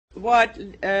what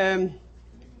Lynn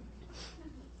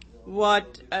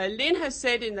has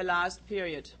said in the last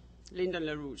period, Lyndon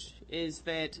LaRouche, is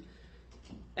that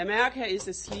America is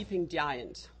a sleeping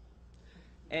giant.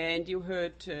 And you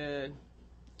heard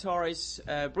Tori's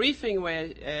briefing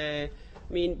where,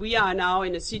 we are now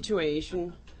in a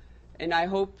situation, and I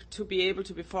hope to be able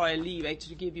to, before I leave,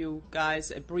 actually give you guys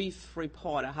a brief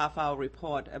report, a half-hour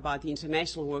report about the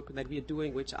international work that we are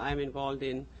doing, which I'm involved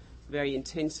in very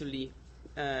intensively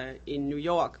in New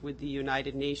York with the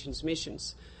United Nations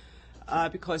missions.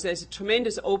 Because there's a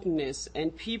tremendous openness,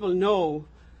 and people know,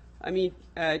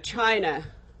 China,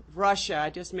 Russia, I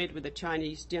just met with a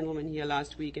Chinese gentleman here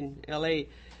last week in LA.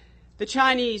 The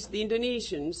Chinese, the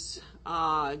Indonesians,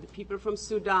 the people from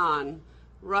Sudan,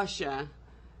 Russia,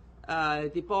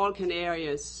 the Balkan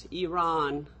areas,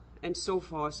 Iran, and so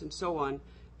forth and so on.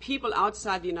 People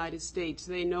outside the United States,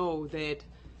 they know that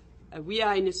we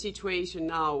are in a situation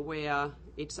now where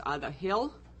it's either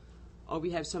hell or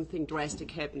we have something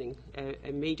drastic happening,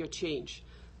 a major change.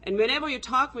 And whenever you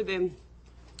talk with them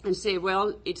and say,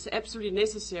 well, it's absolutely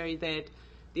necessary that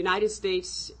the United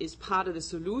States is part of the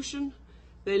solution,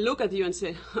 they look at you and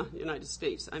say, United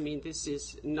States, this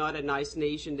is not a nice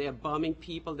nation. They're bombing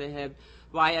people. They have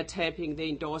wiretapping. They're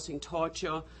endorsing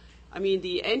torture.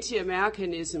 The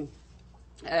anti-Americanism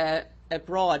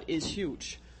abroad is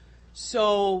huge.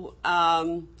 So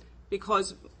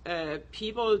because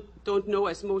people don't know,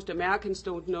 as most Americans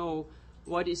don't know,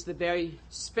 what is the very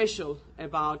special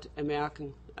about America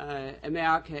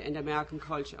and American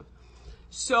culture.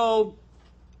 So,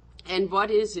 and what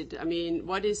is it?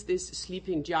 What is this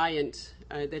sleeping giant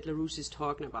that LaRouche is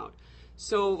talking about?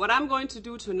 So what I'm going to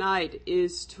do tonight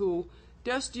is to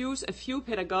just use a few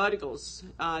pedagogicals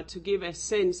to give a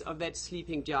sense of that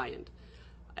sleeping giant.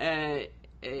 And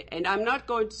I'm not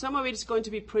going to, some of it is going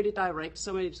to be pretty direct,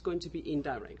 some of it is going to be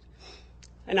indirect.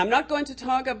 And I'm not going to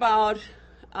talk about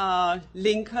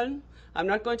Lincoln. I'm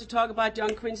not going to talk about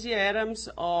John Quincy Adams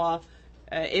or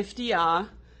FDR.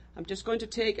 I'm just going to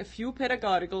take a few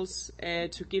pedagogicals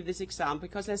to give this example,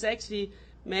 because there's actually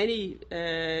many,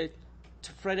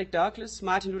 Frederick Douglass,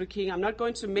 Martin Luther King. I'm not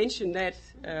going to mention that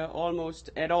almost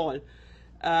at all.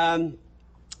 And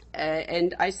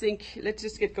I think, let's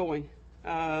just get going.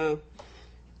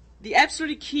 The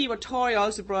absolutely key, what Tori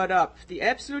also brought up, the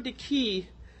absolutely key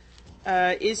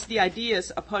is the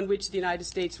ideas upon which the United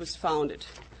States was founded.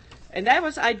 And that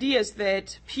was ideas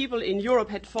that people in Europe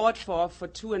had fought for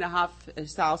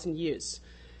 2,500 years.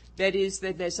 That is,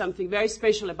 that there's something very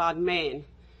special about man,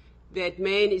 that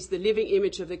man is the living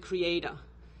image of the Creator,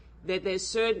 that there's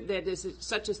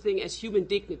such a thing as human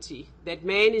dignity, that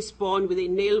man is born with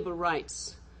inalienable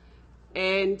rights.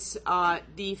 And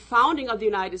the founding of the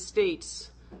United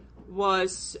States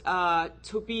was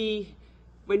to be,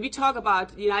 when we talk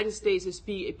about the United States as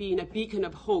being a beacon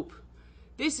of hope,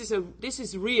 this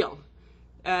is real.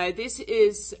 This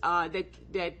is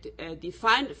that the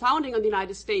founding of the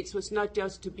United States was not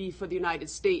just to be for the United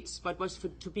States, but was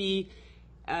to be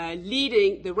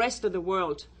leading the rest of the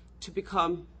world to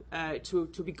become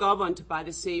to be governed by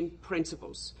the same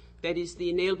principles. That is the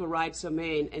inalienable rights of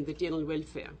man and the general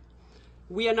welfare.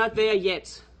 We are not there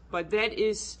yet, but that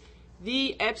is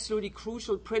the absolutely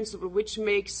crucial principle which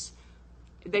makes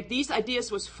that these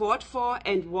ideas was fought for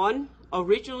and won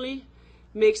originally,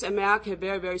 makes America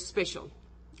very, very special.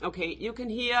 Okay, you can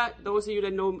hear, those of you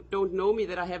that don't know me,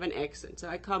 that I have an accent. So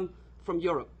I come from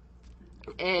Europe.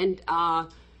 And I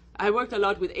worked a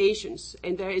lot with Asians,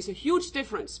 and there is a huge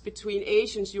difference between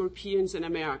Asians, Europeans, and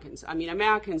Americans.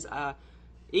 Americans are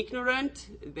ignorant,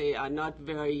 they are not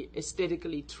very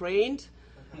aesthetically trained.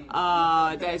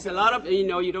 There's a lot of,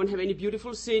 you don't have any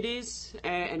beautiful cities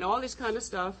and all this kind of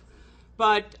stuff.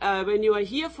 But when you are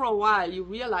here for a while, you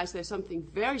realize there's something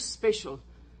very special,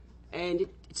 and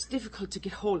it's difficult to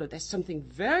get hold of. There's something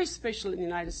very special in the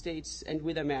United States and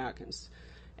with Americans.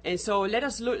 And so let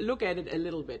us look at it a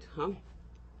little bit.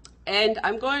 And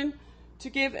I'm going to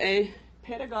give a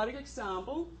pedagogic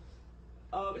example.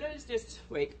 Let's just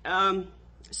wait.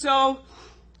 So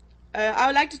I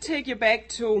would like to take you back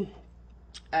to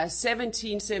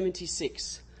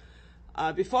 1776,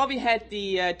 before we had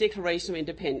the Declaration of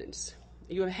Independence.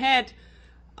 You had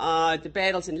the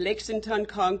battles in Lexington,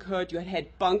 Concord. You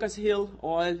had Bunker's Hill,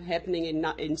 all happening in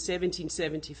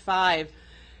 1775.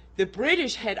 The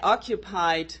British had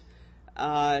occupied,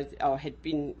 or had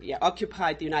been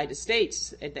occupied the United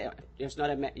States. It was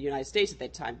not the United States at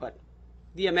that time, but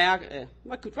the America.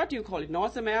 What do you call it?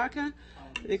 North America,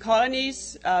 the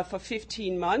colonies for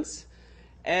 15 months.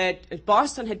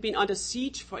 Boston had been under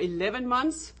siege for 11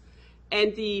 months,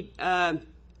 and the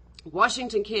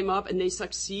Washington came up and they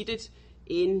succeeded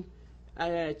in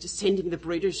just sending the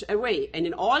British away. And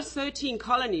in all 13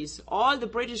 colonies, all the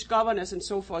British governors and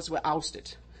so forth were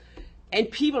ousted. And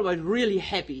people were really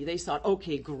happy. They thought,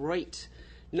 okay, great.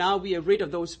 Now we are rid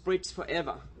of those Brits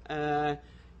forever.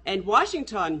 And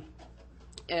Washington,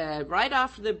 right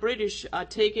after the British are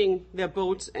taking their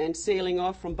boats and sailing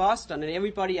off from Boston, and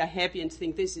everybody are happy and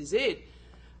think this is it,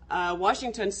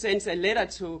 Washington sends a letter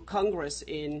to Congress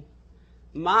in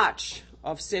March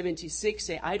of 76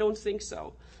 saying, I don't think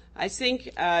so. I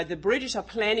think the British are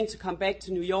planning to come back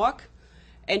to New York,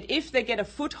 and if they get a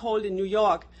foothold in New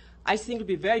York, I think it will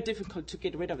be very difficult to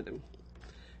get rid of them.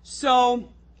 So,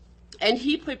 and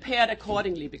he prepared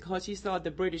accordingly because he thought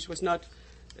the British was not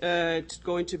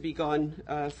going to be gone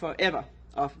forever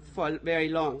or for very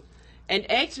long. And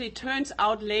actually it turns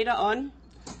out later on,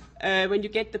 when you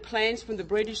get the plans from the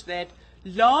British, that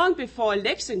long before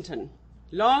Lexington,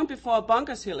 long before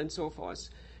Bunker's Hill and so forth,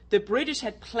 the British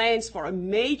had plans for a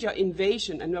major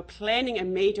invasion and were planning a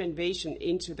major invasion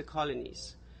into the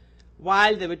colonies.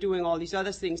 While they were doing all these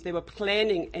other things, they were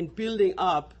planning and building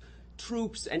up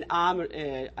troops and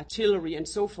artillery and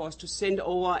so forth to send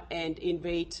over and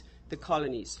invade the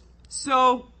colonies.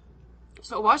 So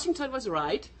Washington was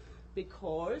right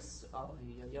because,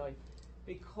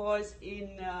 because in,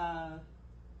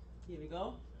 here we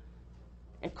go,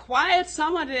 a quiet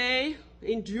summer day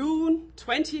in June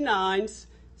 29th,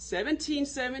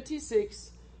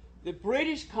 1776, the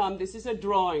British come. This is a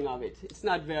drawing of it. It's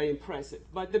not very impressive,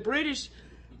 but the British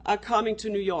are coming to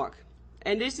New York,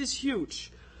 and this is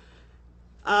huge.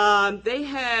 They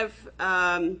have,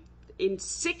 in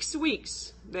 6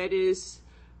 weeks, that is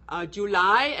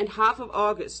July and half of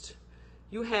August,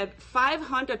 you have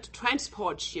 500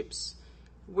 transport ships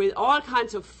with all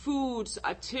kinds of foods,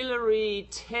 artillery,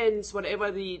 tents,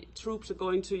 whatever the troops are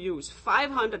going to use.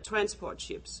 500 transport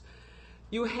ships.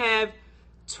 You have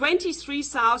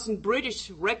 23,000 British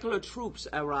regular troops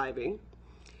arriving,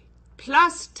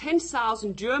 plus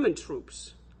 10,000 German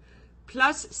troops,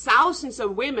 plus thousands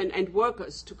of women and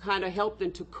workers to kind of help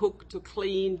them to cook, to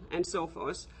clean, and so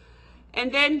forth.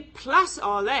 And then plus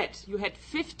all that, you had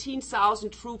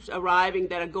 15,000 troops arriving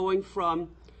that are going from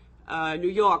New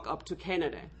York up to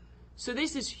Canada. So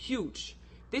this is huge.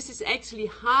 This is actually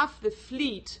half the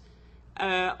fleet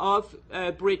of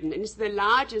Britain, and it's the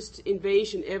largest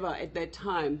invasion ever at that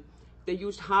time. They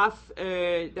used half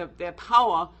their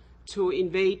power to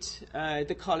invade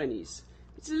the colonies.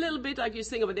 It's a little bit like you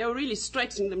think of it. They were really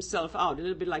stretching themselves out, a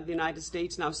little bit like the United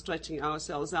States now stretching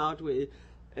ourselves out with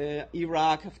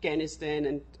Iraq,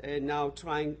 Afghanistan, and now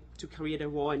trying to create a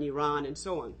war in Iran and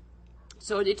so on.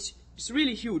 So it's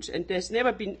really huge, and there's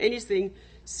never been anything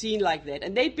seen like that.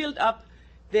 And they built up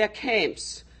their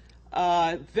camps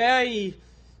very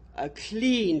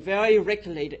clean, very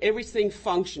regulated. Everything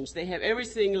functions. They have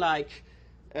everything like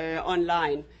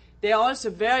online. They are also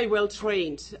very well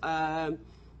trained.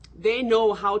 They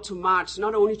know how to march,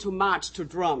 not only to march to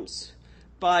drums,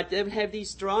 but they have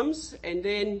these drums, and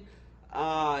then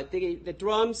the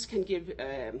drums can give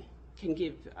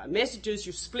messages.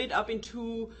 You split up in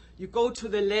two. You go to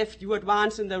the left. You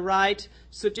advance on the right.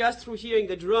 So just through hearing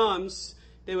the drums,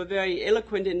 they were very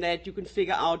eloquent in that you can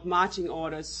figure out marching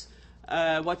orders,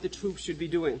 what the troops should be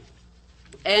doing.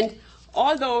 And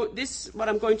although this, what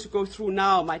I'm going to go through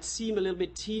now, might seem a little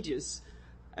bit tedious,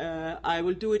 I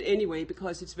will do it anyway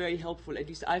because it's very helpful. At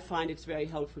least I find it's very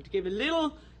helpful to give a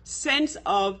little sense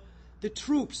of the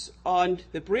troops on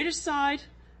the British side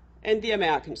and the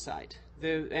American side.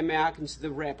 The Americans,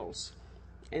 the rebels,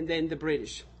 and then the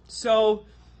British. So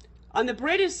on the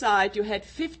British side, you had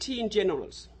 15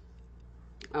 generals.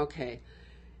 Okay.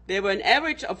 They were an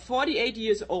average of 48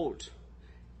 years old,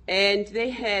 and they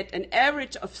had an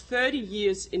average of 30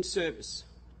 years in service.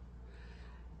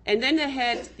 And then they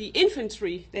had the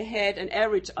infantry. They had an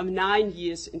average of 9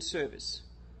 years in service.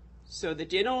 So the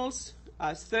generals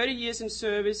are 30 years in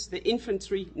service, the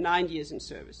infantry 9 years in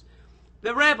service.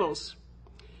 The rebels,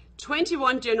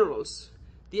 21 generals.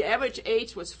 The average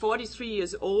age was 43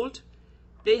 years old.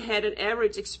 They had an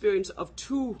average experience of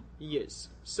 2 years.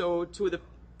 So to the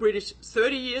British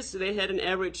 30 years, they had an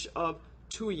average of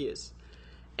 2 years.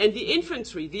 And the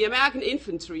infantry, the American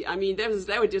infantry, I mean,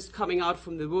 they were just coming out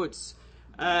from the woods.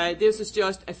 This is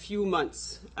just a few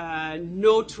months,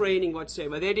 no training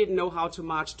whatsoever. They didn't know how to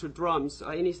march to drums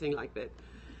or anything like that.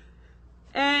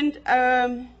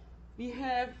 And we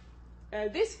have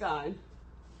this guy,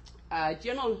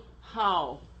 General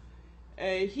Howe.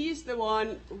 He's the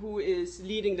one who is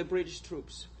leading the British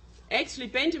troops. Actually,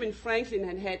 Benjamin Franklin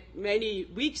had had many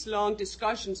weeks-long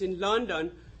discussions in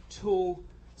London to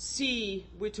see,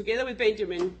 together with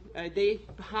Benjamin,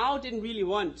 Howe didn't really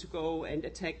want to go and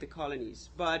attack the colonies,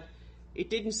 but It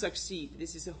didn't succeed.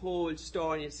 This is a whole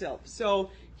story in itself.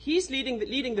 So he's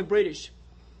leading the British.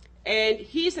 And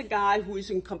he's a guy who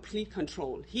is in complete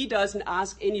control. He doesn't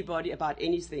ask anybody about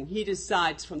anything. He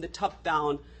decides from the top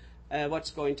down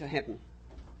what's going to happen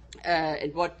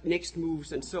and what next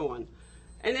moves and so on.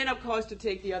 And then, of course, to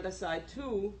take the other side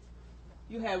too,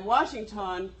 you have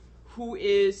Washington, who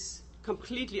is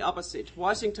completely opposite.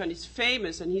 Washington is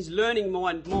famous, and he's learning more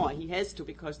and more. He has to,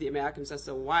 because the Americans are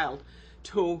so wild,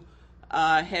 to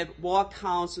have war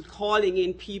council calling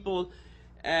in people,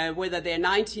 whether they're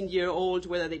 19-year-old,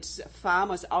 whether it's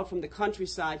farmers out from the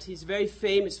countryside. He's very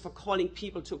famous for calling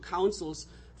people to councils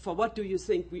for what do you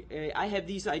think? I have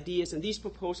these ideas and these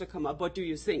proposals come up. What do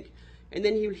you think? And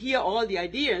then he'll hear all the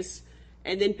ideas,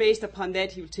 and then based upon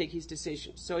that, he will take his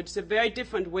decision. So it's a very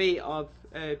different way of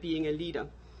being a leader.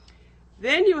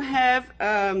 Then you have,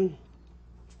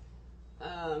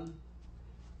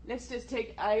 let's just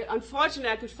take,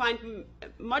 unfortunately, I could find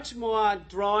much more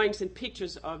drawings and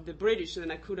pictures of the British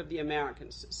than I could of the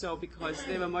Americans. So because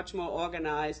they were much more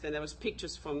organized, and there was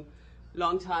pictures from a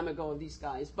long time ago of these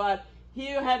guys. But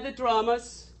here you have the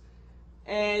drummers,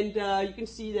 and you can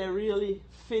see they're really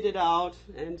fitted out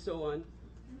and so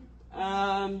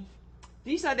on.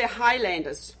 These are the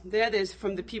Highlanders. There's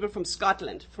from the people from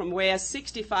Scotland, from where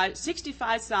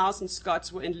 65,000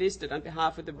 Scots were enlisted on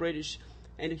behalf of the British,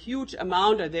 and a huge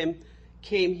amount of them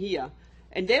came here.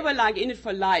 And they were like in it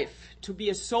for life. To be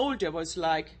a soldier was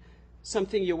like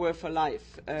something you were for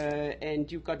life,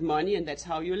 and you got money, and that's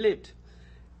how you lived.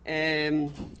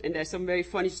 And there's some very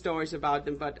funny stories about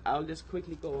them, but I'll just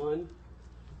quickly go on.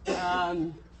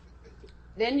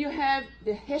 Then you have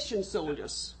the Hessian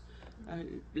soldiers. A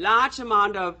large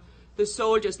amount of the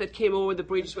soldiers that came over the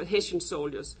British were Hessian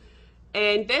soldiers.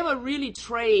 And they were really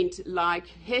trained like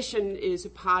Hessian is a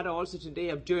part also today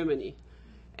of Germany.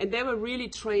 And they were really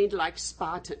trained like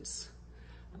Spartans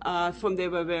from they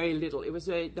were very little. It was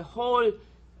the whole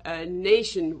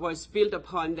nation was built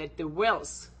upon that the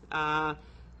wealth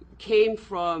came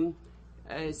from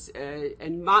a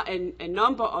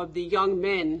number of the young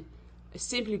men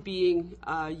simply being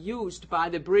used by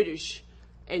the British.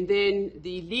 And then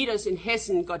the leaders in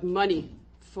Hessen got money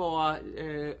for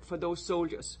those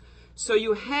soldiers. So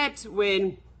you had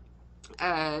when,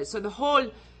 so the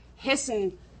whole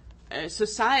Hessen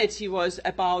society was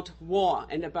about war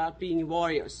and about being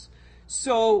warriors.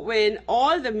 So when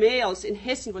all the males in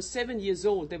Hessen were 7 years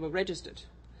old, they were registered.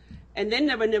 And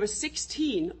then when they were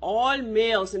 16, all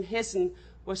males in Hessen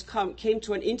came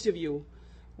to an interview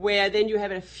where then you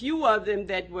have a few of them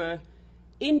that were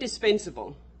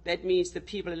indispensable. That means the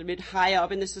people a little bit higher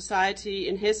up in the society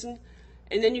in Hessen.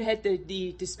 And then you had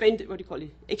the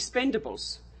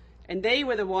expendables. And they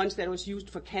were the ones that was used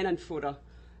for cannon fodder.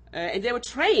 And they were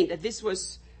trained that this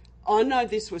was honor,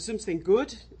 this was something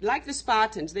good. Like the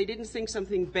Spartans, they didn't think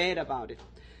something bad about it.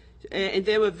 And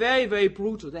they were very, very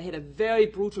brutal. They had a very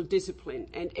brutal discipline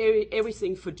and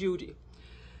everything for duty.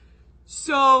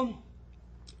 So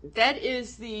that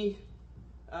is the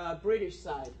British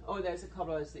side. Oh, there's a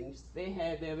couple of things.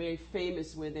 They're very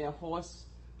famous with their horse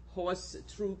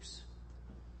troops.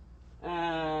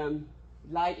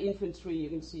 Light infantry, you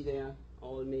can see they're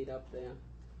all made up there.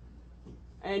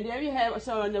 And there you have,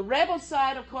 so on the rebel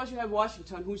side, of course, you have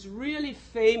Washington, who's really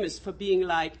famous for being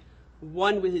like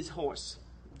one with his horse.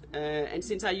 And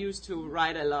since I used to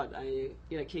ride a lot, I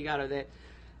get a kick out of that.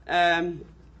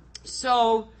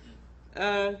 So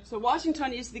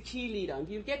Washington is the key leader.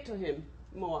 You'll get to him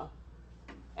more.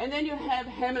 And then you have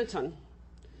Hamilton,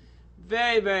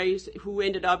 who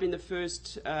ended up in the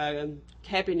first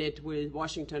cabinet with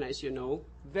Washington, as you know,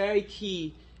 very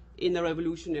key in the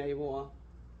Revolutionary War.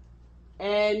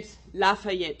 And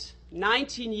Lafayette,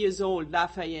 19 years old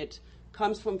Lafayette,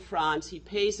 comes from France. He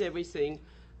pays everything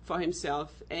for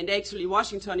himself. And actually,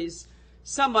 Washington is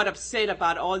somewhat upset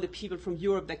about all the people from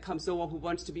Europe that comes over who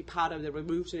wants to be part of the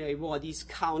Revolutionary War, these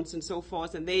counts and so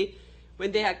forth. And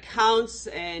when they are counts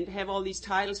and have all these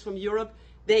titles from Europe,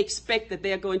 they expect that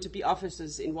they are going to be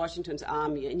officers in Washington's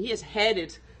army. And he has had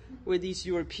it with these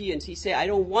Europeans. He said, I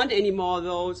don't want any more of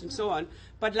those, and so on.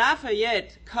 But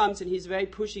Lafayette comes, and he's a very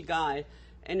pushy guy.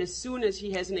 And as soon as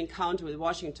he has an encounter with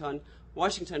Washington,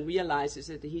 Washington realizes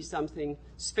that he's something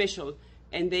special,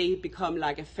 and they become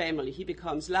like a family.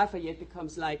 Lafayette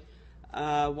becomes like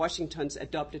Washington's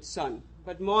adopted son.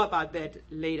 But more about that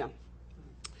later.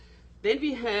 Then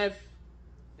we have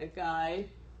a guy,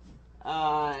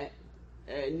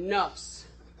 Knox,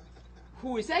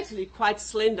 who is actually quite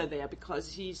slender there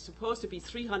because he's supposed to be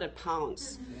 300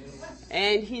 pounds.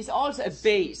 And he's also a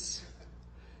bass,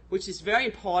 which is very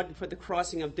important for the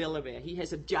crossing of Delaware. He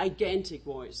has a gigantic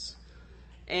voice.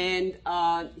 And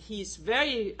he's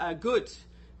very good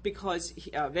because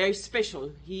very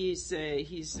special. He's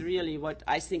really what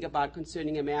I think about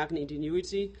concerning American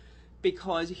ingenuity,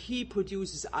 because he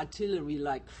produces artillery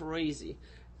like crazy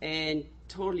and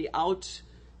totally outdoes.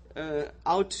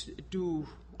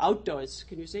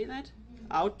 Can you say that?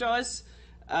 Outdoes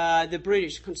the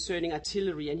British concerning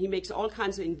artillery, and he makes all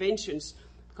kinds of inventions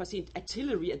because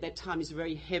artillery at that time is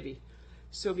very heavy.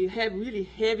 So if you have really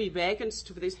heavy wagons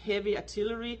for this heavy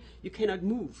artillery, you cannot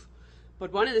move.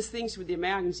 But one of the things with the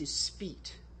Americans is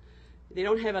speed. They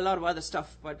don't have a lot of other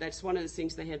stuff, but that's one of the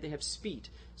things they have. They have speed.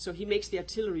 So he makes the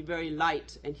artillery very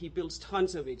light, and he builds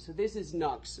tons of it. So this is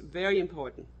Knox, very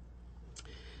important.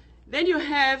 Then you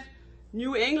have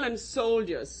New England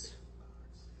soldiers.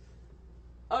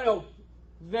 Oh no,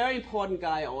 very important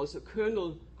guy also,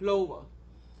 Colonel Glover,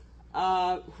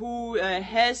 who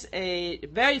has a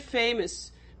very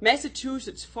famous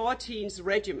Massachusetts 14th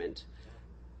Regiment,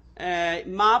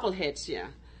 Marbleheads here.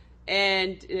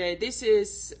 And this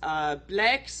is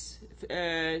blacks,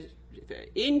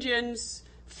 Indians,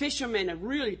 fishermen, a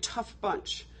really tough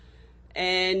bunch.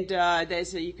 And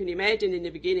you can imagine in the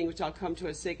beginning, which I'll come to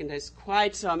in a second, there's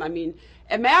quite some,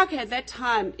 America at that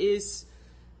time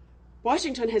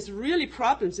Washington has really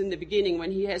problems in the beginning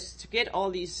when he has to get all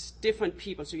these different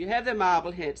people. So you have the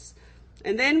Marbleheads.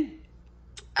 And then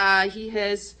he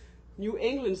has New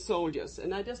England soldiers.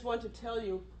 And I just want to tell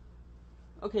you,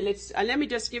 okay, let me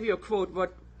just give you a quote.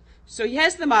 So he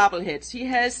has the Marbleheads. He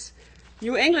has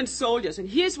New England soldiers. And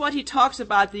here's what he talks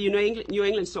about the New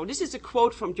England soldiers. This is a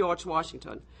quote from George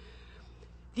Washington.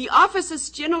 "The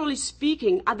officers, generally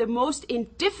speaking, are the most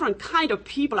indifferent kind of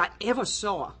people I ever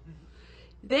saw.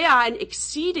 They are an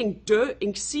exceeding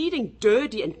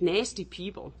dirty and nasty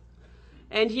people."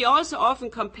 And he also often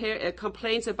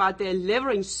complains about the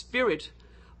levering spirit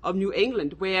of New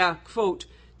England, where, quote,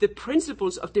 "the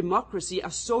principles of democracy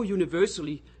are so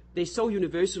universally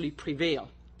prevail."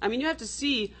 You have to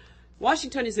see,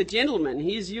 Washington is a gentleman.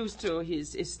 He's used to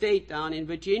his estate down in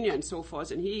Virginia and so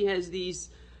forth, and he has these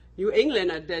New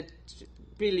Englanders that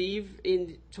believe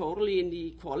totally in the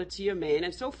equality of man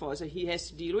and so forth. So he has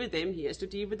to deal with them. He has to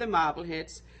deal with the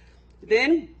Marbleheads.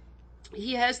 Then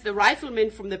he has the riflemen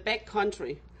from the back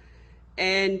country.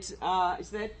 And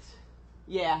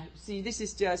see, this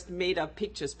is just made up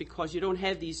pictures because you don't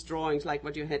have these drawings like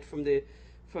what you had from the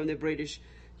British.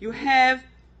 You have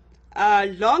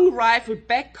long rifle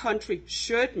backcountry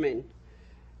shirtmen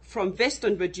from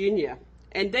Western Virginia,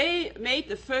 and they made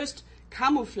the first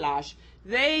camouflage.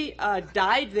 They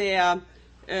dyed their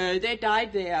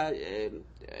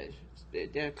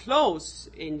clothes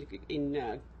in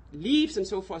leaves and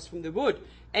so forth from the wood.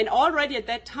 And already at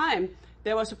that time,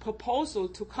 there was a proposal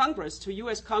to Congress, to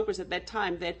U.S. Congress at that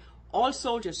time, that all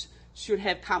soldiers should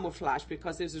have camouflage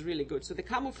because this is really good. So the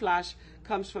camouflage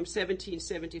comes from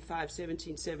 1775,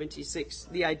 1776,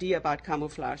 the idea about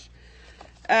camouflage.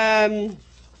 I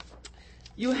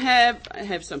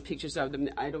have some pictures of them.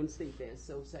 I don't think they're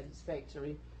so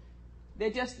satisfactory. They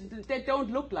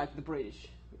don't look like the British.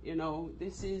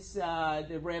 This is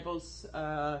the rebels'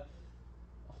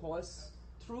 horse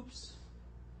troops.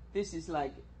 This is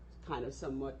like kind of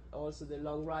somewhat also the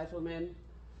long riflemen.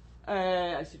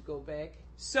 I should go back.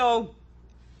 So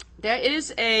there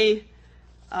is an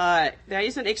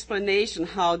explanation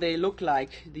how they look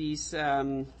like, these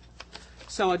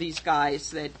some of these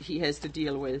guys that he has to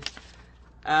deal with.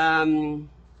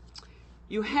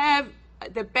 You have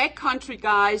the backcountry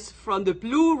guys from the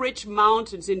Blue Ridge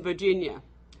Mountains in Virginia.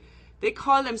 They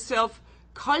call themselves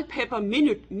Culpeper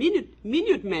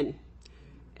Minutemen.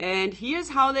 And here's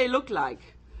how they look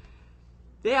like.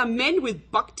 They are men with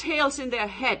bucktails in their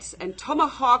heads and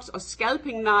tomahawks or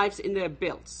scalping knives in their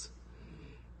belts.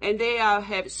 And they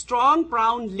have strong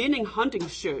brown linen hunting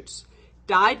shirts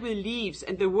dyed with leaves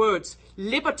and the words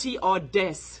 "Liberty or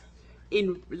Death"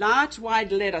 in large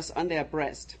white letters on their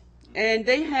breast. And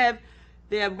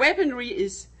their weaponry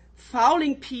is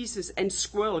fowling pieces and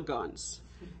squirrel guns.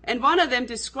 And one of them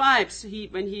describes,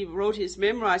 when he wrote his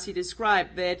memoirs, he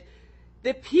described that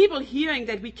the people hearing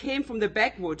that we came from the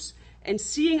backwoods and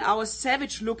seeing our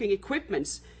savage-looking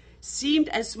equipments seemed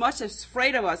as much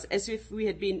afraid of us as if we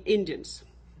had been Indians.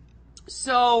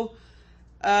 So,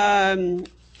 let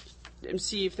me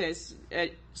see if there's...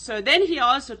 so then he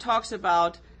also talks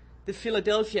about the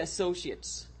Philadelphia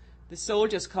Associates, the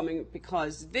soldiers coming,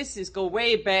 because go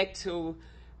way back to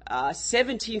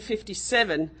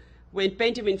 1757, when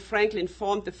Benjamin Franklin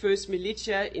formed the first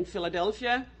militia in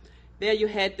Philadelphia. There you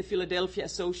had the Philadelphia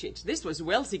Associates. This was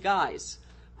wealthy guys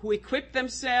who equipped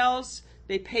themselves.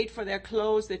 They paid for their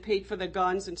clothes, they paid for their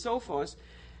guns and so forth.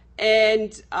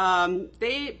 And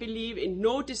they believe in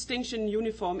no distinction in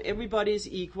uniform, everybody is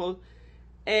equal.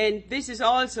 And this is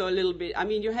also a little bit, I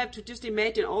mean, you have to just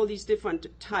imagine all these different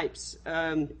types.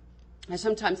 I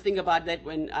sometimes think about that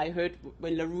when I heard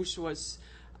when LaRouche was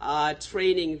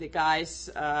training the guys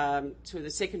to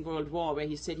the Second World War, where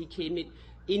he said he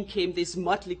came this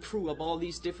motley crew of all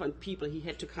these different people he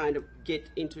had to kind of get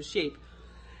into shape.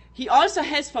 He also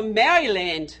has from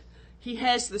Maryland, he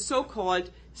has the so-called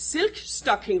silk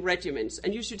stocking regiments.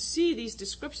 And you should see these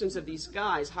descriptions of these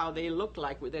guys, how they look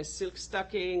like with their silk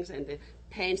stockings and the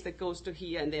pants that goes to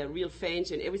here, and they're real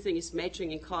fancy, and everything is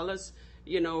matching in colors.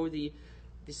 You know, the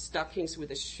stockings with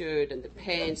the shirt and the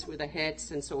pants with the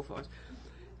hats and so forth.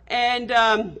 And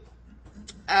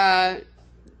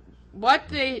what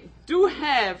they do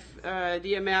have,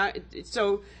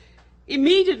 so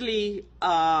immediately,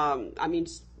 I mean,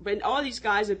 when all these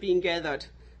guys are being gathered,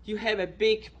 you have a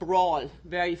big brawl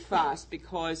very fast,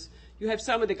 because you have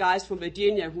some of the guys from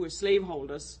Virginia who are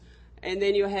slaveholders, and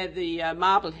then you have the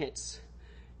Marbleheads.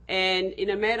 And in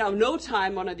a matter of no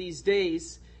time, one of these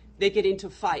days, they get into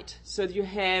fight. So you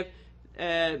have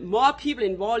more people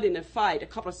involved in a fight, a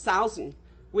couple of thousand,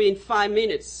 within 5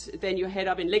 minutes than you had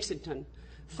up in Lexington,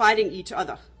 fighting each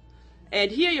other.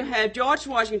 And here you have George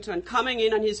Washington coming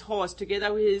in on his horse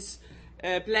together with his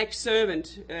black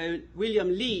servant, William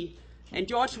Lee. And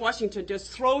George Washington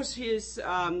just throws his,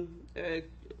 I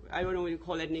don't know what you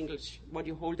call that in English, what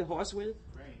you hold the horse with?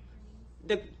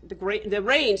 The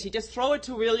reins. He just throws it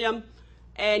to William,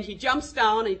 and he jumps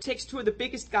down and he takes two of the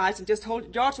biggest guys and just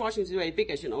hold. George Washington is very big,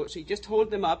 as you know, so he just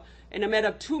hold them up. And in a matter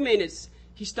of 2 minutes,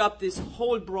 he stopped this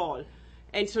whole brawl.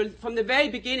 And so from the very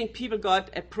beginning, people got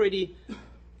pretty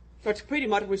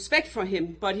much respect for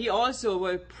him. But he also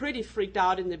was pretty freaked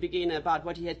out in the beginning about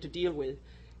what he had to deal with.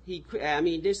 I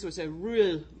mean, this was a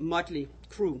real motley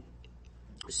crew.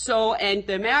 So, and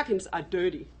the Americans are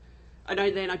dirty. No,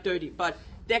 they're not dirty, but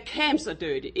their camps are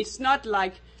dirty. It's not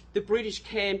like the British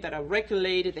camp that are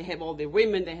regulated. They have all the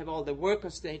women, they have all the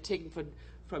workers they're taken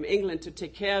from England to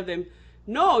take care of them.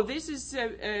 No, this is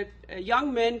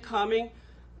young men coming,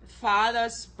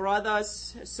 fathers,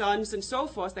 brothers, sons, and so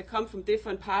forth, that come from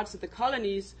different parts of the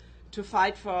colonies to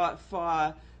fight for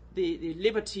the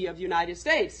liberty of the United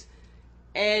States.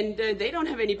 And they don't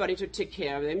have anybody to take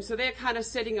care of them, so they're kind of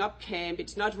setting up camp.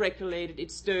 It's not regulated,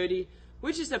 it's dirty,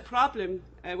 which is a problem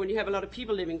when you have a lot of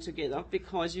people living together,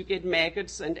 because you get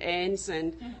maggots and ants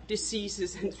and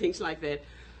diseases and things like that.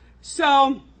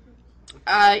 So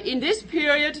in this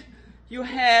period, you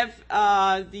have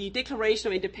the Declaration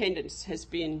of Independence has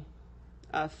been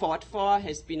fought for,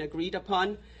 has been agreed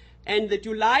upon, and the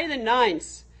July the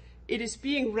 9th, it is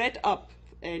being read up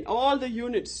in all the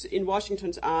units in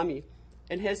Washington's army,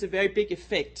 and has a very big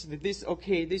effect. That this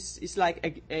is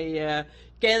like a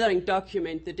gathering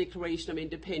document, the Declaration of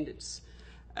Independence,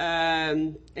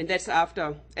 and that's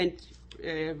after. And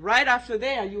right after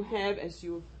there, you have, as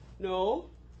you know,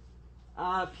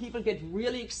 people get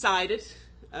really excited.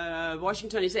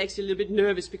 Washington is actually a little bit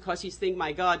nervous because he's thinking,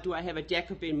 my God, do I have a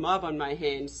Jacobin mob on my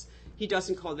hands? He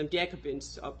doesn't call them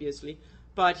Jacobins, obviously,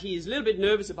 but he's a little bit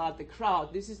nervous about the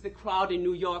crowd. This is the crowd in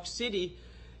New York City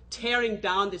tearing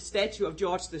down the statue of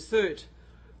George III.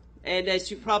 And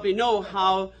as you probably know,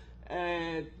 how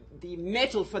the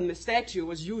metal from the statue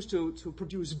was used to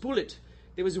produce bullets.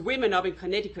 There was women up in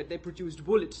Connecticut that produced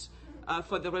bullets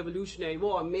for the Revolutionary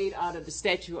War made out of the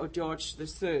statue of George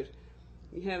III.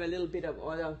 We have a little bit of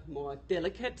other more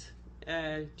delicate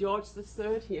George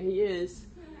III. Here he is.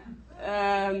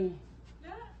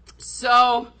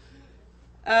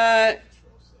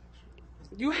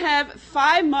 You have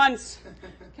 5 months.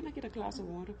 Can I get a glass of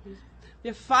water, please? You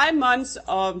have 5 months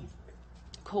of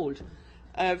cold.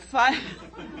 There's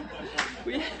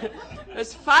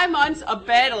 5 months of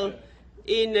battle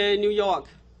in New York,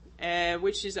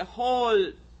 which is a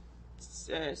whole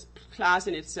class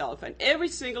in itself. And every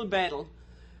single battle,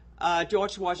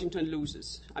 George Washington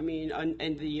loses. I mean,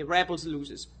 and the rebels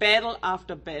loses. Battle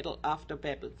after battle after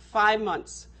battle. 5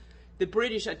 months. The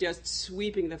British are just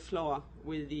sweeping the floor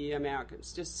with the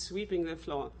Americans, just sweeping the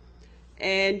floor.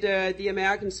 And the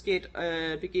Americans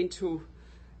begin to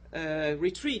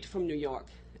retreat from New York.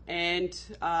 And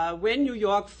when New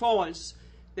York falls,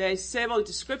 there are several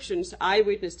descriptions,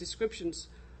 eyewitness descriptions,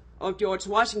 of George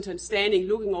Washington standing,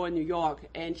 looking over New York,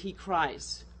 and he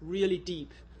cries really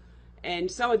deep.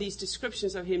 And some of these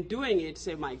descriptions of him doing it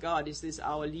say, my God, is this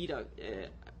our leader?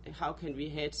 How can we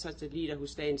have such a leader who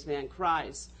stands there and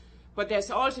cries? But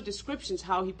there's also descriptions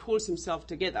how he pulls himself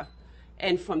together.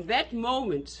 And from that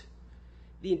moment,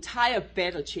 the entire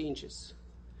battle changes.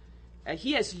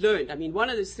 He has learned, I mean, one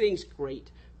of the things,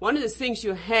 great, one of the things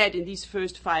you had in these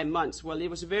first 5 months, well,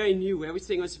 it was very new.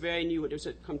 Everything was very new. It was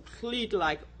a complete,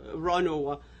 like, run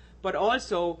over. But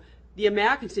also, the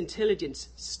Americans' intelligence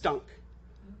stunk.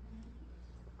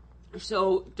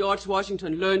 So George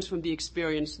Washington learns from the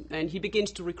experience, and he begins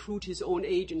to recruit his own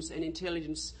agents and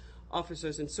intelligence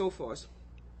officers and so forth.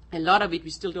 A lot of it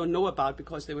we still don't know about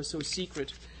because they were so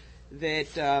secret that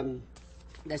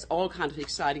there's all kinds of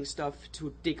exciting stuff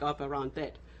to dig up around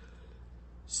that.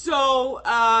 So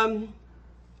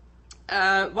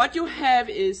what you have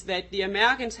is that the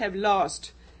Americans have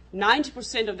lost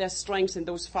 90% of their strength in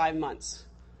those 5 months.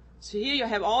 So here you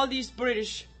have all these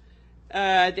British,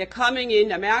 they're coming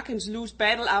in, Americans lose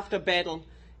battle after battle.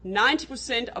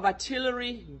 90% of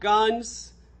artillery,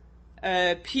 guns,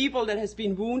 people that has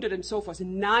been wounded and so forth,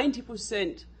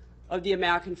 90% of the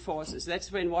American forces.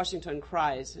 That's when Washington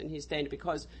cries and he's standing,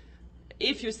 because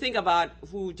if you think about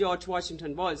who George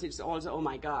Washington was, it's also, oh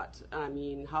my God, I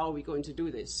mean, how are we going to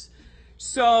do this?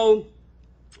 So,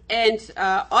 and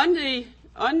on the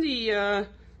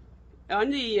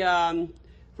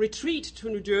retreat to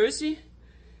New Jersey,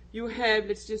 you have,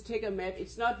 let's just take a map,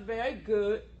 it's not very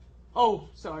good. Oh,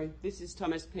 sorry, this is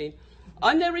Thomas Paine.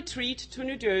 On the retreat to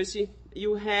New Jersey,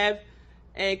 you have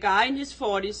a guy in his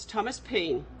 40s, Thomas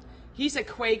Paine. He's a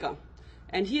Quaker,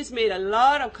 and he has made a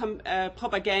lot of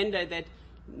propaganda that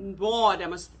war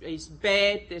is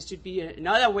bad, there should be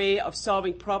another way of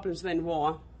solving problems than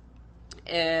war.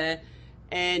 But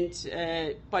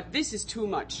this is too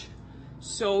much.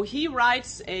 So he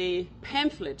writes a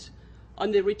pamphlet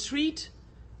on the retreat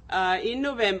in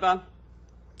November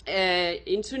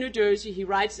into New Jersey. He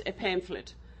writes a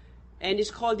pamphlet, and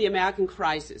it's called The American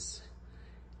Crisis.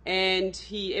 And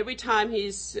every time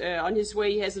he's on his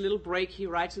way, he has a little break, he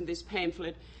writes in this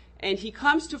pamphlet. And he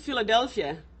comes to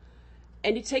Philadelphia,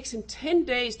 and it takes him 10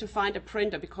 days to find a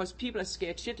printer because people are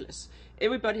scared shitless.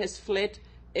 Everybody has fled.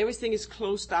 Everything is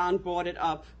closed down, boarded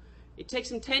up. It takes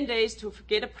him 10 days to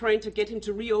get a printer, get him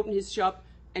to reopen his shop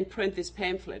and print this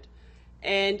pamphlet.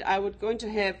 And I was going to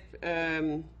have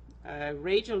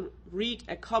Rachel read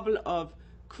a couple of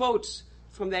quotes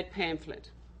from that pamphlet.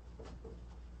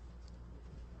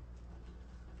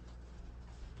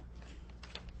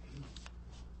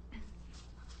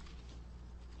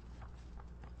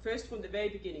 First from the very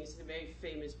beginning, it's the very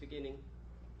famous beginning.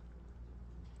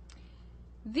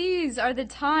 These are the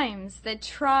times that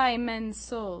try men's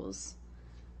souls.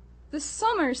 The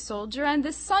summer soldier and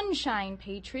the sunshine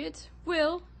patriot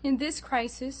will, in this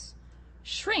crisis,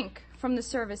 shrink from the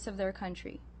service of their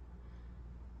country.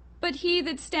 But he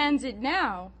that stands it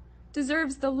now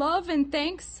deserves the love and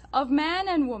thanks of man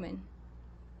and woman.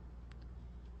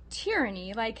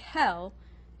 Tyranny, like hell,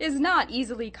 is not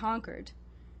easily conquered.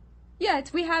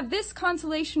 Yet we have this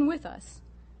consolation with us,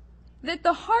 that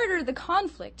the harder the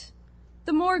conflict,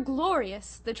 the more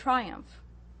glorious the triumph.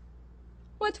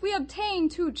 What we obtain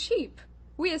too cheap,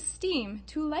 we esteem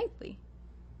too lightly.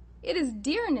 It is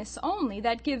dearness only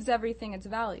that gives everything its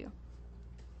value.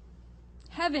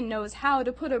 Heaven knows how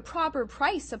to put a proper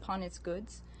price upon its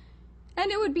goods, and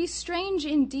it would be strange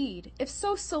indeed if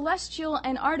so celestial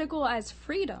an article as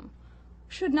freedom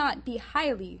should not be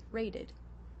highly rated.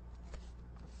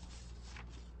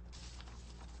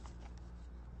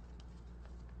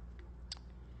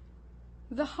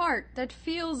 The heart that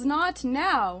feels not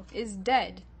now is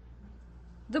dead.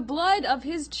 The blood of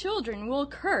his children will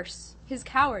curse his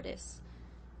cowardice.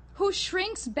 Who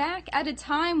shrinks back at a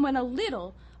time when a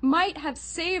little might have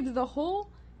saved the whole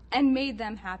and made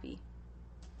them happy.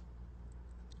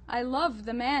 I love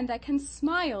the man that can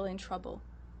smile in trouble,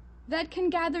 that can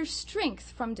gather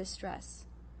strength from distress,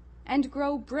 and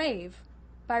grow brave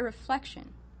by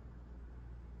reflection.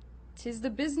 'Tis the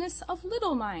business of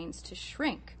little minds to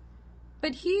shrink,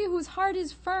 but he whose heart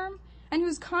is firm and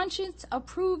whose conscience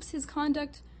approves his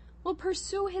conduct will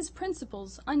pursue his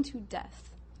principles unto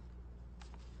death.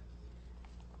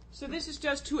 So this is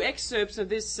just two excerpts of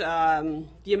this,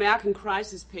 the American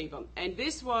Crisis paper. And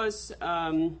this was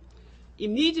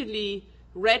immediately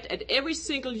read at every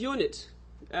single unit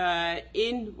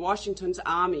in Washington's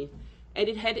army. And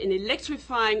it had an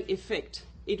electrifying effect.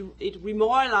 It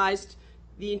remoralized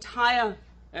the entire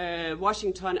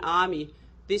Washington army,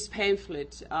 this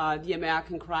pamphlet, The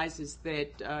American Crisis,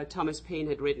 that Thomas Paine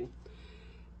had written.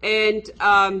 And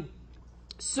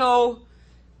so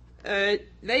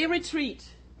they retreat.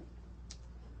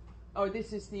 Oh,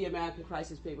 this is the American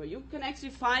Crisis paper. You can actually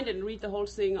find it and read the whole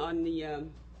thing on the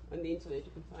internet.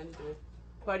 You can find it there.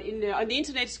 But on the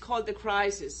internet, it's called The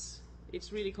Crisis.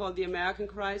 It's really called The American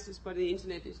Crisis, but the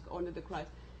internet is under The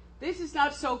Crisis. This is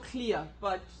not so clear,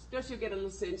 but just you get a little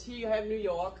sense. Here you have New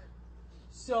York.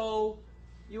 So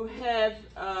you have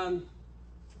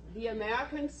the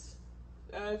Americans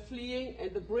fleeing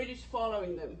and the British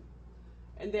following them.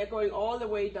 And they're going all the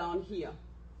way down here.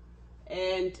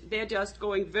 And they're just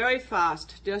going very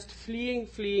fast, just fleeing,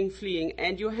 fleeing, fleeing.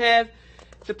 And you have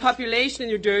the population in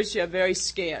New Jersey are very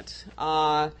scared.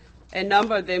 A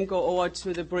number of them go over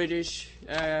to the British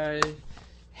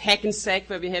Hackensack,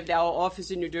 where we have our office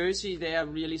in New Jersey. They are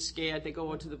really scared. They go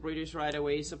over to the British right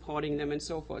away, supporting them and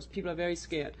so forth. People are very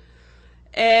scared.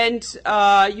 And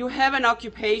you have an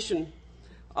occupation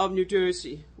of New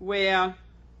Jersey where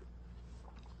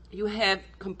you have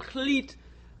complete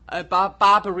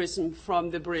barbarism from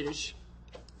the British,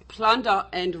 plunder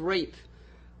and rape,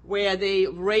 where they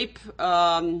rape,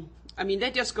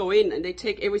 they just go in and they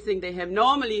take everything they have.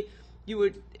 Normally,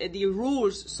 the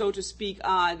rules, so to speak,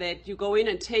 are that you go in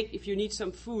and take, if you need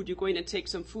some food, you go in and take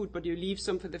some food, but you leave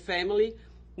some for the family.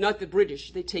 Not the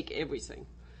British, they take everything.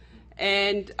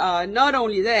 And not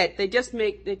only that, they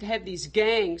have these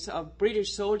gangs of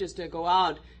British soldiers that go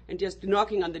out and just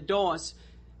knocking on the doors,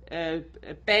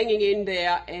 banging in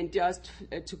there and just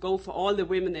to go for all the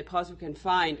women they possibly can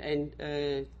find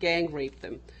and gang rape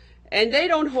them. And they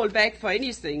don't hold back for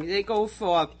anything. They go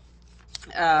for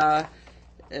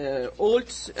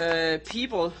old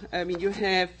people. I mean, you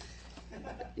have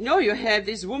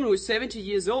this woman who's 70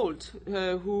 years old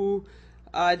who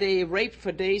they raped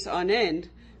for days on end.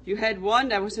 You had one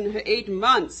that was in her 8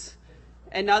 months.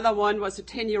 Another one was a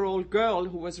 10-year-old girl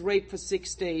who was raped for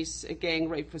 6 days, a gang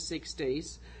rape for 6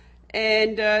 days,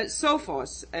 and so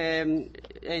forth. And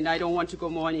I don't want to go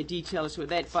more into details with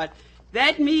that, but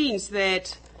that means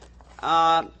that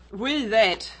with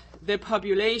that, the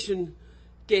population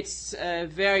gets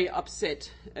very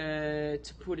upset,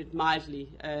 to put it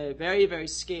mildly, very, very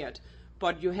scared.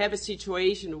 But you have a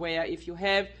situation where if you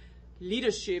have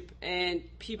leadership and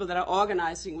people that are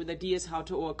organizing with ideas how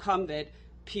to overcome that,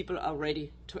 people are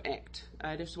ready to act.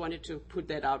 I just wanted to put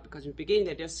that out because in the beginning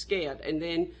they're just scared, and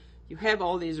then you have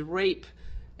all this rape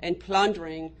and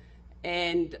plundering,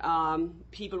 and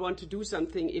people want to do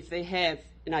something if they have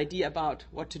an idea about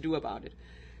what to do about it.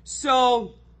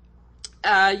 So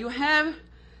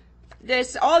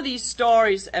there's all these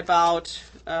stories about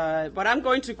what I'm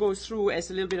going to go through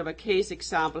as a little bit of a case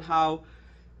example how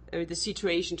the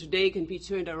situation today can be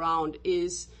turned around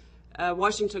is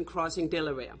Washington crossing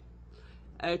Delaware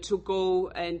to go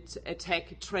and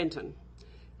attack Trenton.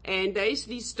 And there is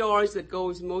these stories that go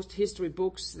in most history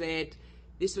books that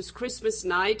this was Christmas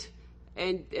night,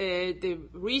 and the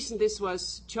reason this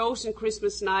was chosen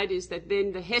Christmas night is that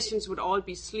then the Hessians would all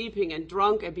be sleeping and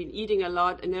drunk and been eating a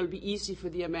lot, and it'll be easy for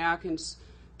the Americans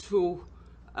to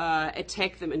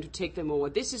attack them and to take them over.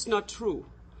 This is not true.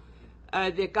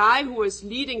 The guy who was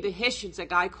leading the Hessians, a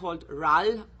guy called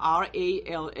Rall,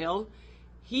 R-A-L-L,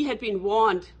 he had been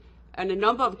warned on a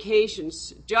number of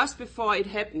occasions just before it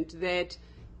happened that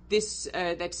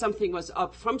that something was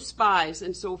up from spies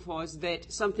and so forth,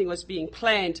 that something was being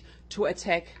planned to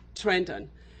attack Trenton.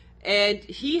 And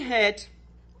he had,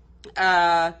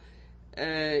 some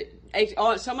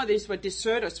of these were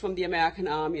deserters from the American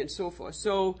army and so forth.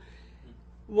 So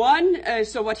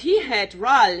what he had,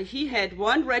 Rall, he had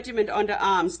one regiment under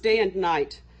arms day and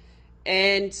night.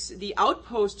 And the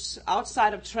outposts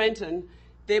outside of Trenton,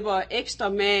 they were extra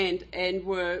manned and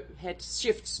had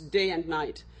shifts day and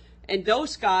night. And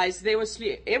those guys,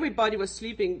 everybody was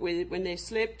sleeping with, when they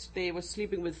slept, they were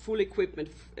sleeping with full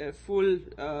equipment,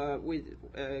 with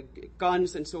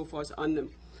guns and so forth on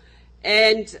them.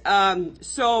 And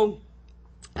also,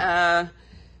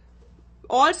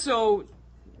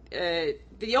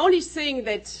 the only thing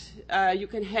that you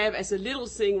can have as a little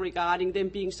thing regarding them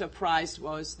being surprised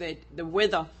was that the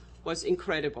weather was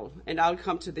incredible. And I'll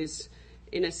come to this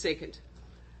in a second.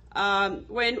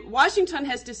 When Washington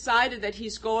has decided that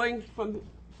he's going from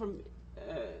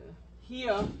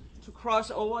here to cross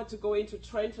over to go into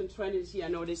Trenton, Trenton is here. I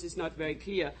know this is not very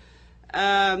clear.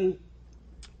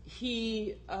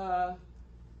 He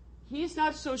is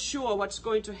not so sure what's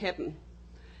going to happen.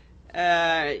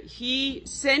 He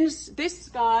sends, this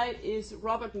guy is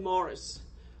Robert Morris.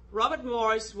 Robert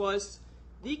Morris was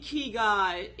the key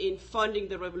guy in funding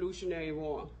the Revolutionary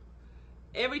War.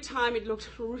 Every time it looked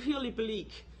really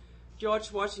bleak,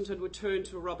 George Washington would turn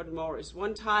to Robert Morris.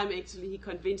 One time, actually, he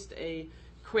convinced a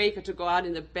Quaker to go out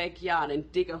in the backyard and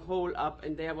dig a hole up,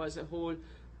 and there was a whole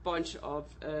bunch of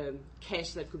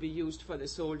cash that could be used for the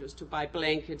soldiers to buy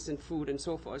blankets and food and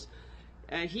so forth.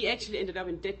 He actually ended up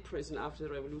in debt prison after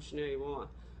the Revolutionary War.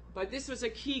 But this was a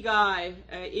key guy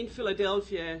in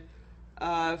Philadelphia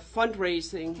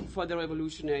fundraising for the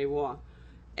Revolutionary War.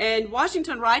 And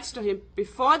Washington writes to him,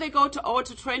 before they go over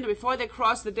to Trenton, before they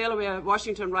cross the Delaware,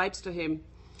 Washington writes to him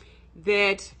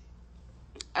that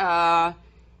that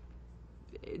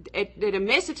a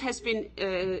message has been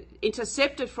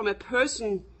intercepted from a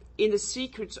person in the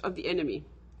secrets of the enemy.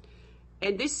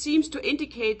 And this seems to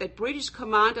indicate that British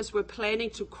commanders were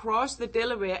planning to cross the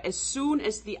Delaware as soon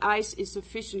as the ice is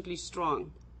sufficiently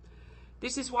strong.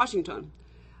 This is Washington.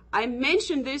 I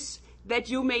mention this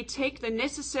that you may take the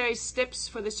necessary steps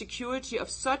for the security of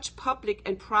such public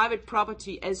and private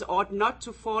property as ought not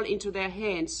to fall into their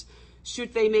hands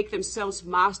should they make themselves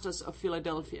masters of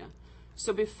Philadelphia.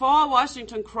 So before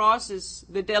Washington crosses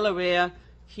the Delaware,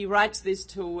 he writes this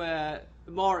to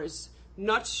Morris,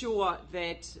 not sure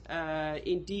that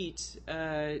indeed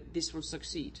this will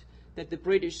succeed, that the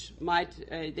British might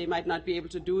not be able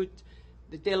to do it.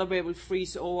 The Delaware will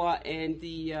freeze over, and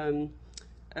the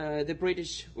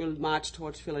British will march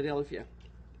towards Philadelphia.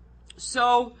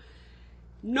 So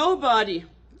nobody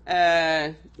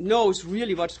knows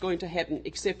really what's going to happen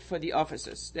except for the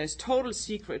officers. There's total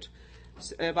secret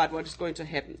about what is going to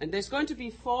happen. And there's going to be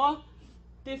 4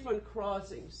 different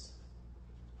crossings.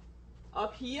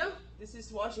 Up here, this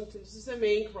is Washington, this is the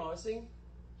main crossing.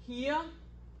 Here,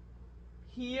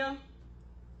 here,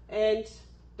 and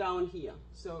down here.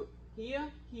 So here,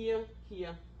 here,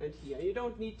 here, and here. You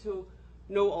don't need to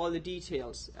know all the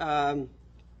details. The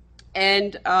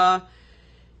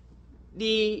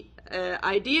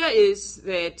idea is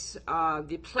that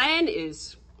the plan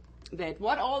is that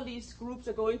what all these groups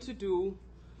are going to do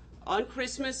on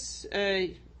Christmas,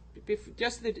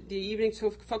 just the evening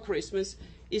for Christmas,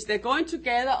 is they're going to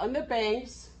gather on the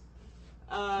banks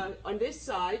on this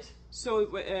side, so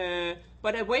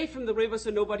but away from the river so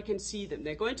nobody can see them.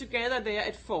 They're going to gather there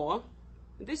at 4.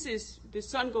 The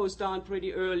sun goes down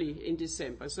pretty early in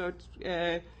December, so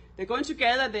they're going to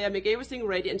gather there, make everything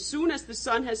ready, and soon as the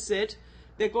sun has set,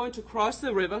 they're going to cross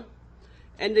the river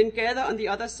and then gather on the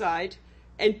other side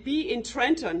and be in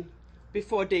Trenton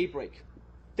before daybreak.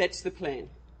 That's the plan.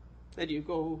 That you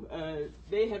go,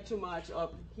 they have to march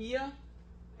up here,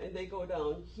 and they go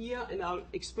down here, and I'll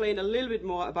explain a little bit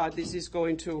more about this is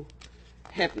going to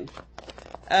happen.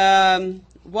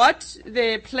 What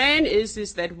the plan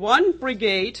is that one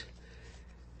brigade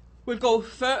will go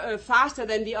faster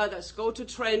than the others, go to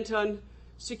Trenton,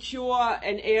 secure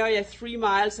an area 3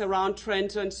 miles around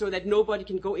Trenton so that nobody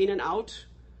can go in and out.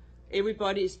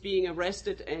 Everybody is being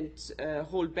arrested and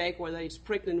hold back, whether it's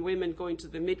pregnant women going to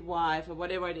the midwife or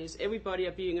whatever it is. Everybody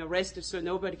are being arrested so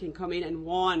nobody can come in and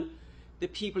warn the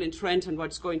people in Trenton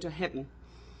what's going to happen.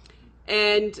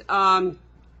 And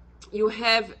you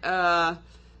have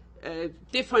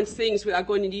different things without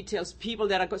going into details. People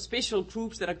that are got special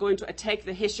groups that are going to attack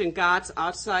the Hessian guards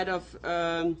outside of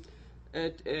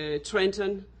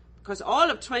Trenton, because all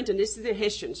of Trenton is the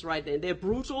Hessians right there. They're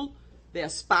brutal. They're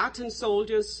Spartan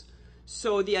soldiers.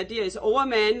 So the idea is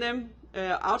overman them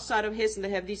outside of Hessen. They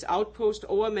have these outposts,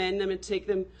 overman them and take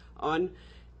them on.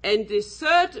 And the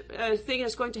third thing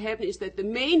that's going to happen is that the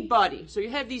main body, so you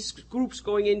have these groups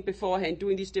going in beforehand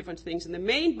doing these different things, and the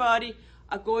main body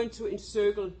are going to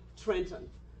encircle Trenton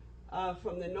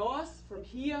from the north, from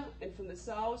here, and from the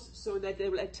south, so that they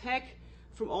will attack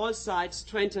from all sides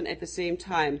Trenton at the same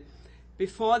time.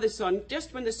 Before the sun,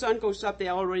 just when the sun goes up, they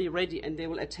are already ready, and they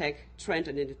will attack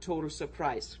Trenton in a total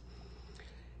surprise.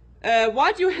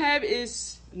 What you have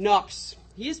is Knox.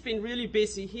 He has been really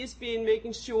busy. He has been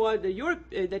making sure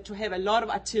that to have a lot of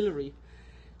artillery,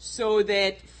 so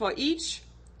that for each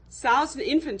 1,000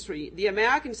 infantry, the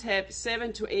Americans have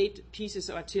 7 to 8 pieces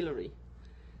of artillery.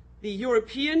 The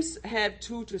Europeans have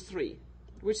 2 to 3,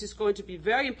 which is going to be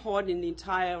very important in the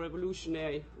entire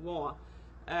Revolutionary War.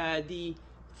 The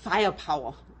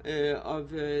firepower of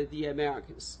the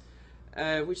Americans,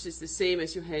 which is the same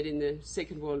as you had in the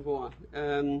Second World War.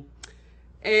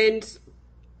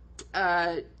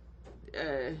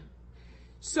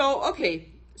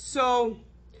 So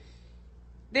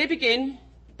they begin,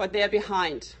 but they're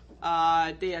behind.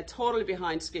 They are totally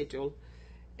behind schedule.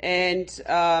 And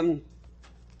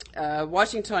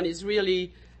Washington is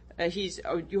really,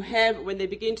 when they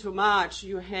begin to march,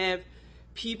 you have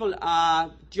people are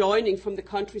joining from the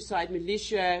countryside,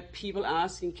 militia, people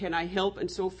asking, can I help, and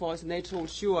so forth, and they told,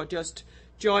 sure, just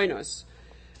join us.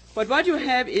 But what you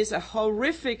have is a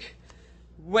horrific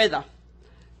weather.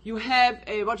 You have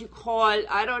what you call,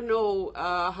 I don't know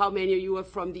how many of you are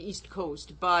from the East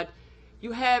Coast, but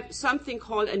you have something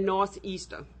called a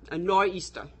nor'easter,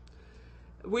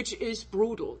 which is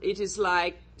brutal. It is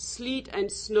like sleet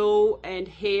and snow and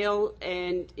hail,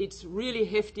 and it's really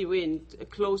hefty wind,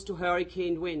 close to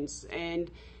hurricane winds,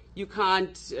 and you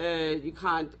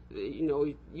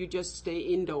just stay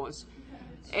indoors.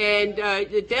 And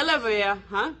the Delaware,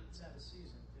 huh? It's out of season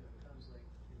too. It comes like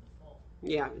in the fall.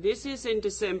 Yeah, this is in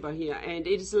December here, and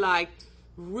it's like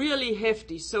really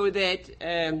hefty, so that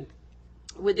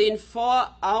within 4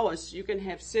 hours you can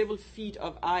have several feet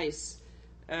of ice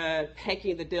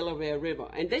packing the Delaware River.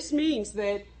 And this means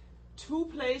that 2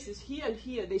 places here and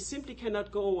here, they simply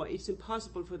cannot go over. It's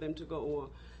impossible for them to go over.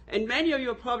 And many of you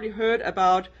have probably heard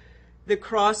about the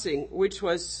crossing, which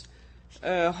was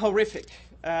horrific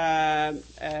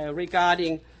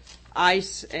regarding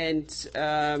ice and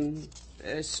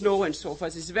snow and so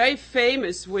forth. It's very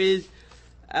famous with,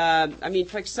 I mean,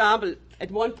 for example,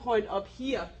 at one point up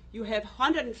here, you have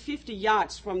 150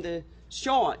 yards from the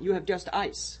shore, you have just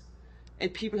ice.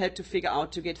 And people had to figure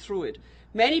out to get through it.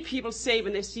 Many people say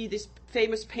when they see this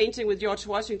famous painting with George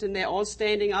Washington, they're all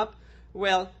standing up.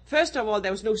 Well, first of all,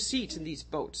 there was no seats in these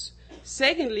boats.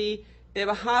 Secondly, they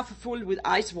were half full with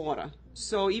ice water.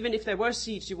 So even if there were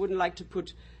seats, you wouldn't like to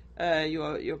put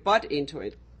your butt into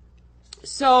it.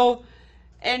 So,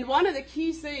 and one of the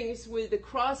key things with the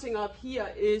crossing up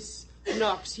here is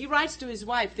Knox. He writes to his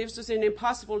wife, this was an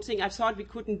impossible thing. I thought we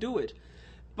couldn't do it.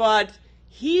 But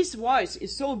his voice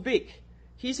is so big.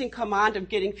 He's in command of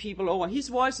getting people over. His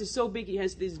voice is so big, he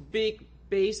has this big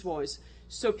bass voice.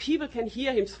 So people can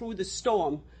hear him through the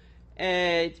storm,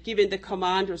 giving the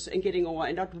commandos and getting over.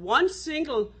 And not one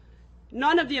single,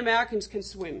 none of the Americans can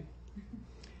swim.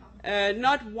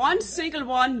 Not one single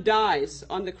one dies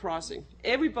on the crossing.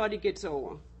 Everybody gets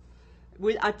over.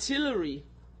 With artillery,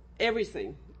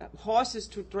 everything. Horses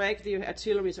to drag the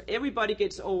artillery. So everybody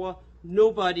gets over.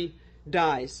 Nobody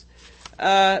dies.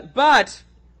 But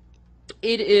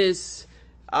it is,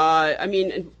 I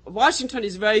mean, Washington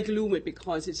is very gloomy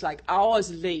because it's like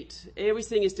hours late.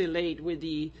 Everything is delayed with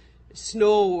the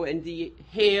snow and the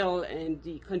hail and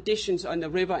the conditions on the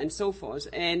river and so forth.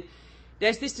 And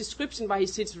there's this description where he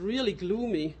sits really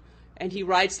gloomy, and he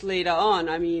writes later on,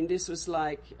 I mean, this was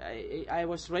like, I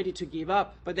was ready to give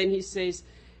up. But then he says,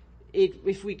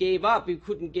 if we gave up, we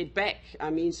couldn't get back. I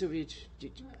mean, so we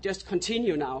just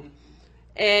continue now.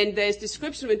 And there's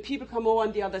description when people come over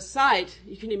on the other side,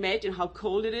 you can imagine how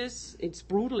cold it is. It's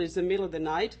brutal, it's the middle of the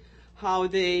night. How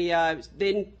they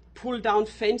then pull down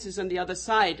fences on the other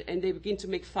side and they begin to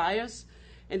make fires.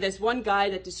 And there's one guy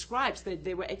that describes that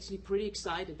they were actually pretty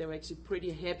excited, they were actually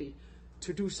pretty happy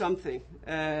to do something,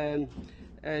 to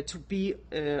be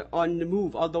on the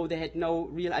move, although they had no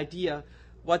real idea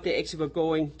what they actually were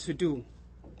going to do.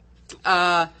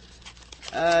 Let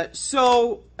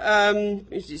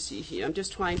me just see here. I'm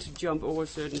just trying to jump over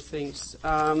certain things.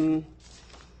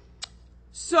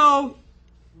 So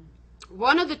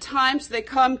one of the times they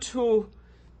come to,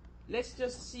 let's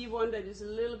just see one that is a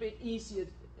little bit easier.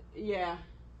 Yeah.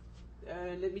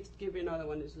 Let me give you another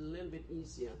one that's a little bit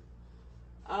easier.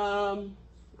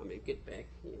 Let me get back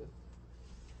here.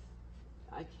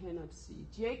 I cannot see.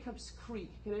 Jacob's Creek.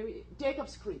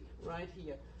 Jacob's Creek, right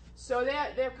here. So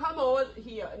they'll come over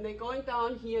here, and they're going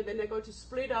down here, then they're going to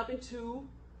split up in 2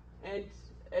 and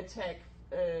attack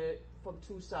from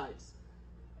 2 sides.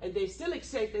 And they still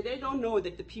expect that they don't know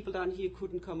that the people down here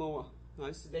couldn't come over.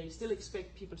 Right? So they still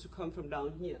expect people to come from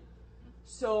down here.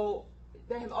 So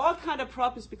they have all kind of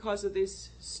problems because of this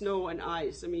snow and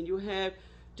ice. I mean, you have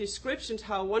descriptions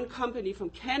how one company from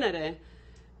Canada,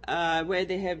 where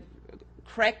they have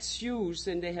cracked shoes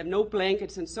and they have no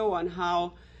blankets and so on,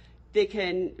 how they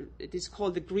can, it is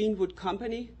called the Greenwood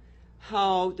Company,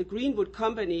 how the Greenwood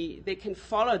Company, they can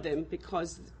follow them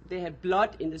because they have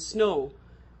blood in the snow.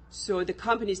 So the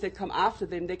companies that come after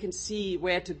them, they can see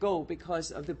where to go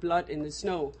because of the blood in the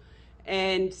snow.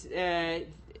 And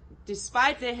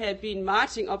despite they have been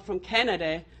marching up from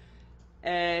Canada,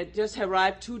 just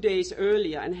arrived 2 days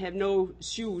earlier and have no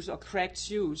shoes or cracked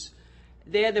shoes,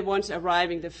 they're the ones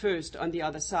arriving the first on the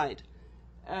other side.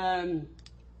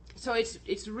 So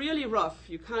it's really rough.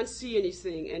 You can't see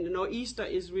anything, and the nor'easter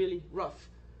is really rough.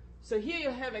 So here you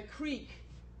have a creek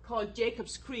called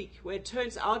Jacob's Creek, where it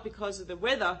turns out because of the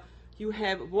weather, you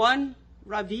have one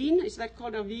ravine, is that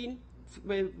called a ravine?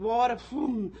 Where water,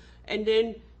 and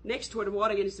then next to the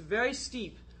water again is very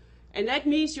steep. And that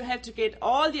means you have to get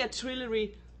all the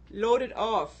artillery loaded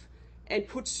off and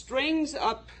put strings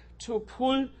up to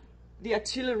pull the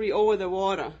artillery over the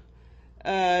water.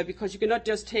 Because you cannot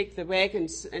just take the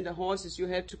wagons and the horses, you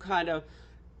have to kind of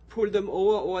pull them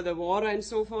over the water and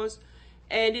so forth.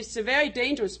 And it's a very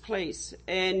dangerous place.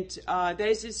 And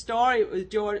there's this story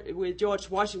with George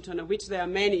Washington, of which there are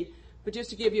many, but just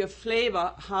to give you a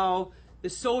flavor how the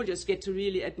soldiers get to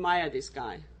really admire this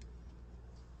guy.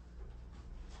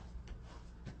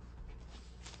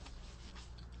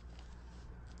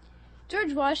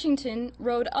 George Washington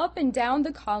rode up and down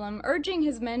the column, urging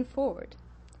his men forward.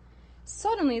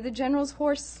 Suddenly the general's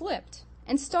horse slipped,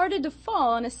 and started to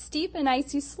fall on a steep and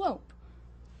icy slope.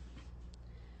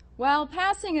 While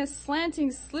passing a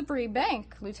slanting, slippery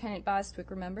bank, Lieutenant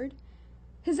Bostwick remembered,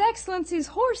 His Excellency's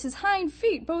horse's hind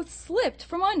feet both slipped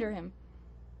from under him.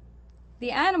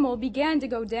 The animal began to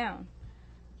go down.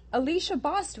 Alicia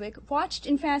Bostwick watched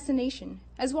in fascination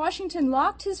as Washington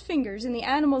locked his fingers in the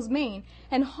animal's mane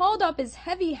and hauled up his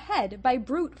heavy head by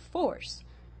brute force.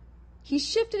 He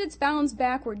shifted its balance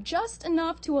backward just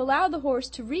enough to allow the horse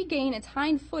to regain its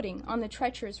hind footing on the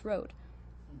treacherous road.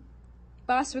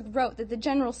 Bostwick wrote that the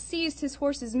general seized his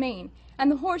horse's mane,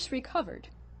 and the horse recovered.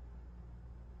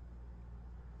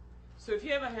 So if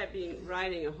you ever have been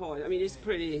riding a horse, I mean, it's a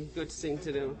pretty good thing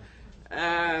to do.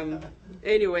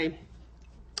 Anyway,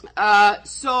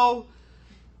 after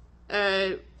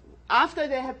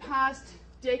they have passed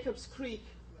Jacob's Creek,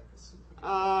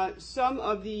 some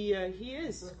of the he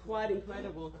is quite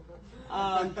incredible.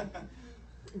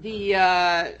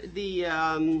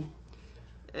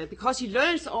 Because he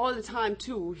learns all the time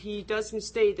too, he doesn't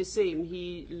stay the same.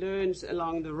 He learns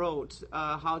along the road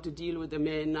how to deal with the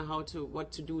men,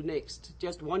 what to do next.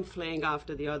 Just one flank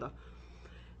after the other.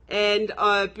 And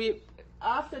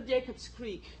after Jacob's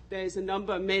Creek, there's a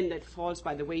number of men that falls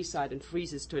by the wayside and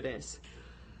freezes to death.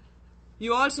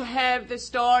 You also have the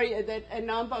story that a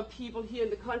number of people here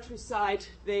in the countryside,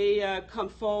 they come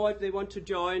forward, they want to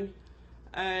join.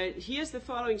 Here's the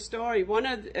following story.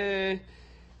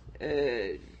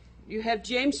 You have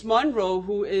James Monroe,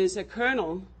 who is a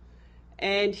colonel,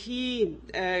 and he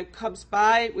comes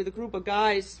by with a group of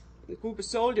guys, a group of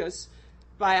soldiers,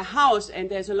 by a house, and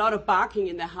there's a lot of barking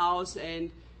in the house,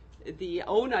 and the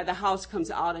owner of the house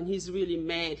comes out, and he's really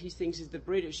mad. He thinks it's the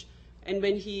British. And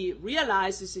when he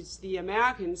realizes it's the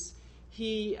Americans,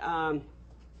 he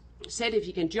said if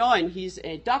he can join, he's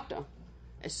a doctor,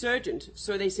 a surgeon.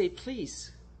 So they say,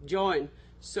 please join.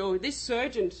 So this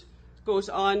surgeon goes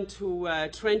on to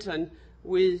Trenton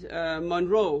with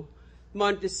Monroe,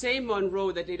 the same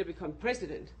Monroe that later became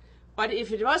president. But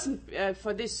if it wasn't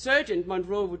for this surgeon,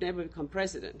 Monroe would never become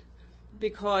president.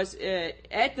 Because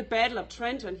at the Battle of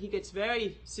Trenton, he gets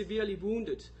very severely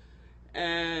wounded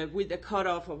with a cut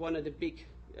off of one of the big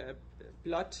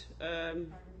blood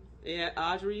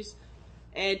arteries.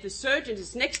 And the surgeon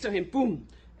is next to him, boom,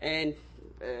 and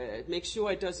makes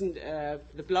sure it doesn't,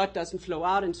 the blood doesn't flow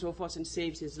out and so forth, and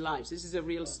saves his life. This is a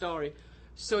real story.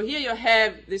 So here you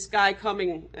have this guy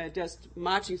coming, just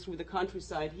marching through the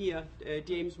countryside here,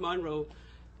 James Monroe,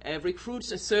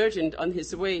 recruits a surgeon on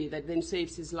his way that then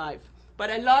saves his life. But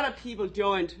a lot of people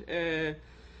joined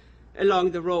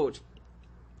along the road.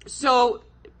 So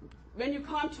when you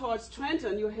come towards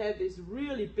Trenton, you have this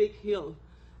really big hill.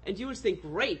 And you will think,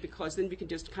 great, because then we can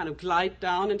just kind of glide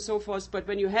down and so forth. But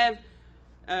when you have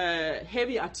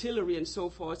heavy artillery and so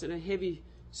forth and a heavy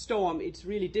storm, it's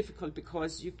really difficult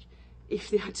because if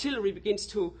the artillery begins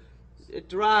to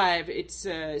drive, it's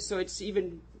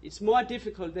more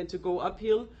difficult than to go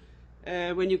uphill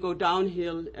when you go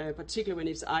downhill, particularly when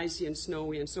it's icy and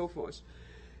snowy and so forth.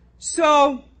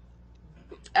 So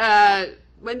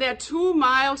when they're 2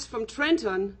 miles from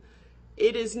Trenton,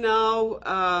 it is now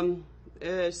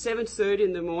 7:30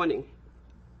 in the morning,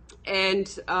 and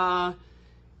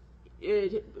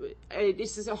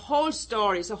this is a whole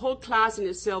story. It's a whole class in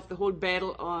itself. The whole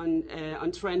battle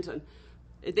on Trenton.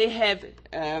 They have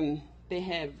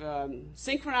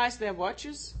synchronized their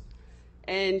watches,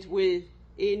 and when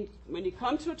you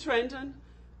come to Trenton,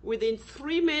 within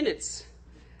 3 minutes,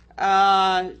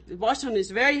 Washington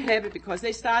is very happy because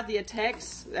they start the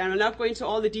attacks. I'm not going into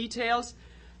all the details,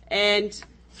 and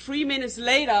 3 minutes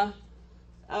later,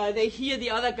 they hear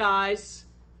the other guys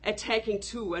attacking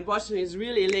too, and Washington is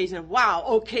really elated. Wow,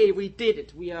 okay, we did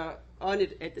it. We are on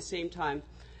it at the same time.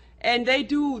 And they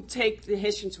do take the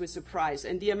Hessians with surprise.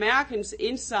 And the Americans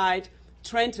inside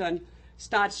Trenton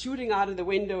start shooting out of the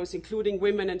windows, including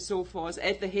women and so forth,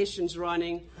 at the Hessians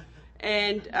running.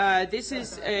 And this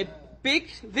is a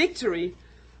big victory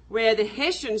where the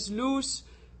Hessians lose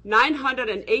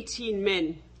 918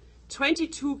 men,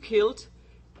 22 killed,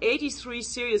 83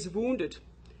 serious wounded,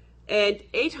 and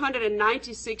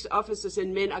 896 officers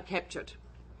and men are captured.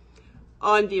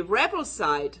 On the rebel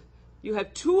side, you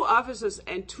have 2 officers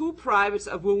and 2 privates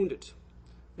are wounded.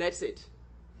 That's it.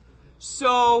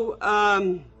 So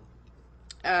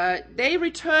they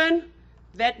return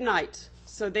that night.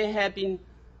 So they have been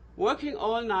working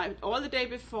all night, all the day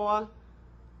before,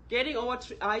 getting over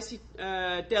icy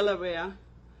Delaware.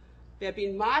 They've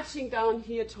been marching down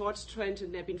here towards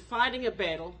Trenton. They've been fighting a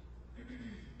battle.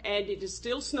 And it is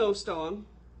still snowstorm,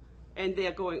 and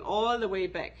they're going all the way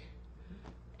back.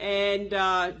 And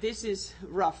this is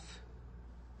rough.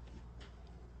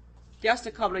 just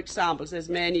a couple of examples. There's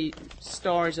many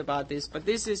stories about this, but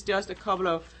this is just a couple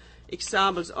of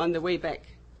examples on the way back.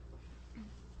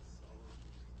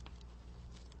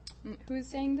 Who's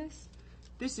saying this?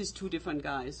 This is two different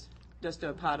guys, just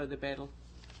a part of the battle.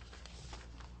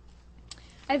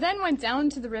 I then went down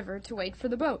to the river to wait for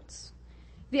the boats.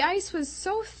 The ice was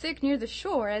so thick near the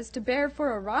shore as to bear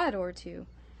for a rod or two.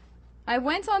 I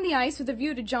went on the ice with a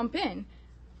view to jump in,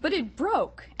 but it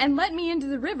broke and let me into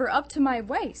the river up to my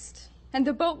waist, and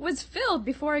the boat was filled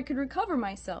before I could recover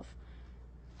myself.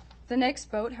 The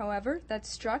next boat, however, that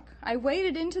struck, I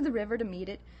waded into the river to meet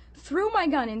it, threw my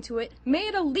gun into it,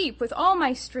 made a leap with all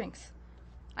my strength.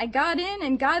 I got in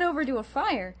and got over to a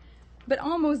fire, but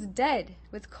almost dead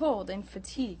with cold and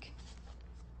fatigue.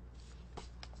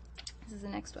 This is the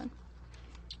next one.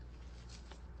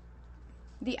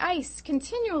 The ice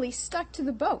continually stuck to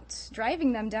the boats,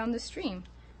 driving them down the stream.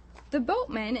 The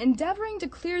boatmen, endeavoring to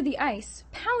clear the ice,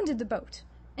 pounded the boat,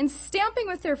 and stamping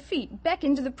with their feet,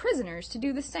 beckoned to the prisoners to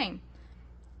do the same.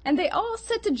 And they all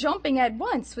set to jumping at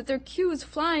once, with their queues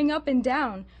flying up and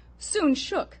down, soon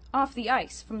shook off the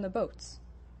ice from the boats.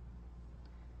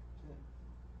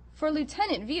 For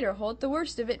Lieutenant Wiederholt, the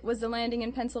worst of it was the landing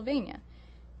in Pennsylvania.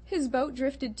 His boat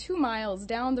drifted 2 miles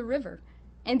down the river,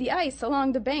 and the ice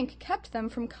along the bank kept them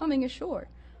from coming ashore.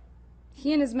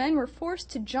 He and his men were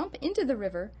forced to jump into the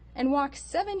river and walk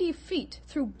 70 feet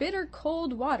through bitter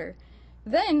cold water,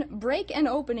 then break an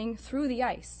opening through the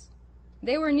ice.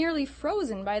 They were nearly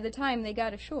frozen by the time they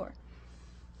got ashore.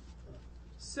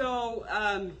 So,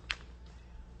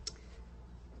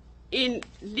 in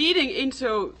leading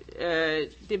into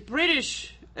the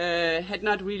British had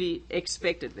not really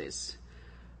expected this.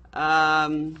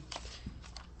 As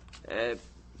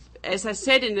I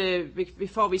said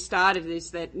before we started this,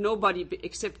 that nobody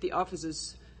except the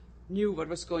officers knew what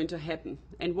was going to happen.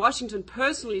 And Washington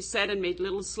personally sat and made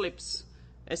little slips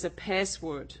as a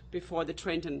password before the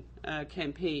Trenton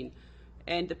campaign.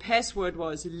 And the password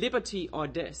was liberty or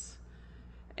death.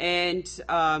 And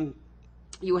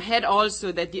you had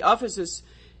also that the officers,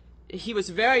 he was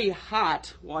very hard,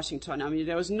 Washington. I mean,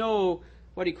 there was no,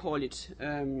 what do you call it,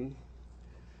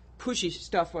 pushy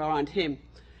stuff around him.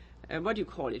 What do you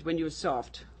call it when you're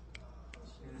soft?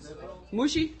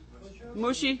 Mushy?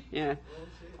 Mushy, yeah.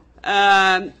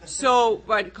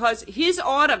 But because his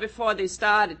order before they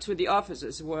started to the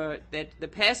officers were that the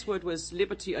password was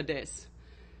liberty or death,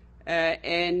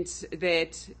 and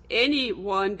that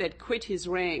anyone that quit his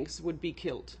ranks would be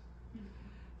killed.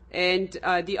 And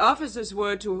the officers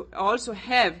were to also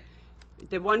have,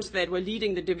 the ones that were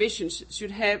leading the divisions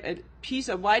should have a piece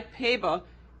of white paper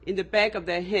in the back of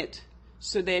their head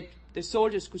so that the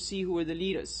soldiers could see who were the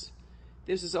leaders.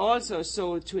 This is also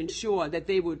so to ensure that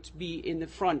they would be in the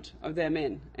front of their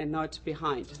men and not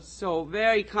behind. So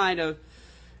very kind of,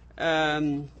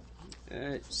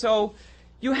 so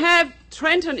you have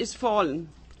Trenton is fallen,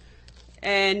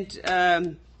 and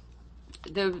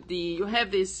you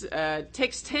have this,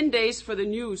 takes 10 days for the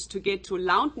news to get to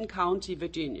Loudoun County,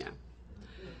 Virginia,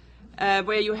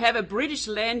 where you have a British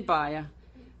land buyer,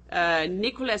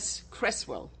 Nicholas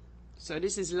Creswell. So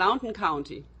this is Loudoun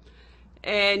County.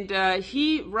 And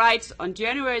he writes on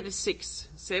January the 6th,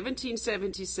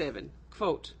 1777,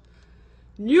 quote,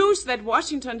 "News that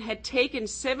Washington had taken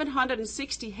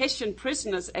 760 Hessian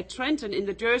prisoners at Trenton in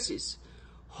the Jerseys.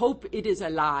 Hope it is a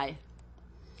lie."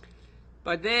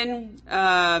 But then,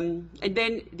 and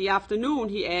then the afternoon,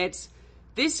 he adds,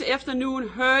 "This afternoon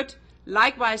heard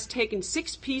likewise taken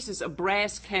 6 pieces of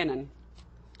brass cannon."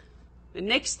 The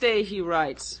next day he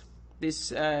writes,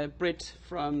 this Brit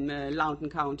from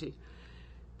Loudoun County,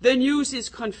 "The news is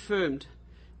confirmed.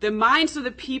 The minds of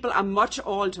the people are much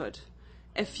altered.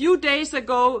 A few days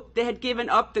ago they had given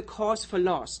up the cause for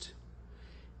lost.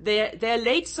 Their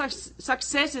late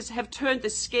successes have turned the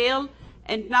scale,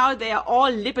 and now they are all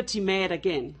liberty mad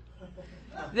again.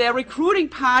 Their recruiting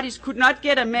parties could not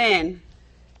get a man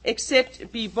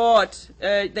except they bought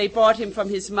him from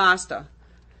his master,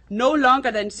 no longer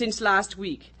than since last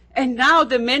week. And now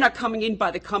the men are coming in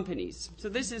by the companies." So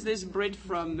this is this Brit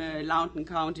from Loudoun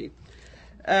County.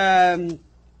 And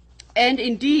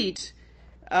indeed,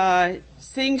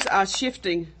 things are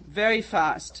shifting very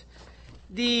fast.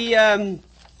 Now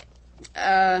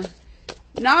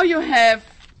you have,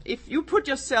 if you put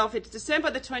yourself, it's December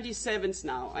the 27th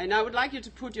now, and I would like you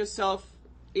to put yourself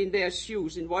in their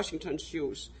shoes, in Washington's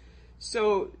shoes.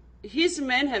 So his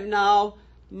men have now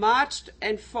marched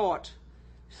and fought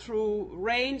through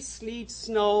rain, sleet,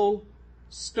 snow,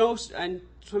 and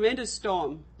tremendous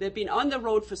storm. They've been on the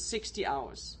road for 60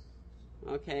 hours.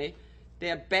 Okay,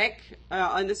 they're back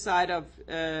on the side of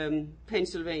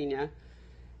Pennsylvania,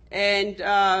 and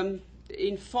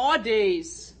in 4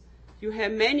 days, you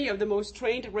have many of the most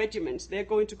trained regiments. They're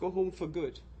going to go home for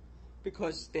good,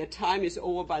 because their time is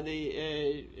over by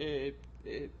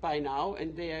now,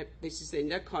 and this is in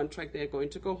their contract. They're going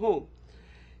to go home.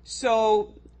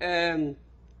 So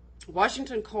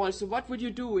Washington calls. So what would you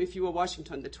do if you were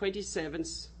Washington? The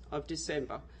 27th of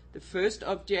December, the 1st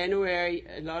of January.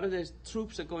 A lot of the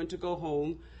troops are going to go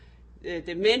home.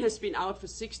 The men has been out for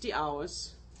 60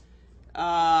 hours.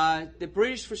 The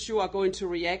British for sure are going to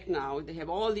react now. They have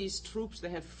all these troops, they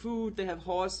have food, they have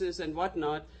horses and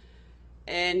whatnot.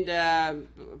 And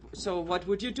so what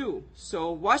would you do?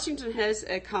 So Washington has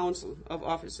a council of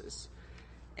officers.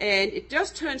 And it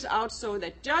just turns out so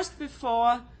that just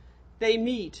before they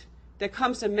meet, there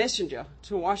comes a messenger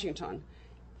to Washington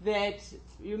that,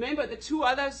 you remember the two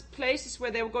other places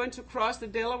where they were going to cross the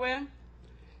Delaware?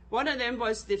 One of them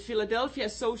was the Philadelphia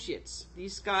Associates.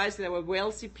 These guys, they were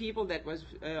wealthy people that was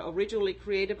originally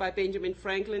created by Benjamin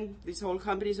Franklin, these whole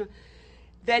companies,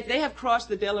 that they have crossed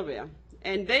the Delaware.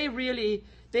 And they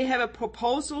have a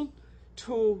proposal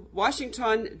to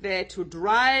Washington there to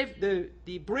drive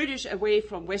the British away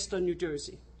from western New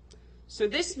Jersey. So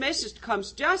this message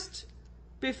comes just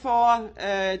before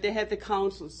they have the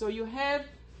council. So you have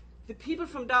the people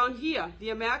from down here,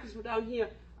 the Americans from down here,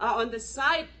 are on the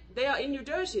side. They are in New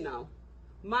Jersey now,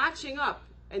 marching up,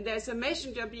 and there's a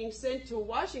messenger being sent to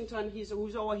Washington.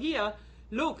 Who's over here.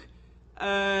 Look,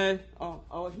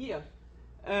 over here.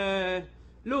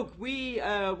 Look, we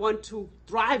want to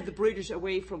drive the British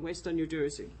away from western New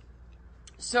Jersey.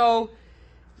 So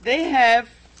they have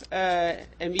a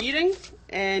meeting,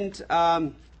 and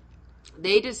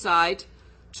they decide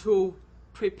to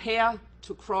prepare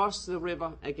to cross the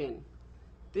river again.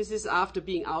 This is after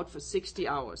being out for 60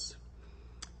 hours.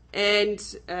 And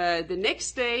the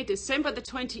next day, December the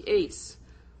 28th,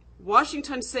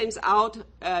 Washington sends out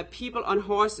people on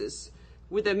horses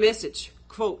with a message,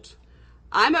 quote,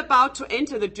 "I'm about to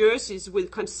enter the Jerseys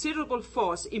with considerable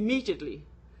force immediately.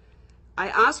 I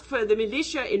ask for the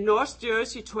militia in North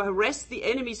Jersey to arrest the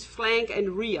enemy's flank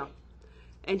and rear."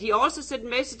 And he also sent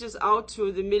messages out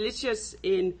to the militias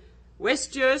in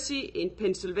West Jersey, in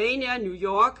Pennsylvania, New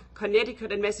York,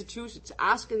 Connecticut, and Massachusetts,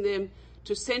 asking them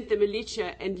to send the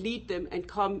militia and lead them and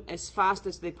come as fast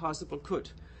as they possibly could.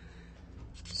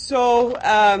 So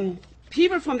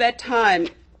people from that time,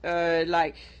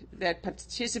 like that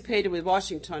participated with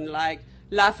Washington, like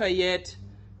Lafayette,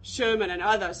 Sherman, and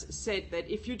others, said that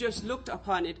if you just looked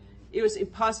upon it, it was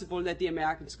impossible that the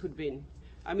Americans could win.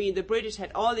 I mean, the British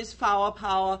had all this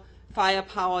firepower,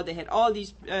 they had all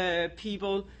these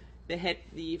people, they had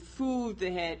the food,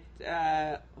 they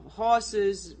had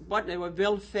horses, they were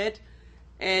well fed.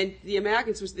 And the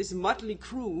Americans was this motley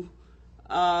crew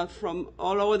from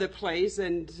all over the place,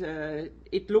 and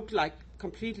it looked like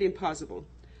completely impossible.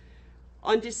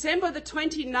 On December the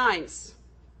 29th,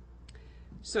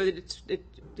 so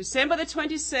December the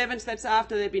 27th, that's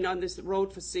after they've been on this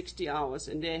road for 60 hours,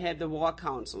 and they had the War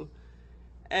Council.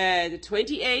 The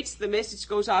 28th, the message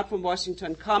goes out from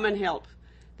Washington, come and help.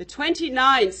 The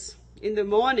 29th, in the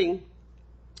morning,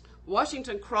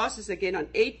 Washington crosses again on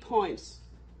 8 points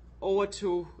over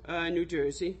to New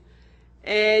Jersey,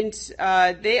 and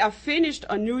they are finished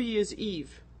on New Year's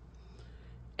Eve.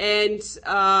 And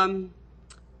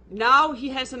now he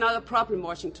has another problem,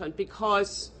 Washington,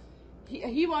 because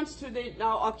he wants to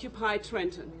now occupy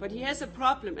Trenton, but he has a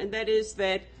problem, and that is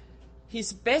that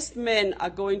his best men are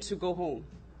going to go home,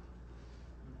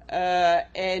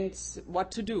 and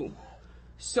what to do.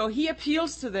 So he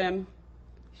appeals to them.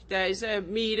 There is a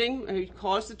meeting, he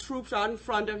calls the troops out in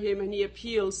front of him, and he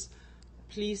appeals,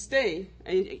 please stay,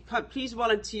 and please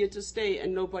volunteer to stay,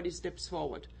 and nobody steps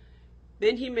forward.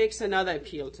 Then he makes another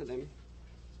appeal to them.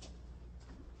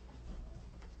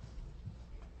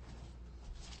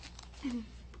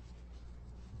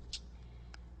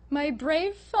 My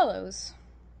brave fellows,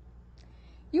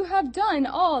 you have done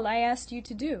all I asked you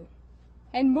to do,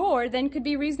 and more than could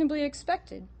be reasonably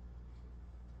expected.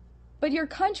 But your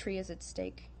country is at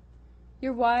stake.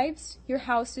 Your wives, your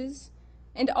houses,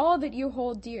 and all that you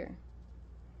hold dear.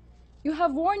 You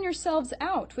have worn yourselves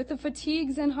out with the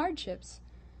fatigues and hardships,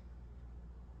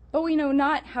 but we know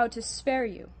not how to spare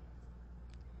you.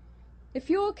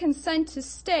 If you will consent to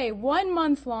stay 1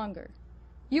 month longer,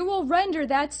 you will render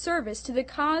that service to the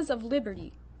cause of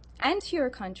liberty and to your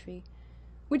country,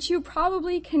 which you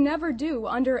probably can never do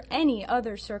under any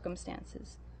other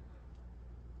circumstances.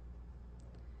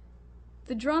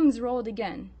 The drums rolled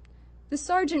again. The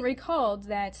sergeant recalled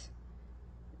that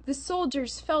the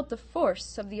soldiers felt the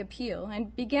force of the appeal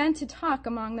and began to talk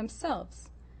among themselves.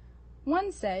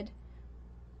 One said,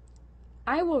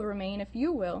 "I will remain if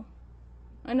you will."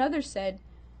 Another said,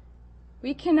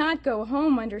 "We cannot go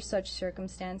home under such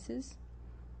circumstances."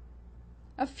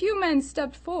 A few men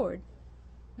stepped forward,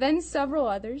 then several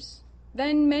others,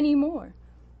 then many more.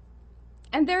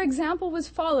 And their example was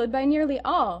followed by nearly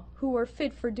all who were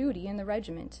fit for duty in the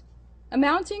regiment,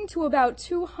 amounting to about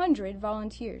 200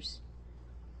 volunteers.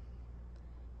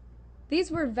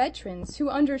 These were veterans who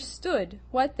understood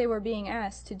what they were being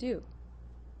asked to do.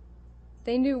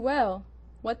 They knew well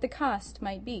what the cost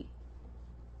might be.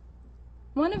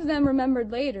 One of them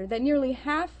remembered later that nearly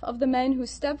half of the men who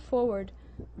stepped forward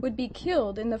would be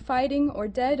killed in the fighting or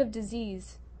dead of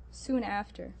disease soon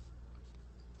after.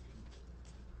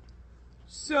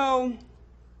 So,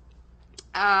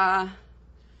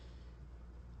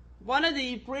 one of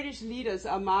the British leaders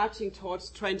are marching towards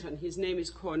Trenton. His name is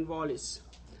Cornwallis.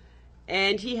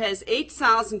 And he has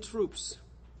 8,000 troops.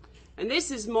 And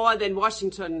this is more than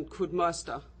Washington could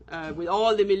muster, with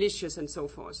all the militias and so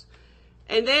forth.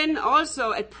 And then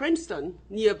also at Princeton,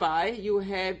 nearby, you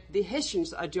have the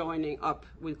Hessians are joining up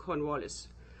with Cornwallis.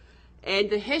 And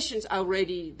the Hessians are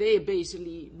ready. They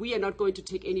basically, we are not going to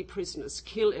take any prisoners,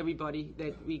 kill everybody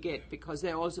that we get, because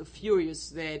they're also furious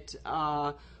that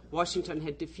Washington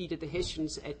had defeated the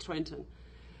Hessians at Trenton.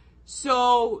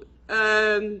 So,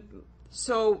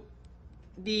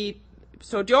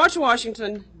 George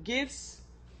Washington gives,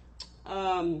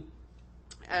 have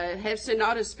sent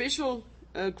out a special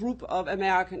group of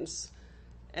Americans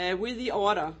with the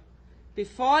order,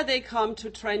 before they come to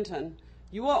Trenton,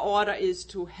 your order is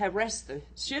to harass the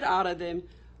shit out of them,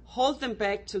 hold them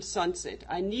back till sunset.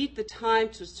 I need the time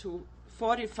to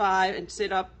fortify and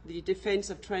set up the defense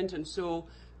of Trenton, so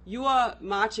your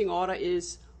marching order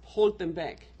is hold them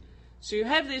back. So you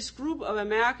have this group of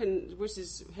Americans, which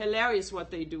is hilarious what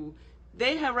they do.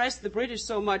 They harass the British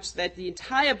so much that the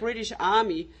entire British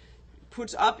army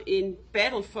puts up in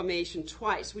battle formation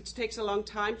twice, which takes a long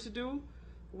time to do,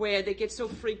 where they get so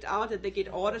freaked out that they get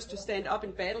orders to stand up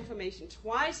in battle formation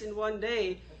twice in one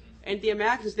day, and the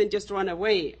Americans then just run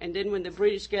away. And then when the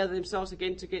British gather themselves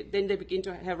again, then they begin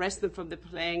to harass them from the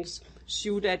flanks,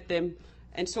 shoot at them,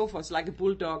 and so forth, like a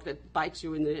bulldog that bites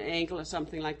you in the ankle or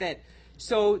something like that.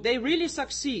 So they really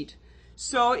succeed.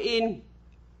 So as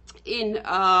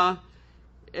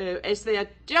they are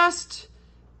just,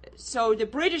 so the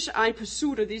British are in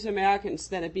pursuit of these Americans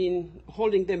that have been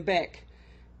holding them back.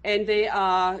 And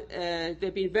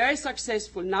they've been very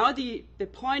successful. Now the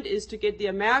point is to get the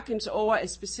Americans over a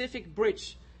specific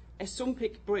bridge, a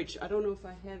Sumpik Bridge. I don't know if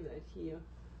I have that here.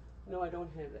 No, I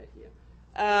don't have that here.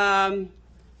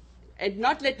 And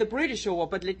not let the British over,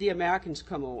 but let the Americans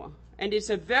come over. And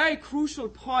it's a very crucial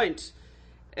point.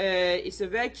 It's a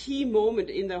very key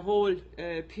moment in the whole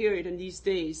period in these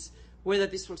days, whether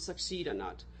this will succeed or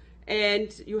not.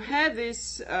 And you have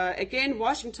this, again,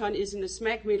 Washington is in the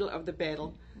smack middle of the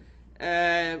battle.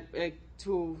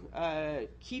 To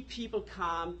keep people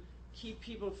calm, keep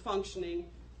people functioning,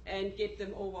 and get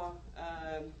them over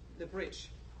the bridge.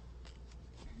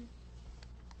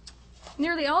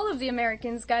 Nearly all of the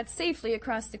Americans got safely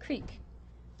across the creek.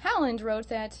 Howland wrote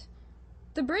that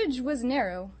the bridge was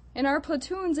narrow, and our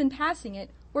platoons in passing it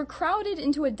were crowded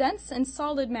into a dense and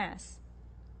solid mass,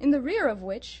 in the rear of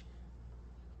which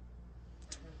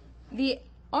the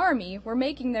army were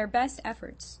making their best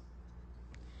efforts.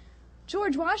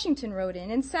 George Washington rode in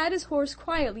and sat his horse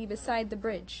quietly beside the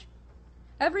bridge.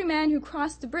 Every man who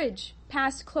crossed the bridge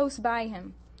passed close by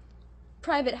him.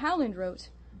 Private Howland wrote,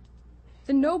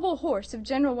 "The noble horse of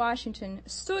General Washington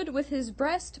stood with his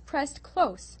breast pressed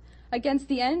close against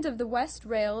the end of the west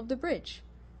rail of the bridge,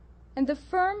 and the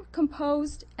firm,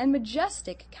 composed, and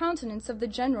majestic countenance of the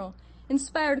general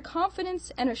inspired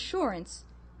confidence and assurance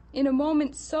in a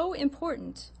moment so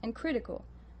important and critical.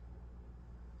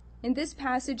 In this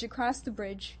passage across the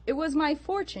bridge, it was my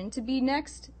fortune to be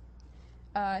next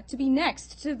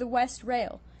to the west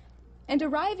rail, and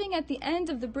arriving at the end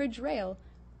of the bridge rail,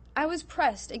 I was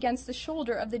pressed against the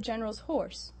shoulder of the general's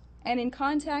horse, and in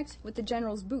contact with the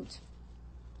general's boot.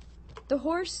 The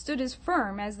horse stood as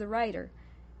firm as the rider,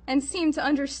 and seemed to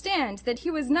understand that he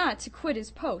was not to quit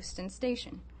his post and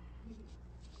station."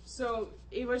 So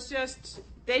it was just,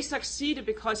 they succeeded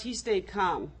because he stayed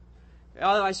calm.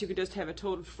 Otherwise, you could just have a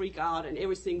total freak out and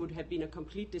everything would have been a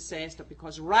complete disaster,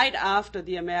 because right after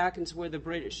the Americans were the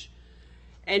British.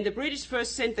 And the British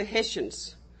first sent the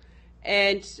Hessians.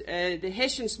 And the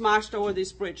Hessians marched over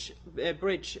this bridge,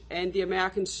 and the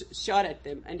Americans shot at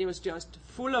them. And it was just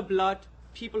full of blood,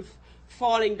 people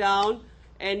falling down.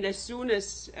 And as soon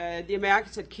as the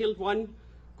Americans had killed one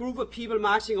group of people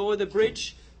marching over the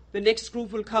bridge, the next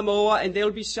group will come over and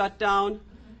they'll be shot down.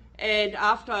 And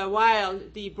after a while,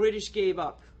 the British gave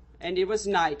up. and it was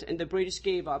night, and the British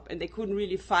gave up, and they couldn't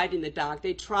really fight in the dark.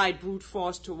 They tried brute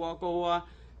force to walk over,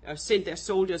 sent their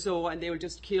soldiers over, and they were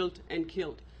just killed and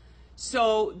killed.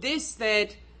 So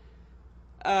that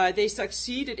they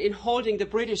succeeded in holding the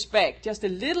British back. Just a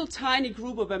little tiny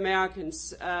group of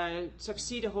Americans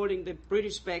succeeded holding the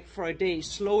British back for a day,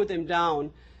 slow them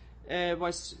down.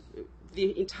 Was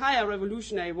the entire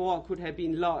Revolutionary War could have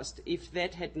been lost if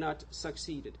that had not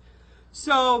succeeded.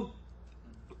 So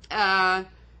now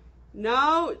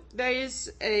there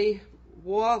is a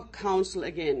war council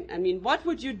again. I mean, what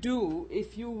would you do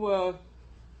if you were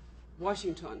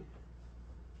Washington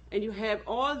and you have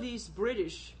all these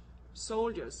British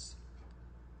soldiers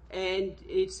and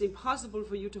it's impossible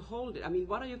for you to hold it? I mean,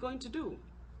 what are you going to do?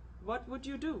 What would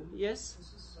you do? Yes? This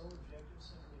is so objective,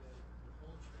 simply to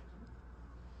hold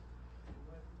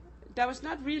Trenton. There was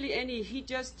not really any. He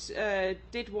just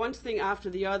did one thing after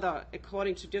the other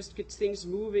according to just get things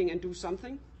moving and do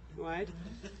something, right?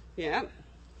 Yeah.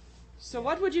 So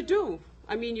what would you do?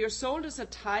 I mean, your soldiers are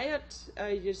tired.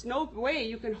 There's no way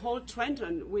you can hold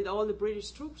Trenton with all the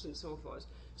British troops and so forth.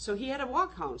 So he had a war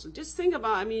council. Just think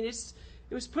about, I mean, it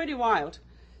was pretty wild.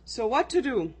 So what to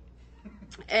do?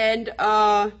 And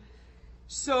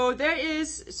so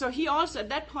he also, at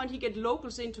that point, he get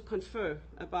locals in to confer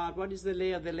about what is the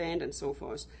lay of the land and so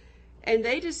forth. And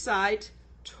they decide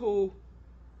to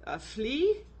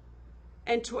flee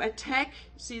and to attack.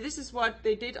 See, this is what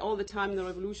they did all the time in the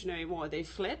Revolutionary War. They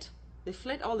fled. They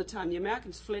fled all the time. The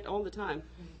Americans fled all the time.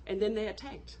 And then they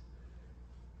attacked.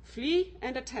 Flee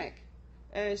and attack.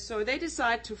 So they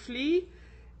decide to flee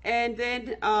and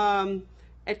then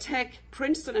attack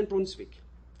Princeton and Brunswick.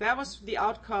 That was the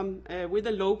outcome with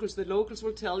the locals. The locals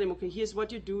will tell them, okay, here's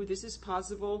what you do. This is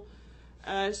possible.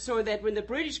 So that when the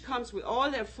British comes with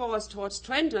all their force towards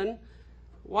Trenton,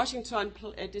 Washington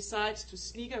decides to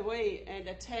sneak away and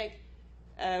attack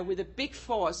with a big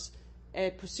force a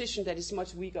position that is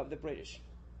much weaker of the British.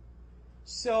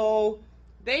 So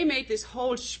they made this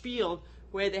whole spiel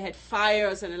where they had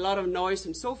fires and a lot of noise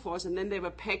and so forth, and then they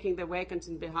were packing the wagons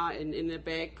in the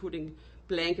back, putting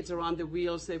blankets around the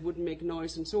wheels, they wouldn't make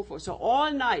noise and so forth. So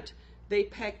all night they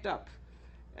packed up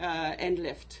and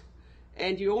left.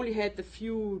 And you only had the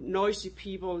few noisy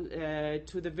people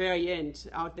to the very end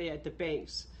out there at the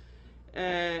banks.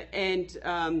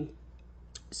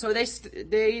 So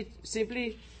they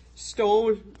simply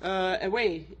stole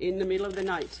away in the middle of the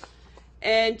night.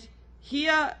 And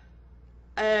here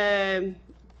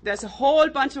there's a whole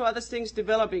bunch of other things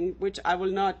developing, which I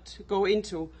will not go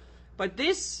into. But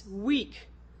this week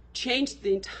changed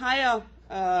the entire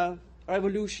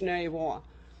Revolutionary War.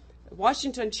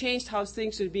 Washington changed how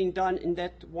things were being done in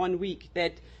that 1 week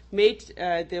that made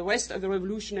the rest of the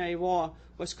Revolutionary War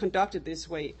was conducted this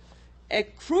way. A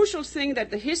crucial thing that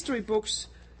the history books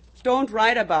don't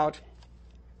write about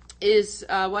is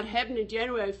what happened in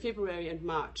January, February, and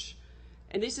March.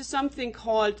 And this is something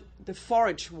called the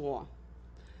Forage War,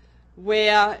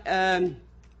 where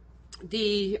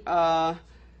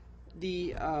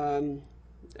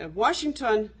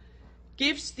Washington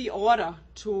gives the order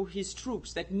to his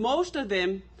troops that most of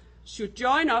them should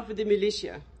join up with the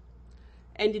militia.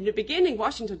 And in the beginning,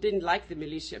 Washington didn't like the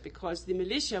militia because the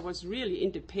militia was really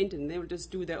independent. They would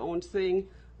just do their own thing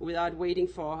without waiting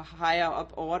for a higher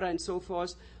up order and so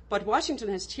forth. But Washington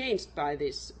has changed by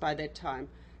that time.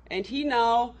 And he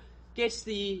now gets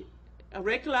the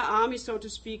regular army, so to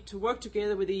speak, to work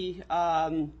together with the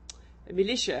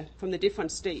militia from the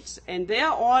different states. And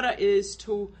their order is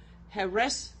to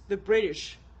harass the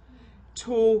British.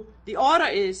 The order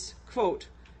is, quote,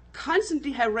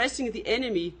 constantly harassing the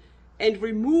enemy and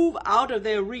remove out of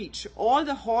their reach all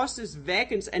the horses,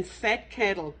 wagons, and fat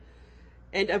cattle,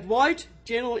 and avoid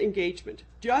general engagement.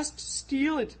 Just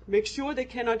steal it, make sure they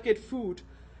cannot get food,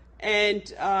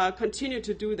 and continue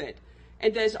to do that.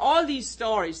 And there's all these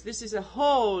stories. This is a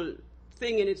whole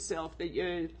thing in itself.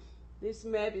 This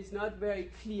map is not very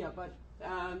clear, but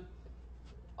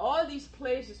all these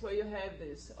places where you have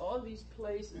this, all these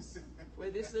places where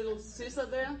this little scissor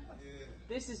there,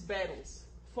 this is battles,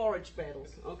 forage battles,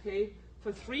 okay,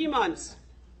 for 3 months.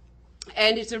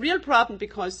 And it's a real problem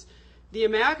because the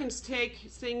Americans take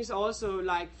things also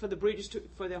like for the British,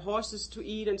 for their horses to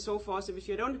eat and so forth. If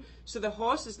you don't, so the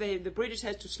horses, the British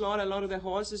had to slaughter a lot of their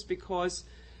horses because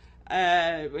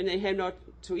when they have not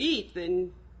to eat,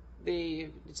 then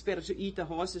it's better to eat the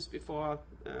horses before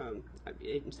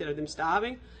instead of them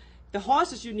starving. The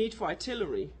horses you need for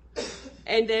artillery,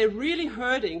 and they're really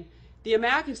hurting. The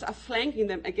Americans are flanking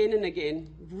them again and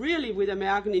again, really with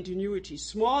American ingenuity.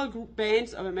 Small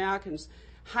bands of Americans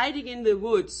hiding in the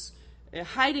woods,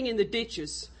 hiding in the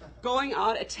ditches, going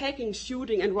out, attacking,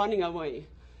 shooting, and running away.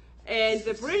 And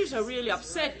the British are really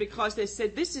upset because they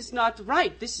said, this is not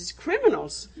right, this is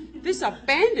criminals, these are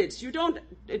bandits,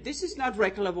 this is not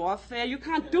regular warfare, you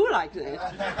can't do like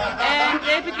that. And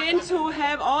they begin to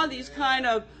have all these kind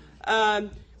of,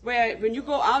 where when you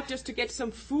go out just to get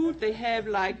some food, they have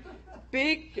like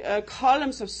big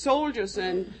columns of soldiers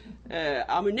and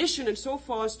ammunition and so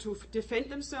forth to defend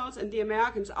themselves, and the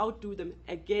Americans outdo them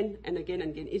again and again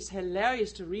and again. It's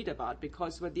hilarious to read about,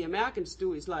 because what the Americans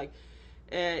do is like,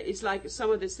 it's like some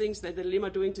of the things that the Lim are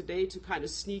doing today, to kind of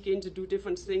sneak in, to do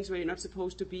different things where you're not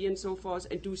supposed to be and so forth,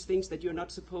 and do things that you're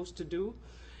not supposed to do.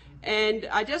 And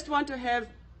I just want to have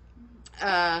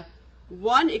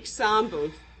one example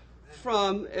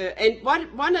from, and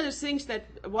one of the things that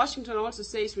Washington also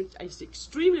says, which is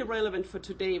extremely relevant for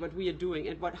today, what we are doing,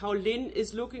 and how Lin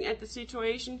is looking at the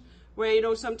situation, where, you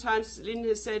know, sometimes Lin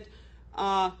has said,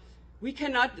 we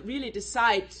cannot really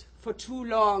decide for too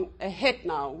long ahead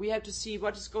now. We have to see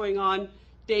what is going on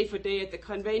day for day at the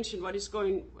convention, what is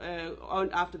going on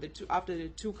after the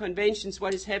two conventions,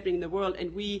 what is happening in the world,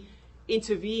 and we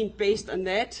intervene based on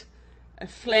that,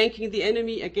 flanking the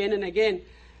enemy again and again.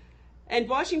 And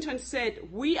Washington said,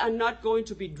 we are not going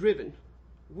to be driven.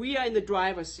 We are in the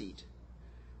driver's seat.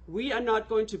 We are not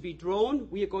going to be drawn.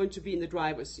 We are going to be in the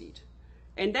driver's seat.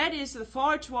 And that is the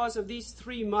forage wars of these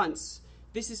 3 months.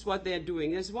 This is what they're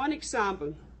doing. There's one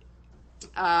example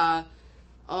of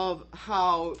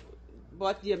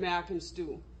what the Americans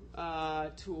do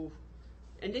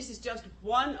and this is just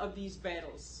one of these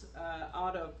battles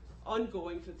out of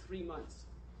ongoing for 3 months.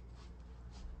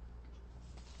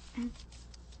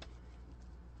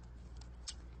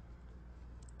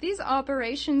 These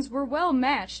operations were well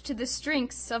matched to the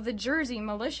strengths of the Jersey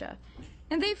militia,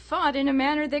 and they fought in a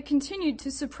manner that continued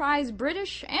to surprise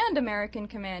British and American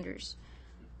commanders.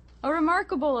 A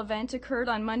remarkable event occurred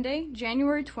on Monday,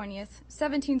 January 20th,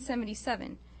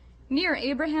 1777, near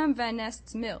Abraham Van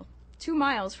Nest's mill, 2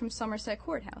 miles from Somerset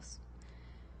Courthouse.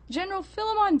 General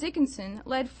Philemon Dickinson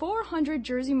led 400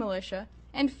 Jersey militia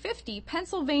and 50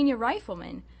 Pennsylvania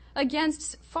riflemen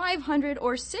against 500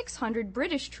 or 600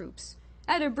 British troops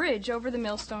at a bridge over the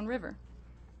Millstone River.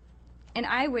 An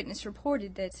eyewitness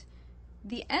reported that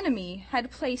the enemy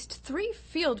had placed 3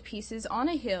 field pieces on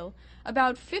a hill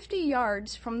about 50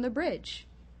 yards from the bridge.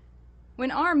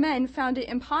 When our men found it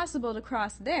impossible to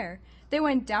cross there, they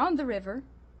went down the river,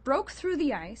 broke through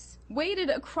the ice, waded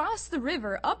across the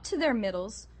river up to their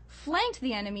middles, flanked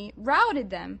the enemy, routed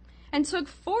them, and took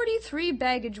 43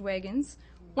 baggage wagons,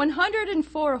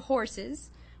 104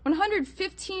 horses,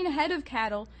 115 head of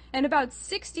cattle, and about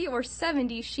 60 or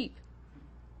 70 sheep.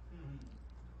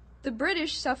 The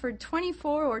British suffered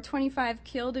 24 or 25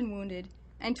 killed and wounded,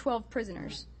 and 12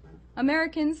 prisoners.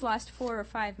 Americans lost 4 or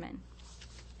 5 men.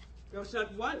 There's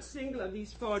not one single of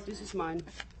these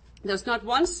There's not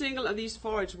one single of these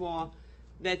forage war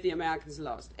that the Americans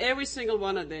lost. Every single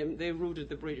one of them, they routed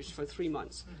the British for 3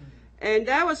 months. And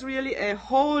that was really a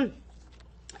whole,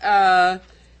 a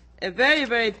very,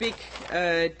 very big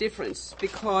difference,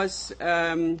 because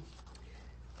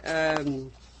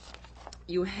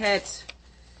you had,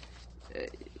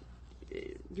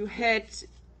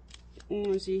 let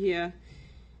me see here,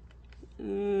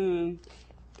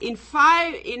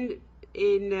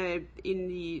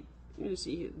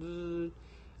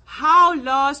 Howe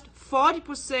lost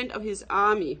 40% of his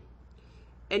army,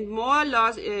 and more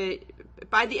lost,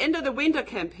 by the end of the winter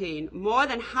campaign, more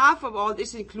than half of all,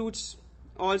 this includes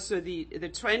also the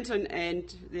Trenton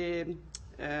and the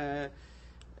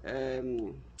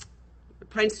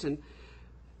Princeton.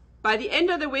 By the end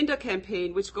of the winter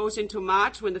campaign, which goes into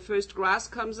March when the first grass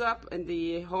comes up and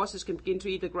the horses can begin to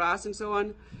eat the grass and so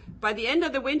on, by the end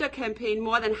of the winter campaign,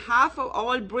 more than half of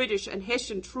all British and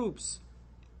Hessian troops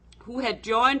who had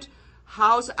joined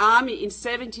Howe's army in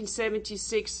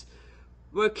 1776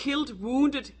 were killed,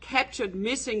 wounded, captured,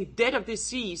 missing, dead of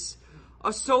disease,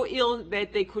 or so ill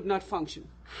that they could not function.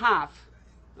 Half.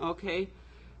 Okay?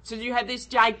 So you have this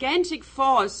gigantic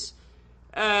force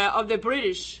of the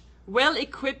British, well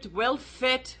equipped, well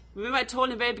fed. Remember I told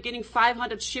in the very beginning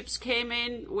 500 ships came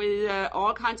in with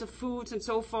all kinds of foods and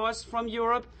so forth from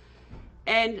Europe.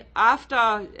 And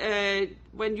after,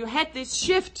 when you had this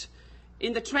shift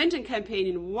in the Trenton campaign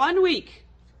in 1 week,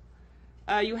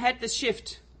 you had the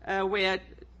shift where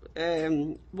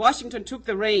Washington took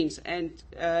the reins and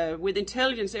with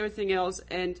intelligence, everything else,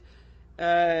 and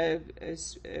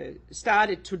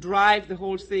started to drive the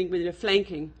whole thing with the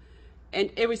flanking, and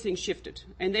everything shifted.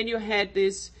 And then you had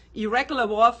this irregular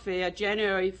warfare,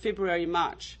 January, February,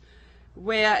 March,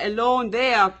 where alone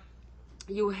there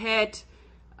you had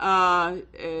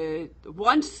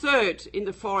 1/3 in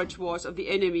the forage wars of the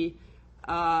enemy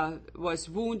was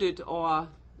wounded or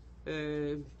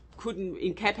couldn't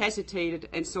incapacitated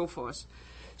and so forth.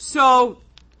 So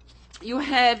you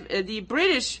have the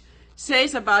British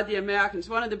says about the Americans,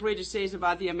 one of the British says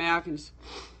about the Americans,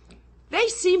 they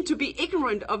seem to be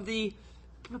ignorant of the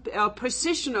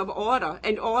precision of order,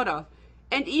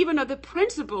 and even of the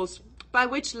principles by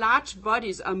which large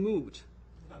bodies are moved.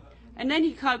 And then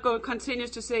he continues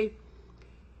to say,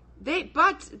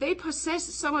 but they possess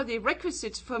some of the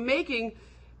requisites for making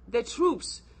the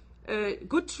troops,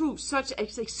 good troops, such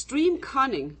as extreme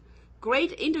cunning,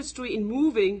 great industry in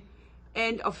moving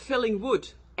and of felling wood,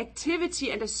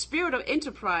 activity and a spirit of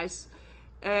enterprise,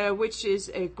 which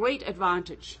is a great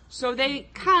advantage. So they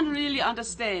can't really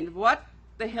understand what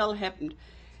the hell happened.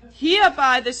 Here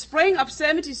by the spring of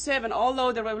 77,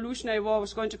 although the Revolutionary War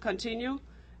was going to continue,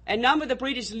 a number of the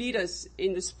British leaders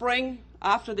in the spring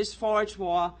after this Forage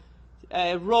War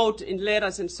wrote in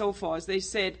letters and so forth. They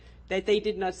said that they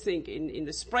did not think, in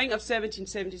the spring of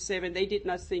 1777, they did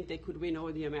not think they could win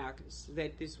over the Americans,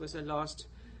 that this was a lost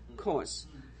cause.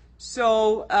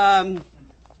 So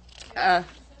that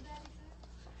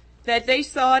they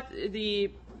thought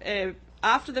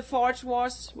after the Forage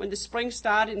Wars, when the spring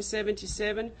started in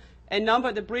 77, a number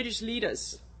of the British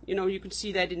leaders, you could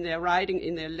see that in their writing,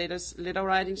 in their letter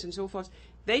writings and so forth,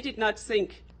 they did not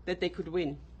think that they could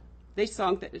win. They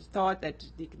thought that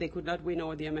they could not win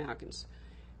over the Americans.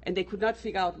 And they could not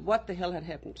figure out what the hell had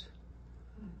happened.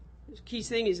 The key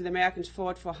thing is the Americans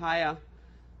fought for higher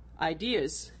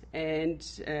ideas. And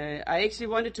I actually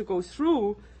wanted to go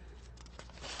through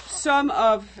some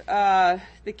of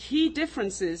the key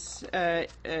differences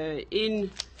in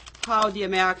how the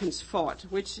Americans fought,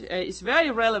 which is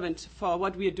very relevant for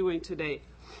what we are doing today.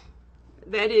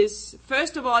 That is,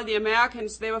 first of all, the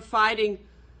Americans, they were fighting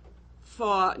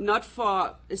not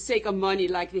for the sake of money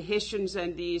like the Hessians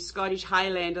and the Scottish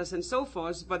Highlanders and so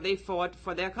forth, but they fought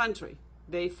for their country.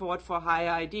 They fought for higher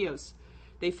ideals.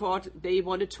 They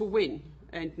wanted to win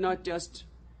and not just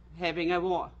having a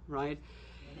war, right?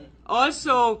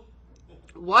 Also,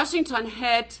 Washington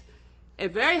had a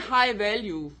very high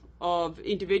value of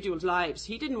individuals' lives.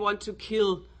 He didn't want to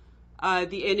kill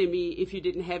the enemy if he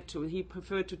didn't have to. He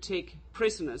preferred to take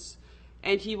prisoners,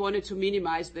 and he wanted to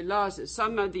minimize the losses.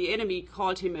 Some of the enemy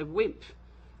called him a wimp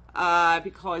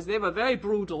because they were very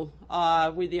brutal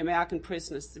with the American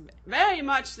prisoners. Very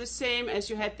much the same as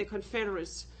you had the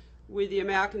Confederates with the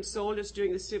American soldiers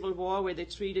during the Civil War, where they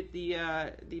treated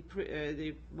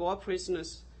the war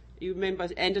prisoners. You remember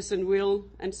Andersonville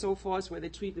and so forth, where they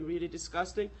treat them really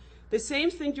disgusting. The same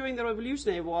thing during the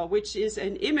Revolutionary War, which is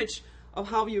an image of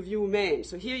how you view man.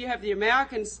 So here you have the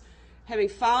Americans having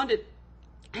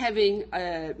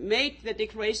made the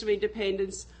Declaration of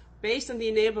Independence based on the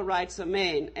inalienable rights of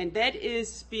man, and that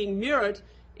is being mirrored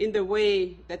in the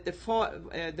way that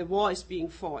the war is being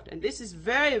fought. And this is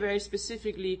very, very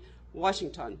specifically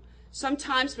Washington.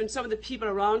 Sometimes when some of the people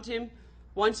around him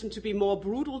wants him to be more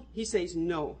brutal, he says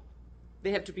no.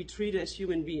 They have to be treated as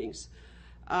human beings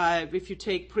if you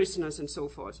take prisoners and so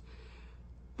forth.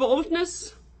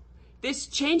 Boldness, this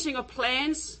changing of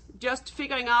plans, just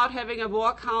figuring out, having a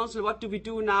war council, what do we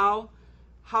do now?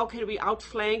 How can we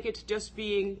outflank it? Just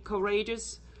being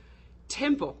courageous.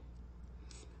 Tempo.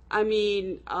 I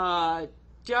mean,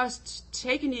 just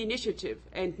taking the initiative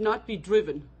and not be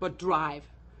driven, but drive.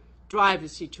 Drive the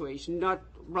situation, not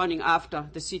running after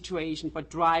the situation, but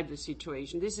drive the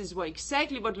situation. This is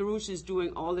exactly what LaRouche is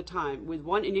doing all the time, with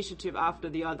one initiative after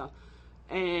the other.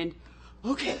 And,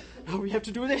 okay, now we have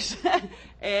to do this.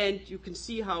 And you can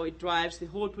see how it drives the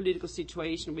whole political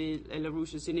situation with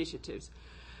LaRouche's initiatives.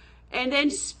 And then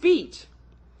speed.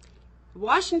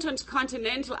 Washington's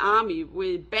Continental Army,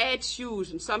 with bad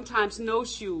shoes and sometimes no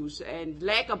shoes and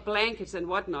lack of blankets and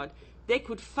whatnot, they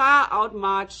could far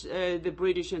outmarch the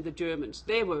British and the Germans.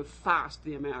 They were fast,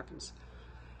 the Americans.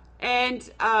 And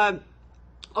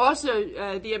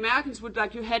also the Americans would,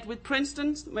 like you had with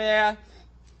Princeton, where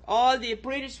all the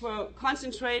British were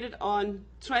concentrated on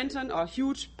Trenton, or a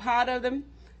huge part of them,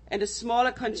 and a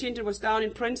smaller contingent was down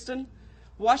in Princeton.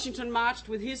 Washington marched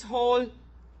with his whole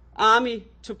army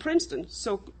to Princeton,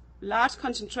 so large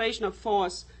concentration of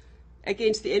force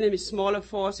against the enemy's smaller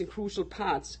force in crucial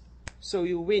parts. So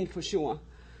you win for sure.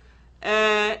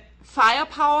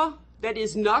 Firepower, that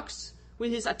is Knox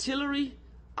with his artillery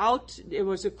out. There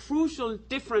was a crucial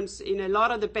difference in a lot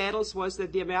of the battles, was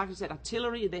that the Americans had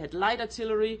artillery, they had light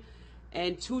artillery,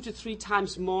 and 2 to 3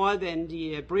 times more than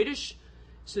the British,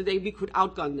 so we could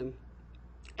outgun them.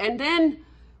 And then,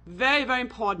 very, very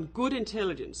important, good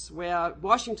intelligence, where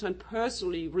Washington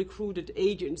personally recruited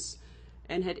agents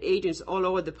and had agents all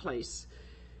over the place.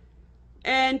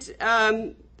 And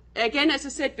again, as I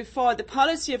said before, the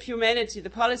policy of humanity, the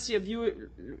policy of you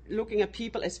looking at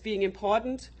people as being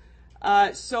important,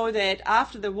 so that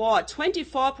after the war,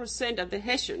 24% of the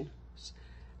Hessians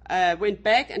went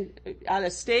back and either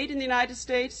stayed in the United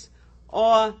States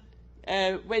or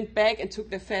went back and took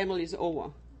their families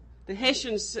over. The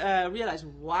Hessians realized,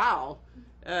 wow,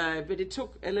 but it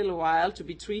took a little while to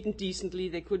be treated decently.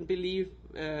 They couldn't believe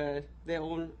their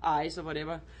own eyes or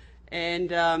whatever.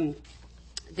 And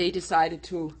they decided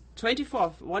to,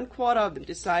 1/4 of them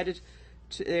decided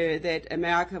that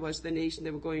America was the nation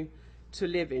they were going to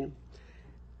live in.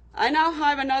 I now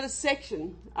have another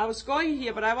section. I was going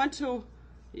here, but I want to,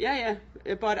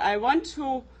 but I want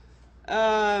to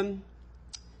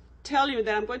tell you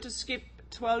that I'm going to skip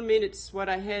 12 minutes, what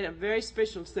I had, a very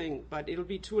special thing, but it'll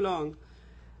be too long.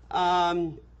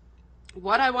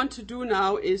 What I want to do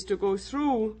now is to go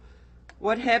through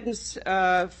what happens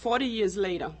 40 years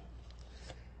later.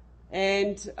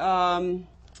 And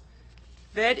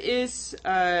that is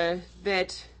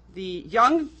that the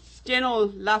young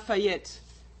General Lafayette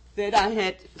that I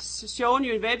had shown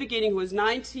you in the very beginning, who was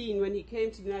 19 when he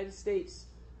came to the United States.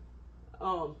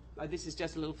 This is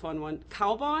just a little fun one.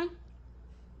 Cowboy.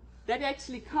 That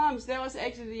actually comes, that was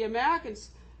actually the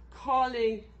Americans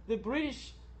calling the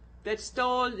British that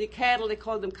stole the cattle, they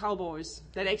called them cowboys.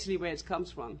 That's actually where it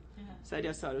comes from. So I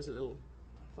just thought it was a little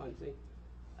fun thing.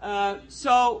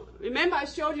 So remember I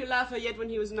showed you Lafayette when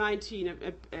he was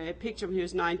 19, a picture when he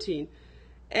was 19.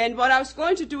 And what I was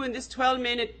going to do in this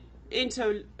 12-minute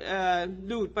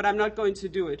interlude, but I'm not going to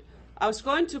do it. I was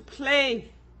going to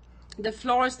play the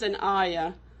Florestan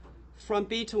aria from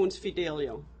Beethoven's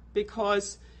Fidelio,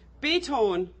 because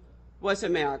Beethoven was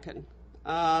American.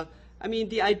 I mean,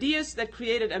 the ideas that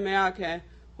created America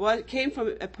came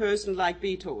from a person like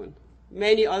Beethoven,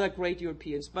 many other great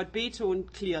Europeans, but Beethoven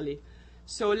clearly.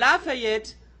 So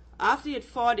Lafayette, after he had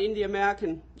fought in the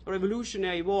American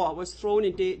Revolutionary War, was thrown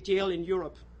in jail in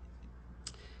Europe.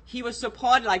 He was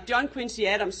supported, like John Quincy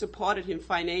Adams supported him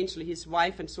financially, his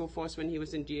wife and so forth, when he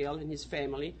was in jail, and his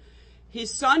family.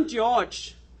 His son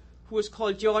George, who was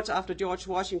called George after George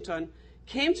Washington,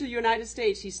 came to the United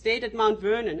States. He stayed at Mount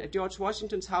Vernon at George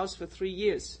Washington's house for 3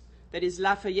 years. That is,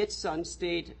 Lafayette's son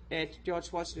stayed at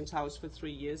George Washington's house for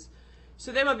 3 years.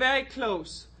 So they were very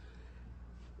close.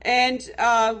 And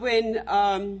when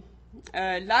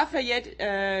Lafayette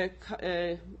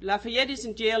is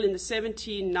in jail in the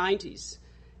 1790s,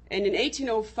 and in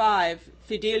 1805,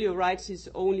 Fidelio writes his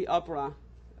only opera.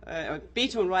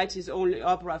 Beethoven writes his only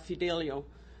opera, Fidelio.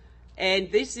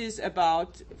 And this is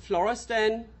about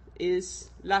Florestan is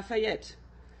Lafayette.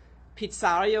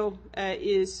 Pizarro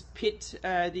is Pitt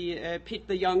the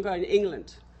Younger in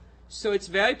England. So it's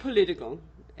very political.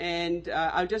 And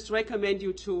I'll just recommend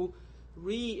you to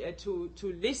read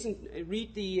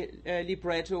the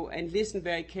libretto and listen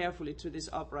very carefully to this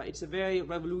opera. It's a very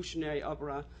revolutionary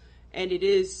opera. And it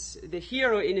is, the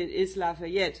hero in it is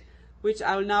Lafayette, which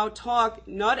I will now talk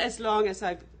not as long as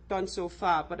I've done so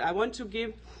far, but I want to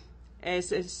give,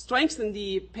 strengthen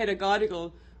the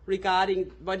pedagogical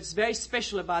regarding what is very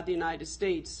special about the United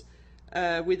States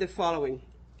with the following.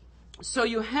 So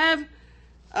you have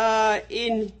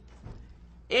in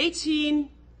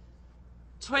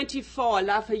 1824,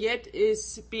 Lafayette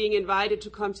is being invited to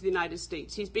come to the United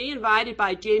States. He's being invited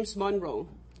by James Monroe,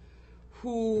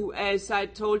 who, as I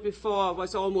told before,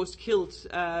 was almost killed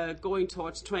going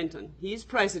towards Trenton. He's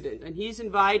president, and he's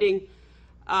inviting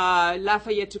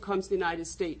Lafayette to come to the United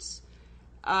States.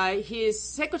 His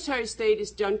Secretary of State is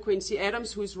John Quincy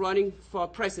Adams, who's running for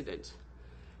president.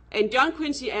 And John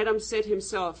Quincy Adams said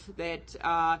himself that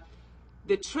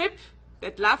the trip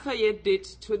that Lafayette did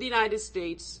to the United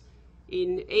States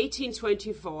in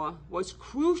 1824 was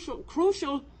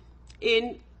crucial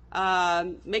in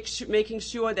making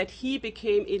sure that he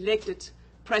became elected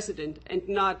president and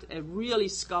not a really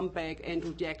scumbag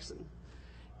Andrew Jackson.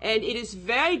 And it is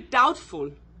very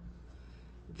doubtful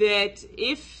that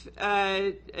if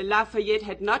Lafayette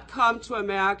had not come to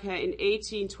America in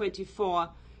 1824,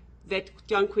 that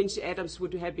John Quincy Adams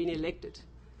would have been elected.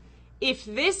 If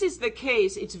this is the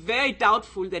case, it's very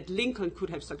doubtful that Lincoln could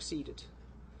have succeeded.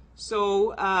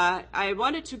 So I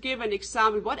wanted to give an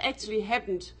example what actually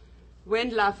happened when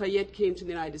Lafayette came to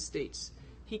the United States.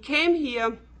 He came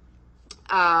here,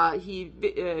 he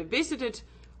visited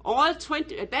all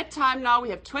 20, at that time now we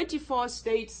have 24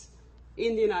 states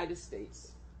in the United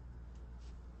States.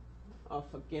 Oh,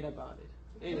 forget about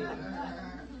it.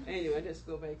 Anyway, let's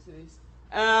go back to this.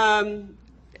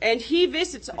 And he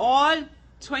visits all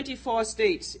 24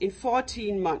 states in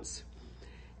 14 months.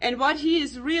 And what he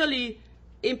is really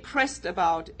impressed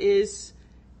about is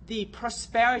the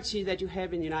prosperity that you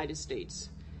have in the United States.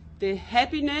 the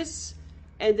happiness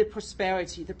and the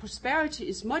prosperity. The prosperity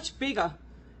is much bigger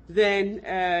than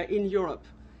in Europe,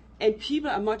 and people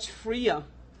are much freer.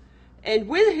 And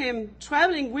with him,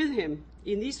 traveling with him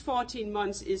in these 14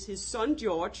 months is his son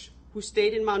George, who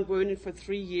stayed in Mount Vernon for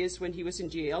 3 years when he was in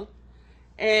jail,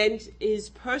 and his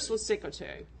personal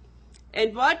secretary.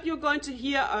 And what you're going to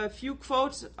hear, a few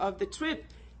quotes of the trip,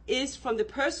 is from the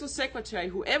personal secretary,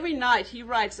 who every night he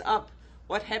writes up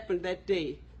what happened that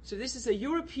day. So this is a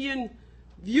European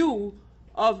view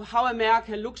of how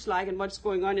America looks like and what's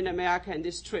going on in America in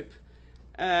this trip,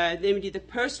 namely the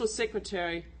personal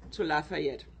secretary to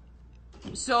Lafayette.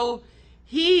 So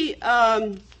he,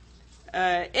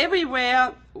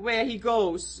 everywhere where he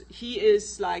goes, he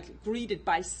is like greeted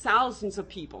by thousands of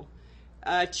people.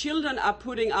 Children are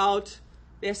putting out,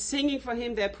 they're singing for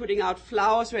him, they're putting out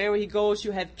flowers wherever he goes.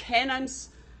 You have cannons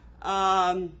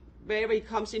wherever he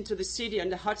comes into the city, on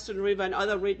the Hudson River and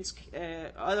other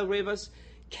rivers.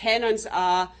 Cannons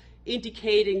are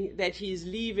indicating that he is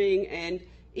leaving and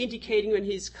indicating when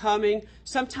he's coming.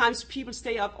 Sometimes people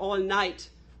stay up all night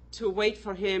to wait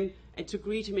for him and to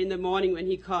greet him in the morning when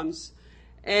he comes.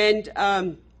 And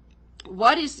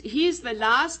he is the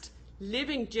last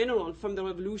living general from the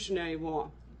Revolutionary War.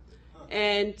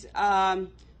 And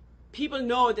people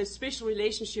know the special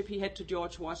relationship he had to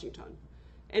George Washington.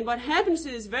 And what happens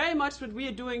is very much what we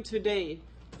are doing today,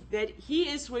 that he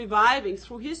is reviving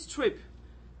through his trip.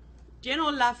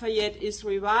 General Lafayette is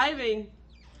reviving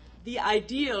the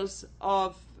ideals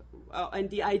of and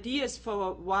the ideas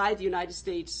for why the United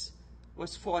States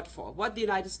was fought for, what the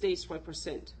United States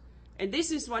represent. And this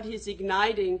is what he's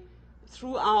igniting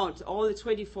throughout all the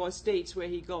 24 states where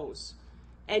he goes.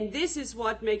 And this is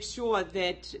what makes sure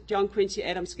that John Quincy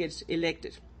Adams gets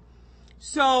elected.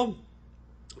 So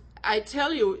I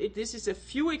tell you, this is a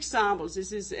few examples.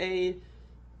 This is a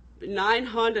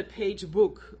 900-page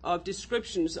book of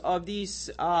descriptions of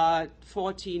these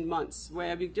 14 months,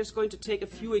 where we're just going to take a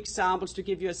few examples to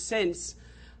give you a sense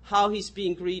how he's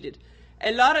being greeted.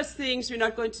 A lot of things we're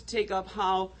not going to take up,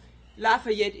 how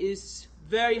Lafayette is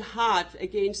very hard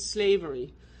against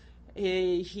slavery.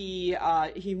 He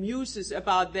muses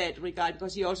about that regard,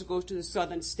 because he also goes to the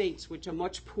southern states, which are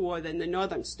much poorer than the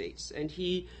northern states, and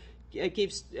he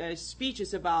gives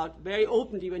speeches about very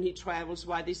openly when he travels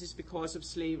why this is because of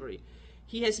slavery.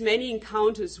 He has many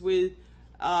encounters with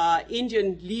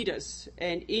Indian leaders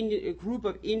and a group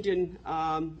of Indian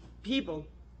people,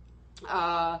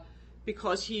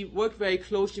 because he worked very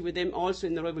closely with them also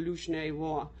in the Revolutionary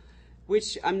War,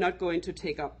 which I'm not going to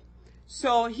take up.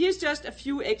 So here's just a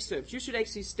few excerpts. You should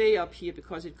actually stay up here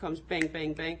because it comes bang,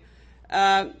 bang, bang.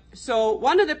 So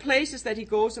one of the places that he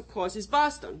goes, of course, is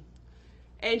Boston.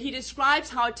 And he describes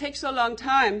how it takes a long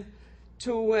time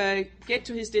to get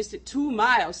to his distance. 2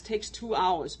 miles takes 2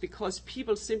 hours, because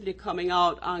people simply coming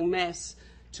out en masse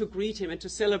to greet him and to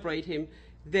celebrate him,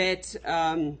 that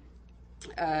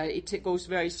it goes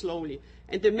very slowly.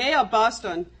 And the mayor of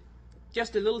Boston,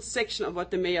 just a little section of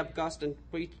what the mayor of Boston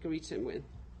greets him with.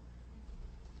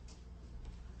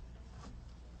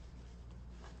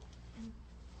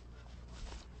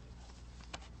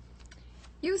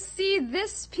 You see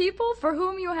this people for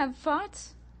whom you have fought?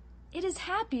 It is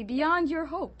happy beyond your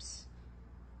hopes.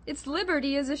 Its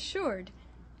liberty is assured.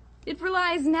 It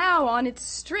relies now on its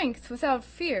strength without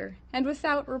fear and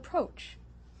without reproach.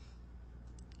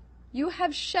 You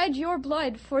have shed your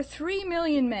blood for 3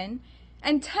 million men,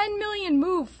 and 10 million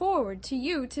move forward to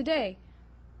you today.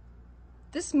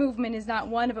 This movement is not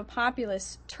one of a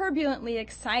populace turbulently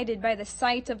excited by the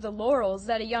sight of the laurels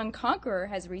that a young conqueror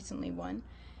has recently won.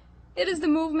 It is the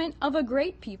movement of a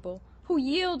great people who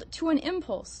yield to an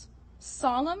impulse,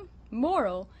 solemn,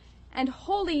 moral, and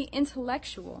wholly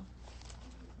intellectual.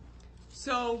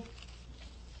 So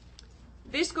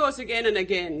this goes again and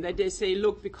again, that they say,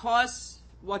 look, because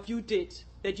what you did,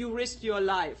 that you risked your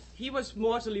life. He was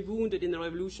mortally wounded in the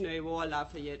Revolutionary War,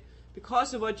 Lafayette.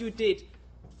 Because of what you did,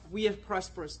 we are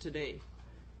prosperous today.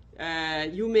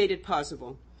 You made it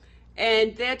possible.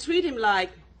 And they treat him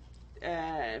like,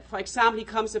 for example, he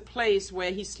comes to a place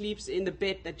where he sleeps in the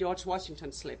bed that George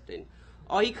Washington slept in.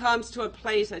 Or he comes to a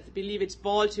place, I believe it's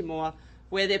Baltimore,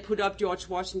 where they put up George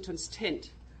Washington's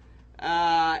tent.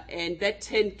 And that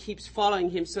tent keeps following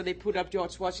him, so they put up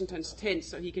George Washington's tent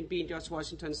so he can be in George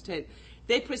Washington's tent.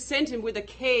 They present him with a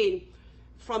cane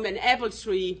from an apple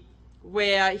tree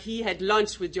where he had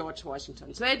lunch with George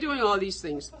Washington. So they're doing all these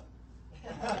things.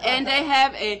 And they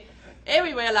have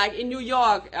everywhere, like in New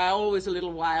York, always a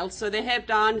little wild. So they have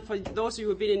down, for those of you who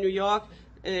have been in New York,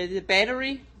 the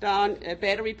Battery, down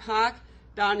Battery Park,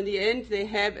 down in the end, they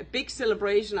have a big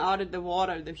celebration out at the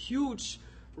water, the huge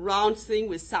round thing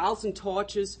with 1,000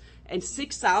 torches, and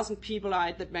 6,000 people are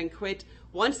at the banquet.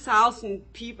 1,000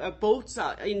 boats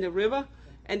are in the river,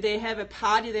 and they have a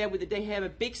party there. They have a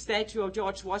big statue of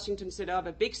George Washington set up,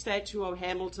 a big statue of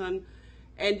Hamilton,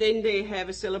 and then they have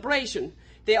a celebration.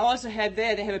 They also have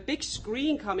they have a big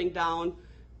screen coming down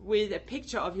with a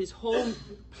picture of his home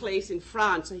place in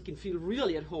France, so he can feel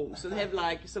really at home. So they have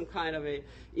like some kind of a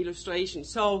illustration.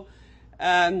 So,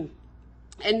 and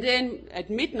then at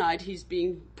midnight he's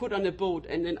being put on a boat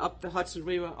and then up the Hudson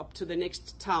River up to the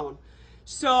next town.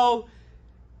 So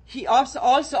he also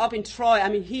up in Troy. I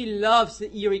mean, he loves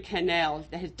the Erie Canal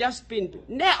that has just been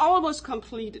almost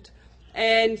completed,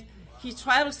 and he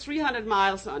travels 300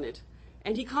 miles on it,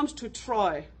 and he comes to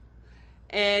Troy,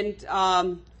 and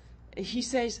he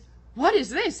says, "What is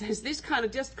this? Has this kind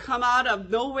of just come out of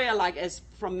nowhere, like as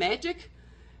from magic?"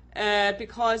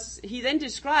 Because he then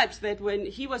describes that when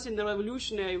he was in the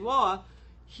Revolutionary War,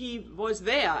 he was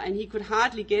there and he could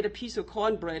hardly get a piece of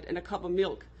cornbread and a cup of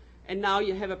milk, and now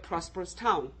you have a prosperous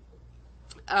town.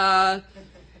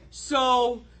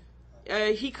 So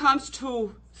he comes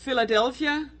to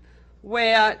Philadelphia,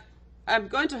 where I'm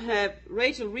going to have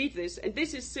Rachel read this, and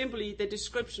this is simply the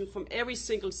description from every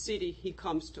single city he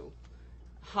comes to,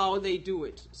 how they do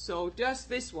it. So just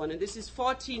this one, and this is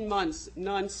 14 months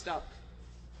non-stop.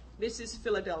 This is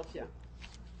Philadelphia.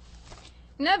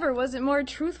 Never was it more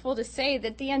truthful to say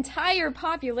that the entire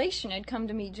population had come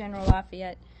to meet General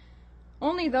Lafayette.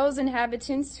 Only those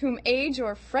inhabitants whom age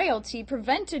or frailty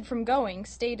prevented from going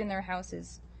stayed in their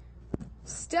houses.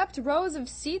 Stepped rows of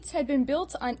seats had been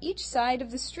built on each side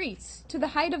of the streets to the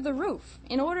height of the roof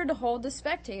in order to hold the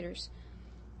spectators.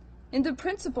 In the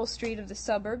principal street of the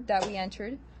suburb that we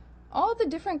entered, all the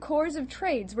different corps of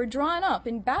trades were drawn up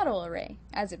in battle array,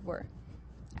 as it were.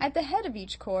 At the head of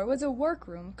each corps was a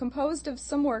workroom composed of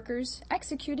some workers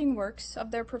executing works of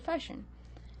their profession.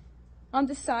 On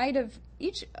the side of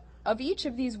each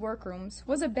of these workrooms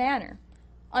was a banner,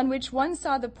 on which one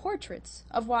saw the portraits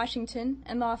of Washington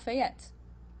and Lafayette,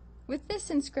 with this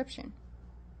inscription: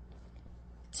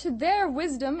 "To their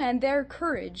wisdom and their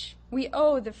courage we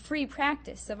owe the free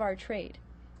practice of our trade."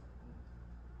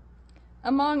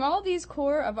 Among all these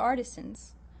corps of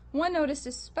artisans, one noticed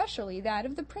especially that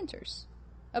of the printers.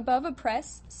 Above a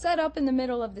press, set up in the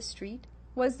middle of the street,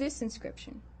 was this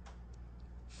inscription: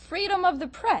 "Freedom of the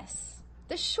press,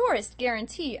 the surest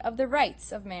guarantee of the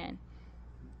rights of man."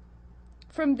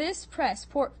 From this press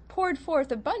poured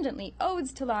forth abundantly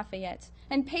odes to Lafayette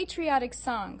and patriotic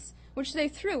songs, which they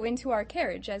threw into our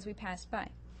carriage as we passed by.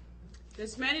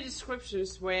 There's many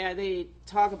descriptions where they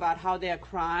talk about how they are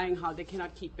crying, how they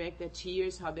cannot keep back their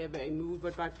tears, how they're very moved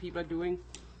by what people are doing.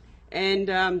 And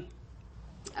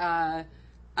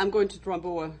I'm going to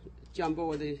jump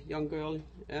over the young girl.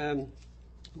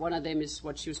 One of them is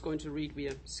what she was going to read. We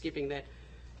are skipping that.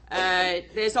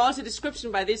 There's also a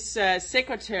description by this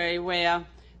secretary where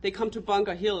they come to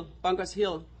Bunker's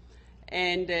Hill,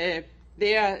 and there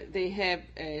they have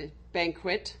a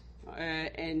banquet,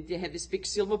 and they have this big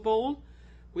silver bowl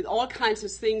with all kinds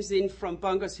of things in from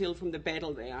Bunker's Hill from the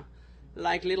battle there,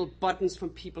 like little buttons from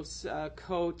people's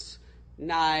coats,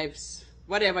 knives,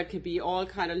 whatever it could be, all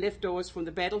kind of leftovers from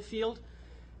the battlefield.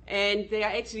 And they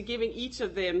are actually giving each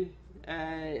of them,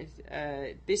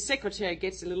 this secretary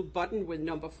gets a little button with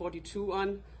number 42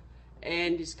 on,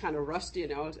 and it's kind of rusty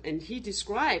and all. And he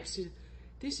describes,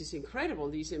 this is incredible,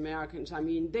 these Americans. I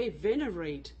mean, they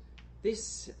venerate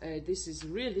this. This is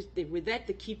really, with that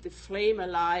they keep the flame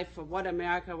alive for what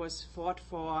America was fought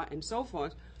for and so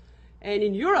forth. And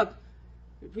in Europe,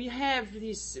 we have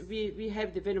these, we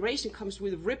have the veneration comes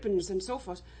with ribbons and so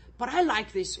forth. But I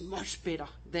like this much better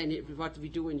than what we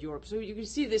do in Europe. So you can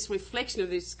see this reflection of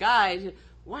this guy.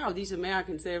 Wow, these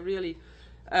Americans, they're really...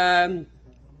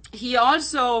 he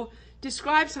also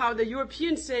describes how the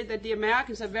Europeans say that the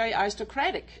Americans are very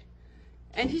aristocratic.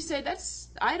 And he said,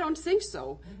 I don't think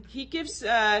so. He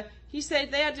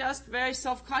said they are just very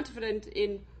self-confident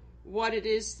in what it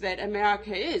is that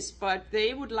America is, but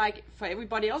they would like for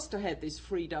everybody else to have this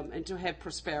freedom and to have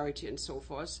prosperity and so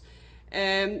forth.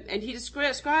 And he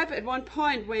described at one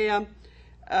point where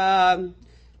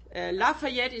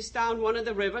Lafayette is down one of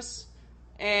the rivers,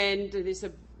 and there's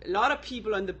a lot of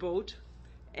people on the boat,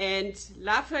 and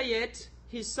Lafayette,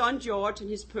 his son George, and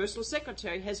his personal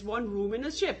secretary has one room in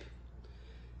the ship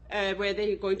where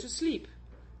they're going to sleep.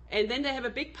 And then they have a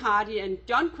big party, and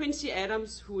John Quincy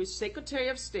Adams, who is Secretary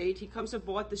of State, he comes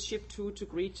aboard the ship too to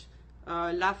greet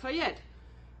Lafayette.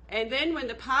 And then when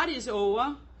the party is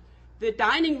over, the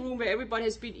dining room where everybody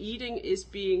has been eating is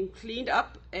being cleaned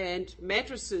up, and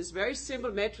mattresses, very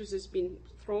simple mattresses, being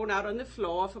thrown out on the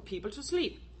floor for people to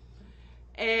sleep.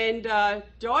 And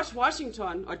George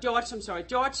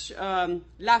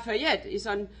Lafayette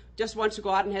just wants to go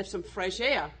out and have some fresh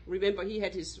air. Remember, he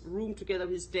had his room together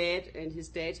with his dad and his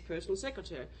dad's personal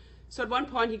secretary. So at one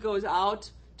point he goes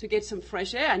out to get some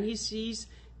fresh air, and he sees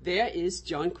there is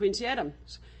John Quincy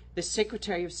Adams, the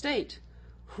Secretary of State,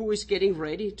 who is getting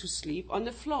ready to sleep on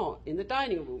the floor in the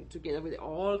dining room together with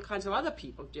all kinds of other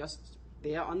people just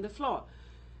there on the floor.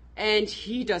 And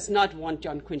he does not want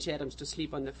John Quincy Adams to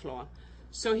sleep on the floor.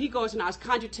 So he goes and asks,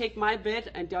 can't you take my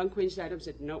bed? And John Quincy Adams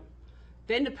said, no.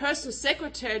 Then the personal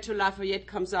secretary to Lafayette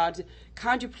comes out,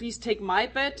 can't you please take my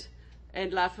bed?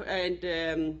 And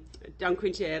John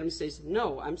Quincy Adams says,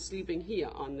 no, I'm sleeping here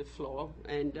on the floor.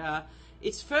 And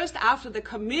it's first after the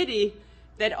committee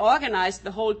that organized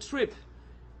the whole trip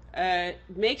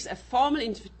makes a formal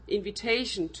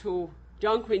invitation to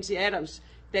John Quincy Adams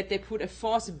that they put a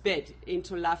forced bed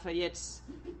into Lafayette's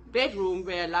bedroom,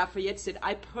 where Lafayette said,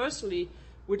 I personally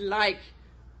would like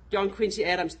John Quincy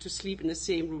Adams to sleep in the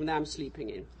same room that I'm sleeping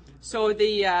in. So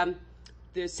the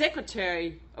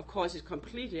secretary, of course, is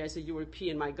completely, as a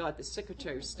European, my God, the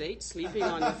Secretary of State sleeping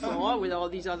on the floor with all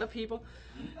these other people.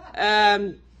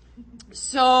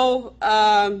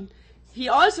 He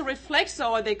also reflects,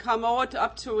 or they come over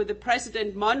up to the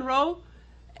President Monroe,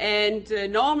 and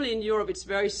normally in Europe it's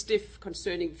very stiff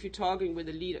concerning if you're talking with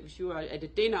a leader, if you are at a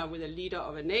dinner with a leader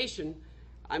of a nation.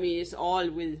 I mean, it's all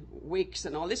with wigs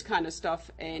and all this kind of stuff,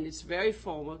 and it's very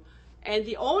formal. And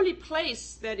the only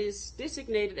place that is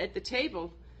designated at the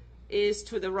table is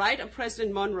to the right of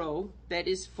President Monroe, that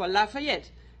is for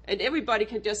Lafayette. And everybody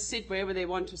can just sit wherever they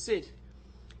want to sit.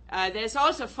 There's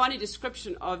also a funny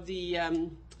description of the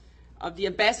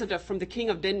ambassador from the King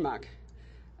of Denmark.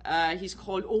 He's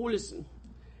called Olesen.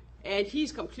 And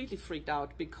he's completely freaked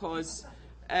out because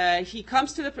he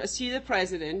comes to see the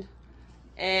president,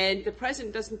 and the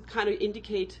president doesn't kind of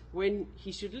indicate when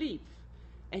he should leave.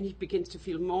 And he begins to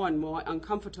feel more and more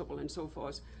uncomfortable and so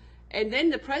forth. And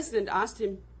then the president asked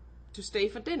him to stay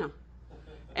for dinner.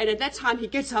 And at that time he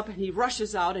gets up and he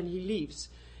rushes out and he leaves.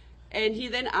 And he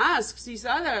then asks these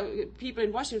other people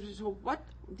in Washington, so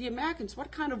the Americans,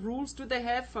 what kind of rules do they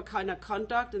have for kind of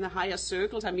conduct in the higher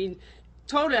circles? I mean,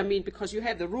 because you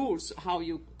have the rules, how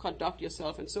you conduct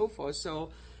yourself and so forth. So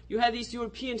you have these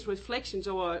Europeans' reflections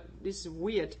over these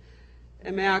weird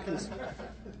Americans.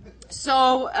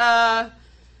 So what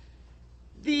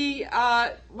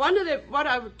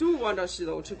I do want us,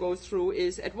 though, to go through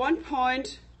is at one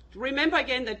point, remember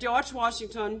again that George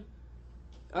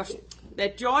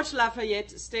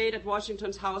Lafayette stayed at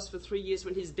Washington's house for 3 years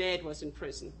when his dad was in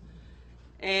prison,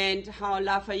 and how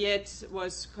Lafayette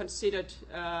was considered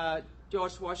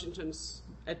George Washington's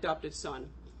adopted son.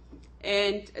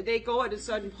 And they go at a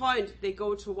certain point, they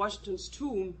go to Washington's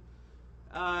tomb,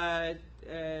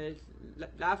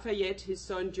 Lafayette, his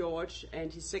son George,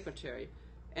 and his secretary.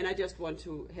 And I just want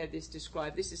to have this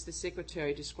described. This is the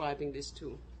secretary describing this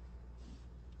tomb.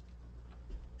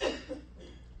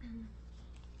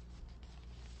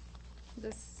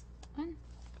 This one?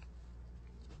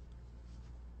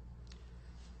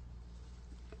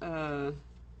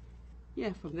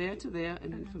 Yeah, from there to there,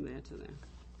 and then from there to there.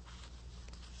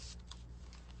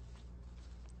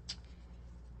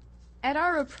 At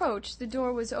our approach, the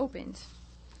door was opened.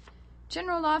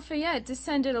 General Lafayette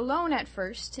descended alone at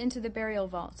first into the burial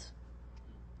vault,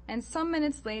 and some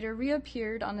minutes later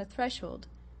reappeared on the threshold,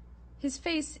 his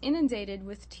face inundated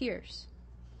with tears.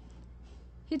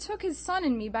 He took his son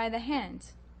and me by the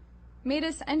hand, made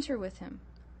us enter with him,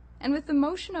 and with the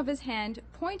motion of his hand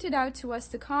pointed out to us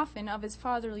the coffin of his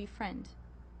fatherly friend.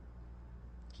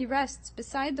 He rests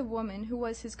beside the woman who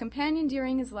was his companion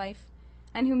during his life,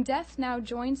 and whom death now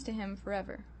joins to him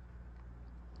forever.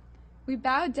 We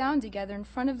bowed down together in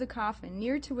front of the coffin,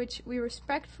 near to which we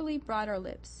respectfully brought our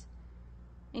lips.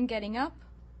 In getting up,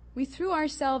 we threw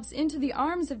ourselves into the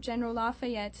arms of General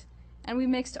Lafayette, and we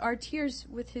mixed our tears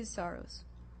with his sorrows.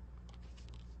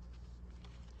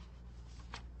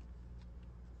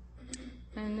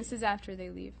 And this is after they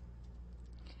leave.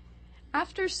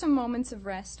 After some moments of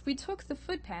rest, we took the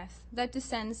footpath that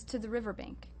descends to the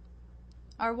riverbank.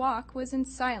 Our walk was in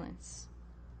silence.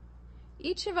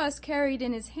 Each of us carried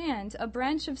in his hand a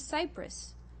branch of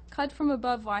cypress cut from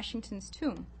above Washington's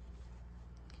tomb.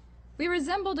 We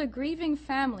resembled a grieving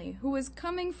family who was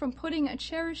coming from putting a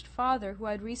cherished father who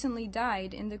had recently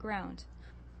died in the ground.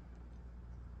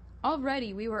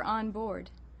 Already we were on board.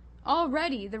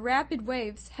 Already the rapid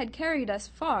waves had carried us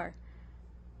far.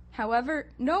 However,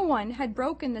 no one had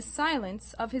broken the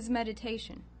silence of his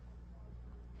meditation.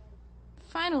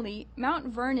 Finally, Mount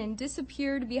Vernon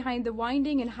disappeared behind the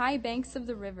winding and high banks of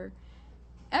the river,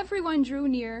 everyone drew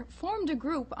near, formed a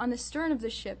group on the stern of the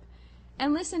ship,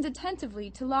 and listened attentively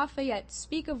to Lafayette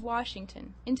speak of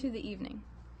Washington into the evening.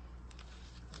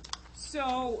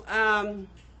 So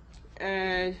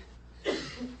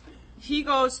he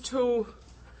goes to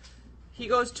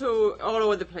all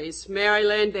over the place.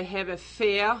 Maryland, they have a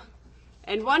fair.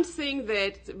 And one thing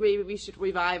that maybe we should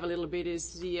revive a little bit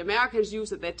is the Americans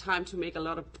used at that time to make a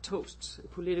lot of toasts,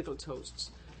 political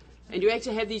toasts. And you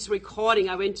actually have these recordings.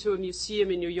 I went to a museum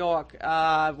in New York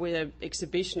with an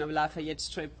exhibition of Lafayette's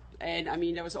trip. And I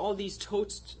mean, there was all these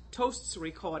toasts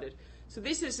recorded. So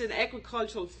this is an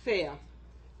agricultural fair.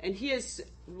 And here's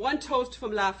one toast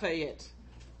from Lafayette.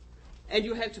 And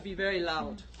you have to be very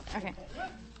loud. Okay.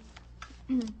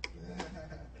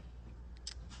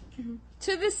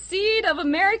 To the seed of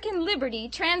American liberty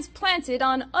transplanted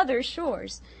on other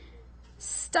shores,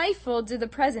 stifled to the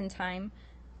present time,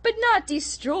 but not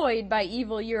destroyed by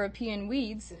evil European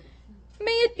weeds,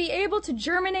 may it be able to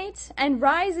germinate and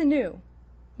rise anew,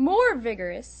 more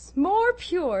vigorous, more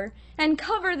pure, and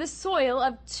cover the soil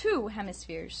of 2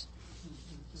 hemispheres.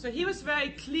 So he was very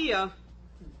clear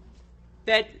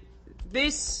that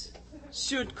this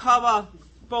should cover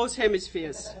both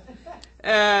hemispheres.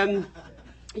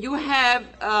 You have,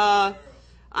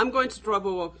 I'm going to drop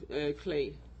over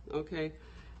Clay, okay?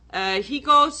 He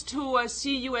goes to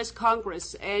see U.S.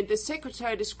 Congress, and the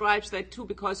secretary describes that too,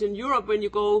 because in Europe, when you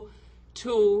go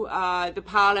to the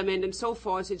parliament and so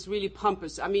forth, it's really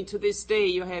pompous. I mean, to this day,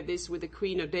 you have this with the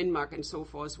Queen of Denmark and so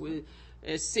forth, with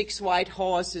 6 white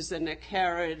horses and a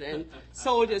carrot and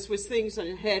soldiers with things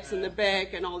on hats in the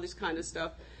back and all this kind of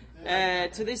stuff.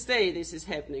 To this day, this is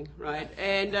happening, right?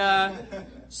 And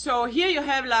so here you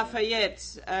have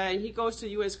Lafayette, and he goes to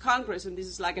U.S. Congress, and this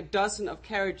is like a dozen of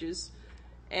carriages,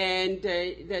 and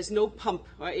there's no pump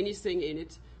or anything in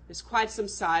it. There's quite some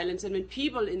silence, and when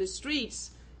people in the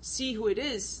streets see who it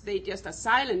is, they just are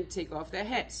silent, take off their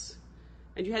hats.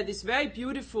 And you have this very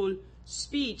beautiful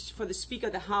speech for the Speaker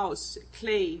of the House,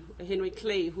 Clay, Henry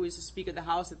Clay, who is the Speaker of the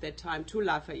House at that time, to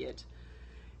Lafayette.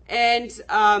 And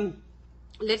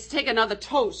let's take another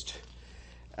toast.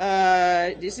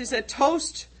 This is a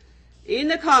toast in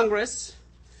the Congress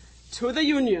to the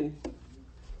Union.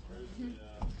 Where's the thing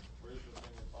that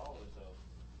follows,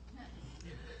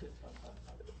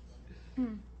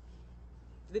 though?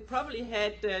 They probably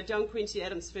had John Quincy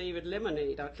Adams' favorite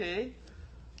lemonade, okay?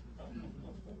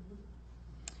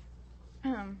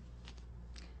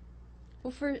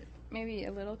 Well, for maybe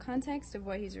a little context of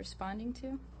what he's responding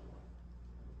to.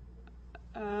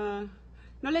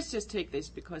 No, let's just take this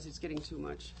because it's getting too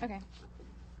much. Okay.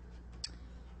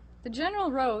 The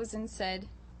general rose and said,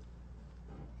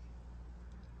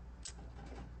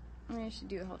 I should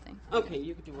do the whole thing. Okay,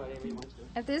 you can do whatever you want to do.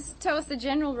 At this toast, the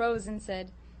general rose and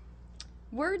said,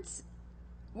 Words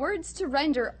to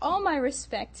render all my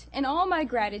respect and all my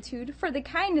gratitude for the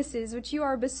kindnesses which you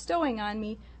are bestowing on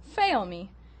me fail me.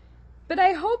 But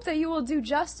I hope that you will do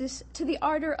justice to the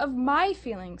ardor of my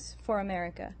feelings for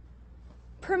America.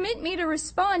 Permit me to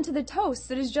respond to the toast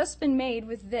that has just been made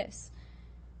with this: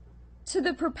 to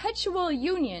the perpetual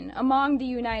union among the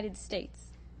United States.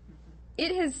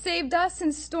 It has saved us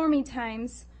in stormy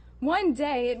times. One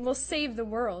day it will save the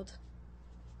world.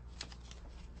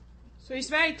 So it's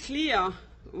very clear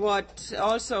what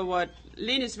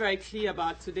Leni is very clear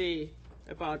about today,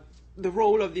 about the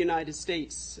role of the United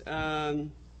States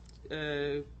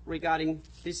regarding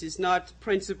this is not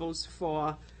principles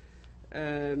for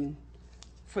the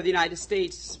United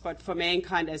States, but for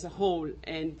mankind as a whole,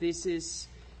 and this is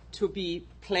to be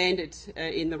planted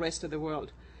in the rest of the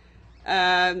world.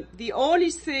 The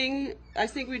only thing, I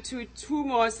think we do 2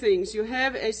 more things. You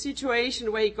have a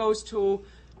situation where he goes to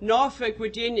Norfolk,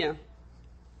 Virginia,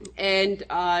 and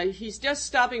he's just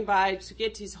stopping by to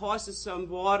get his horses some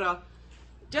water,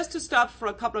 just to stop for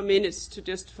a couple of minutes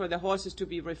for the horses to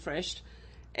be refreshed.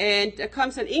 And there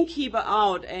comes an innkeeper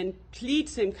out and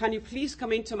pleads him, can you please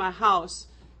come into my house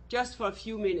just for a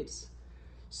few minutes?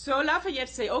 So Lafayette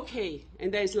say, okay,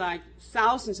 and there's like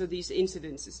thousands of these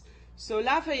incidences. So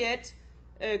Lafayette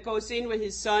goes in with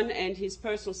his son and his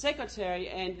personal secretary,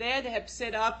 and there they have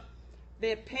set up, they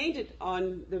have painted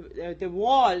on the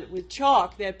wall with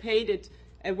chalk, they have painted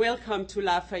a welcome to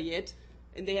Lafayette,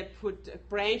 and they have put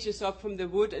branches up from the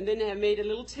wood, and then they have made a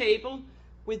little table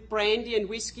with brandy and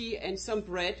whiskey and some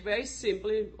bread, very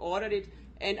simply ordered it,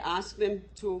 and asked them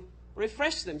to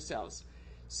refresh themselves.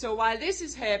 So while this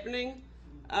is happening,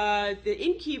 the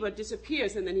innkeeper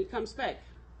disappears, and then he comes back.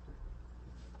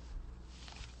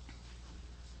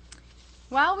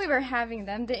 While we were having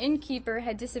them, the innkeeper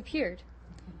had disappeared.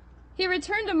 He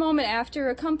returned a moment after,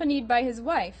 accompanied by his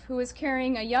wife, who was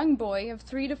carrying a young boy of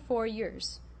 3 to 4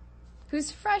 years,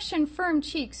 whose fresh and firm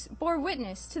cheeks bore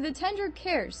witness to the tender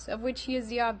cares of which he is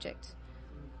the object.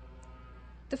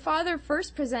 The father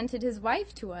first presented his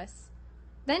wife to us,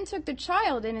 then took the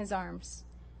child in his arms,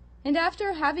 and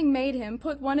after having made him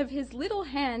put one of his little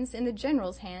hands in the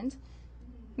general's hand,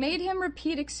 made him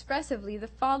repeat expressively the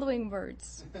following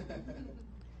words.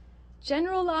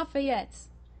 General Lafayette,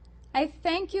 I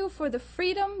thank you for the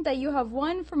freedom that you have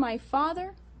won for my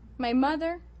father, my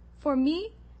mother, for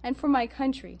me, and for my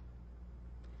country.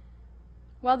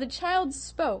 While the child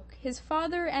spoke, his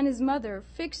father and his mother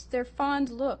fixed their fond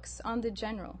looks on the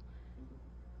general.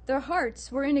 Their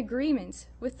hearts were in agreement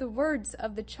with the words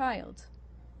of the child,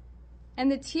 and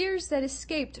the tears that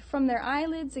escaped from their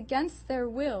eyelids against their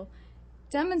will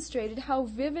demonstrated how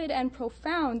vivid and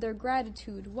profound their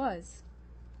gratitude was.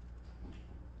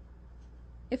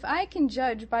 If I can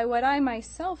judge by what I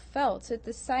myself felt at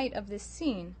the sight of this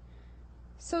scene,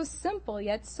 so simple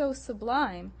yet so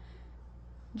sublime,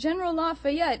 General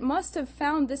Lafayette must have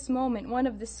found this moment one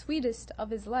of the sweetest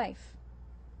of his life.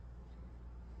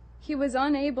 He was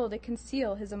unable to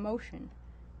conceal his emotion.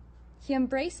 He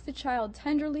embraced the child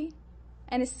tenderly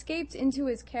and escaped into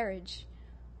his carriage,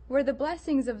 where the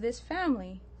blessings of this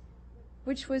family,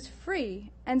 which was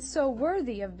free and so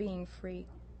worthy of being free,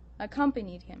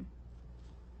 accompanied him.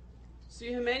 So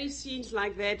you have many scenes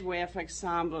like that where, for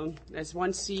example, there's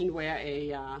one scene where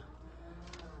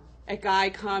a guy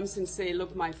comes and say,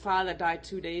 look, my father died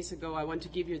 2 days ago, I want to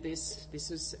give you this.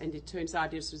 And it turns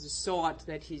out this was a sword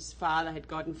that his father had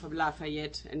gotten from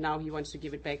Lafayette, and now he wants to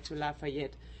give it back to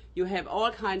Lafayette. You have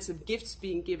all kinds of gifts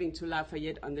being given to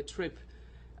Lafayette on the trip.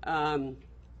 And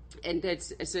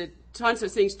there's tons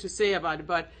of things to say about it,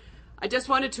 but I just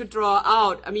wanted to draw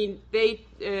out, I mean, they,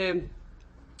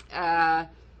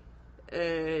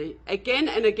 again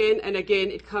and again and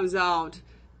again it comes out.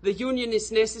 The Union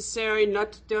is necessary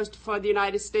not just for the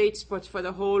United States, but for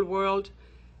the whole world.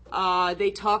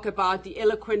 They talk about the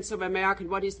eloquence of America, and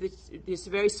what is this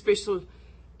very special,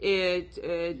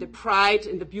 the pride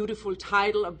and the beautiful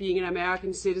title of being an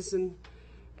American citizen.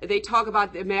 They talk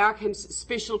about the Americans'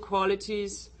 special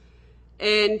qualities.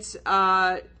 And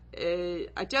the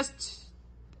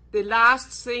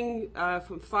last thing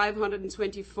from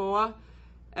 524,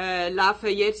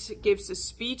 Lafayette gives a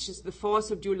speech, it's the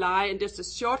 4th of July, and just a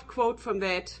short quote from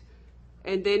that,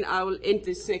 and then I will end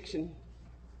this section.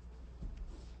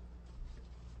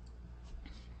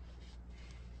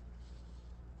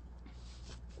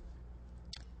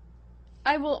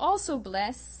 I will also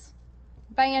bless,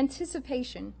 by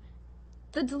anticipation,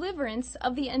 the deliverance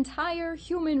of the entire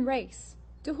human race,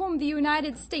 to whom the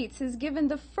United States has given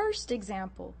the first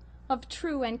example of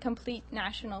true and complete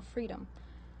national freedom.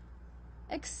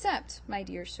 Accept, my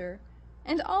dear sir,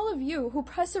 and all of you who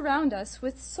press around us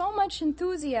with so much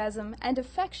enthusiasm and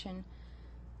affection,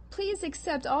 please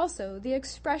accept also the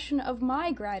expression of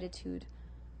my gratitude,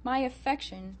 my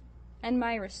affection, and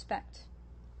my respect.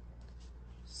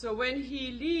 So when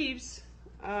he leaves,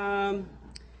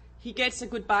 he gets a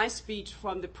goodbye speech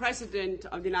from the President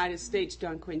of the United States,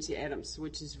 John Quincy Adams,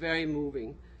 which is very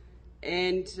moving.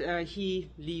 And he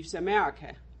leaves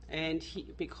America. And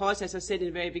because, as I said in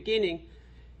the very beginning,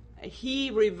 he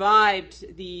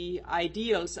revived the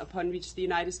ideals upon which the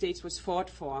United States was fought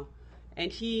for,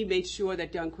 and he made sure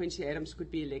that John Quincy Adams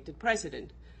could be elected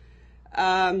president.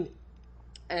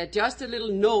 Just a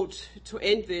little note to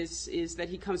end this is that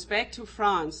he comes back to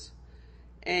France,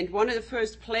 and one of the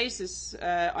first places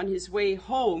on his way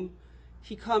home,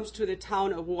 he comes to the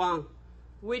town of Rouen,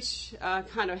 which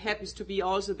kind of happens to be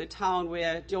also the town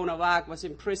where Joan of Arc was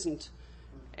imprisoned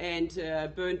and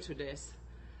burned to death.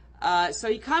 So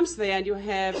he comes there, and you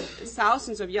have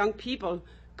thousands of young people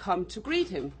come to greet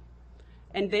him.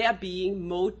 And they are being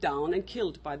mowed down and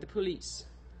killed by the police.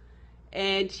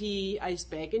 And he is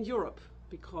back in Europe,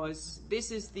 because this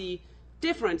is the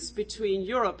difference between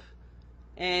Europe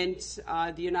and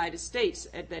the United States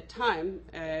at that time.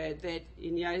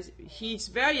 He's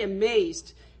very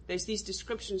amazed. There's these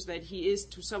descriptions that he is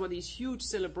to some of these huge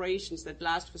celebrations that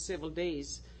last for several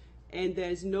days. And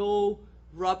there's no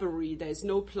robbery, there's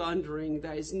no plundering,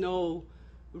 there is no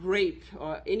rape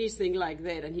or anything like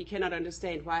that, and he cannot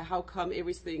understand how come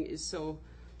everything is so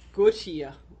good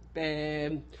here.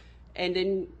 And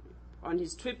then on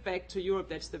his trip back to Europe,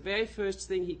 that's the very first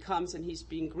thing he comes, and he's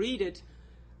being greeted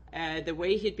the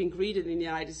way he'd been greeted in the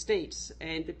United States,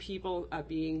 and the people are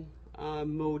being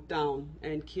mowed down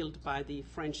and killed by the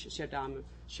French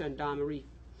gendarmerie.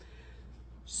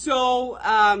 So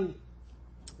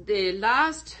the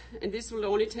last, and this will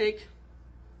only take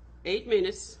 8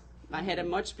 minutes, I had a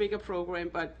much bigger program,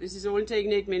 but this is only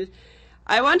taking 8 minutes.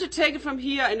 I want to take it from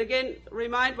here and again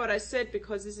remind what I said,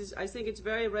 because this is, I think it's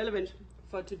very relevant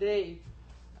for today,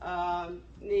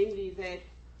 namely that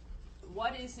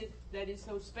what is it that is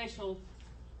so special?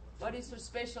 What is so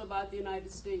special about the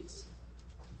United States?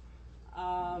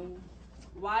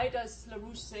 Why does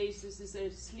LaRouche say this is a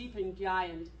sleeping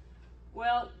giant?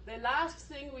 Well, the last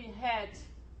thing we had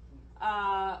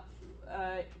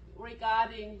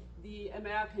regarding the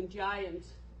American giant,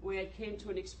 where it came to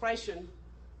an expression,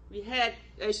 we had,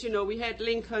 as you know, we had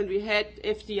Lincoln, we had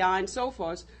FDR, and so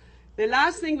forth. The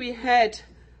last thing we had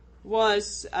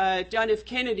was John F.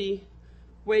 Kennedy,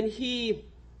 when he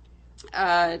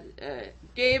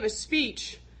gave a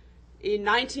speech in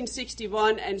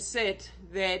 1961 and said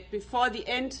that before the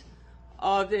end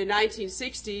of the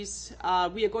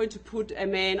 1960s, we are going to put a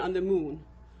man on the moon.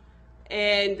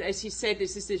 And as he said,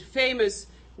 this is famous,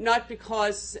 not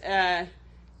because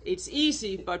it's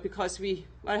easy, but because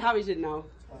well, how is it now?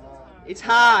 It's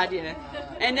hard, yeah.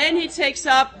 And then he takes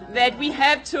up that we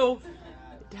have to,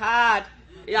 hard.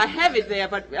 I have it there,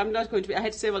 but I'm not going to, I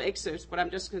had several excerpts, but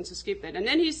I'm just going to skip that. And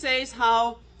then he says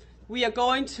how we are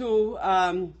going to,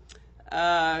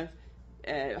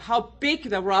 how big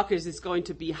the rocket is going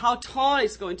to be, how tall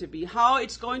it's going to be, how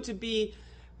it's going to be,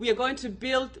 we are going to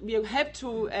build, we have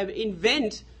to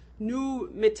invent new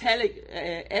metallic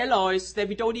alloys that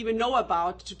we don't even know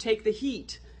about to take the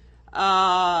heat,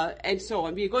 and so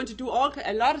on. We are going to do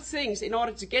a lot of things in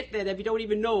order to get there that we don't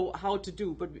even know how to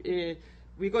do, but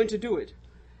we're going to do it.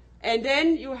 And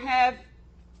then you have,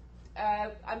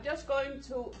 I'm just going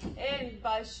to end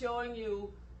by showing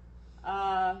you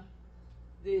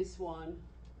this one,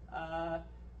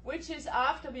 which is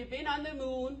after we've been on the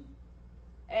moon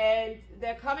and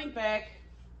they're coming back,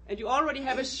 and you already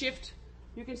have a shift.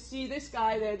 You can see this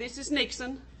guy there. This is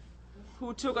Nixon,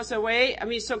 who took us away. I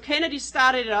mean, so Kennedy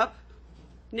started it up.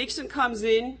 Nixon comes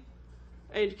in,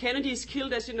 and Kennedy is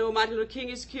killed, as you know. Martin Luther King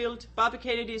is killed. Bobby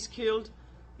Kennedy is killed.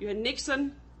 You had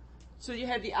Nixon. So you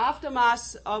have the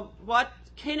aftermath of what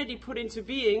Kennedy put into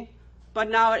being, but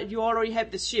now you already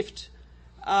have the shift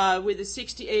with the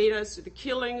 68ers, the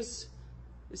killings,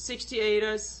 the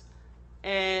 68ers,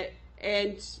 and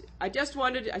I just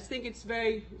wanted, I think it's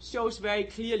shows very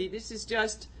clearly, this is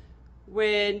just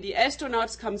when the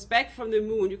astronauts comes back from the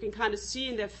moon, you can kind of see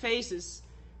in their faces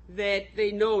that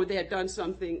they know they have done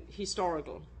something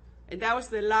historical. And that was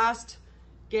the last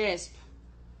gasp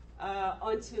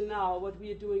until now, what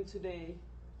we are doing today.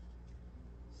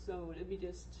 So let me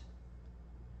just...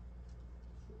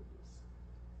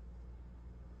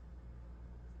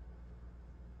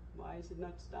 Why is it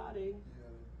not starting?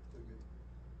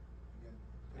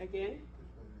 Again?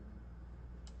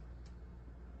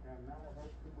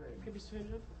 Can we switch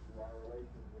it?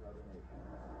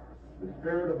 The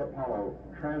spirit of Apollo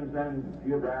transcends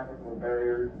geographical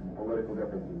barriers and political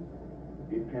differences.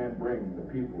 It can bring the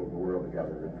people of the world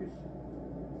together in peace.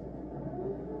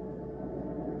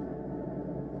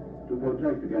 To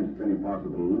protect against any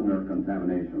possible lunar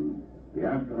contamination, the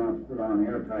astronauts put on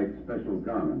airtight special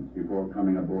garments before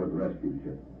coming aboard the rescue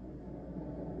ship.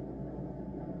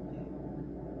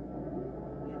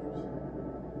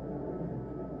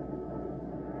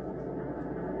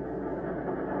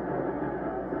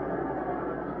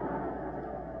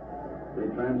 They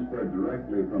transferred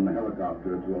directly from the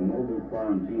helicopter to a mobile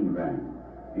quarantine van,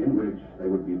 in which they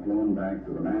would be flown back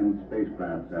to the Manned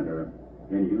Spacecraft Center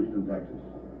in Houston, Texas.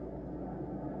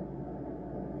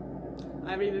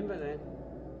 I remember that.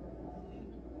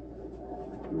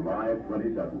 July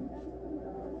 27th.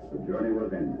 The journey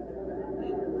was ended.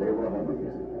 They were home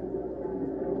again.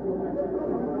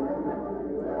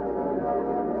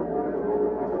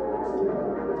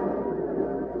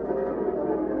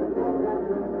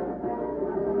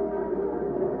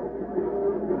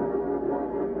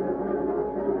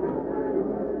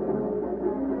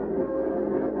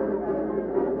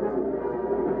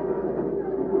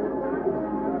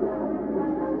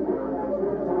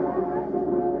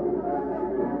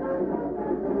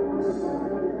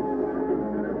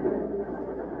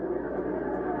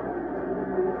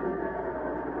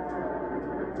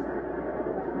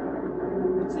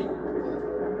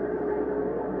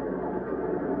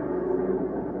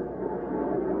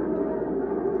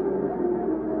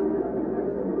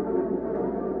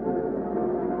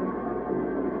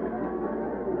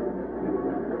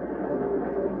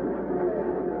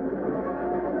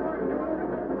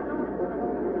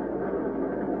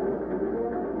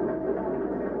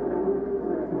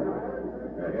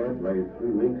 Lay 3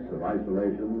 weeks of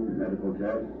isolation, medical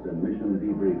tests, and mission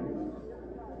debriefings.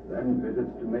 Then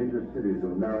visits to major cities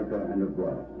of America and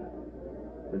abroad.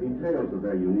 The details of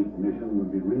their unique mission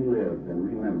would be relived and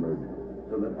remembered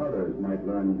so that others might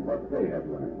learn what they had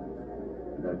learned,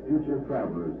 and that future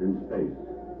travelers in space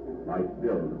might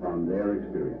build upon their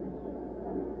experience.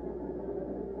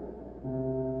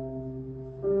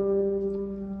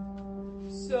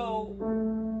 So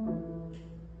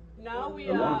now we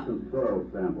The are. loss of soil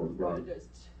samples brought.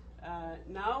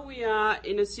 Now we are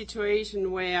in a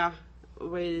situation where,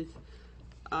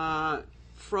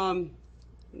 from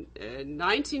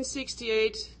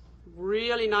 1968,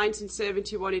 really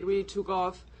 1971, it really took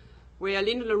off, where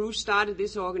Lyndon LaRouche started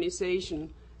this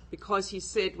organization because he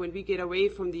said, when we get away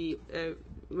from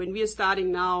when we are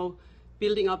starting now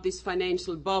building up this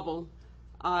financial bubble,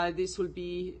 this will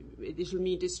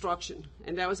mean destruction.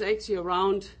 And that was actually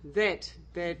around that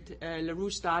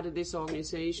LaRouche started this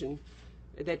organization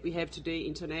that we have today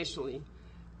internationally.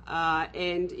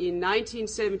 And in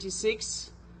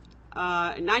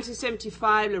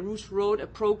 1975, LaRouche wrote a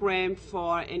program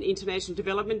for an international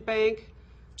development bank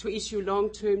to issue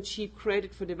long-term cheap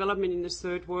credit for development in the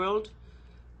third world,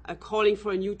 calling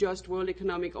for a new just world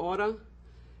economic order.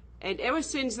 And ever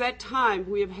since that time,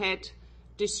 we have had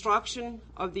destruction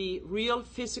of the real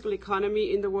physical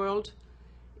economy in the world.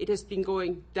 It has been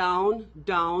going down,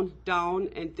 down, down,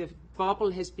 and the bubble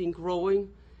has been growing.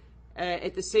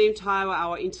 At the same time,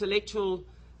 our intellectual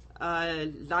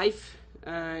life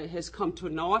has come to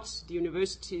naught. The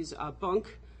universities are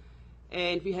bunk,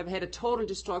 and we have had a total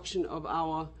destruction of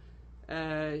our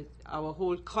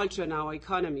whole culture and our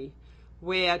economy,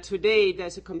 where today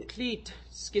there's a complete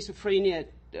schizophrenic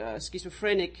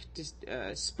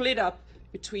split up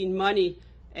between money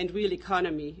and real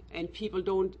economy, and people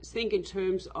don't think in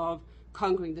terms of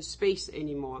conquering the space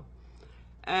anymore.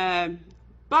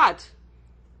 But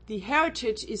the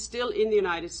heritage is still in the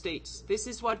United States. This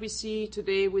is what we see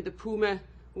today with the Puma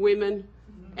women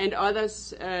and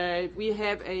others. We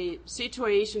have a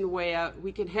situation where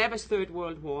we can have a third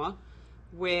world war,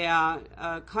 where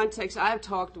contacts I've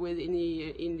talked with in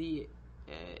the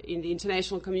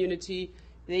international community,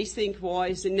 they think war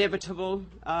is inevitable.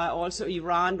 Also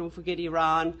Iran, don't forget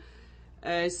Iran,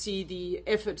 see the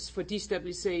efforts for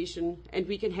destabilization, and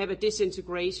we can have a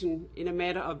disintegration in a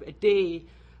matter of a day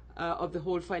of the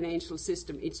whole financial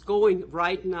system. It's going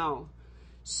right now.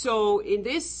 So in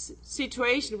this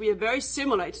situation, we are very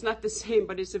similar. It's not the same,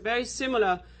 but it's a very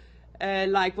similar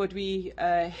like what we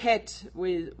had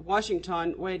with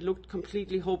Washington, where it looked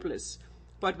completely hopeless,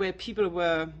 but where people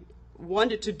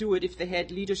wanted to do it if they had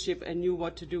leadership and knew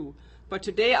what to do. But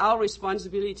today our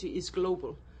responsibility is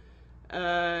global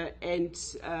and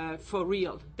for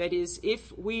real. That is,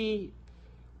 we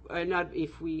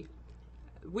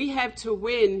have to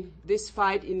win this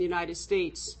fight in the United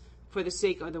States for the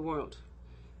sake of the world.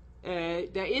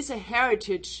 There is a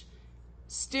heritage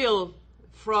still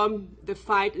from the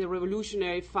fight, the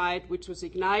revolutionary fight, which was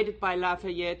ignited by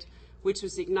Lafayette, which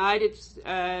was ignited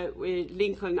with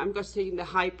Lincoln. I'm just taking the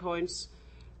high points,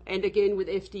 and again with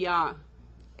FDR.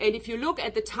 And if you look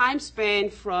at the time span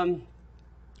from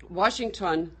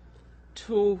Washington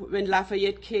to when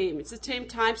Lafayette came, it's the same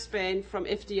time span from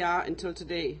FDR until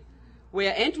today,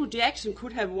 where Andrew Jackson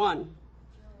could have won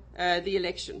the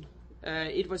election.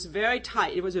 It was very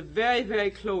tight. It was a very,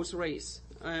 very close race.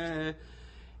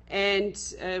 And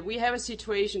we have a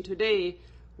situation today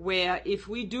where if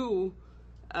we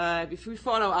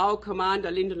follow our commander,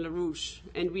 Lyndon LaRouche,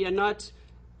 and we are not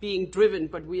being driven,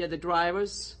 but we are the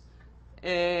drivers,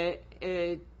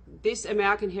 this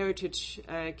American heritage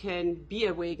can be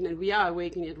awakened, and we are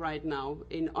awakening it right now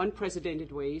in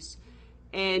unprecedented ways.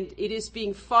 And it is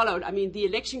being followed. I mean, the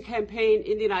election campaign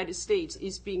in the United States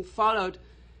is being followed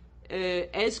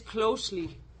as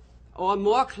closely, or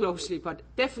more closely, but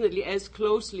definitely as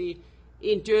closely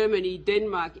in Germany,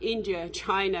 Denmark, India,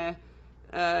 China,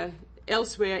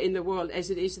 elsewhere in the world as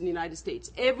it is in the United States.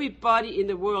 Everybody in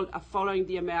the world are following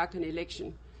the American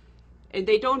election. And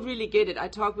they don't really get it. I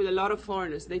talk with a lot of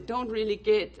foreigners. They don't really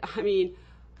get, I mean,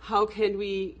 how can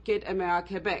we get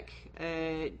America back?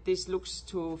 This looks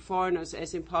to foreigners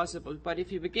as impossible. But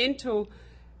if you begin to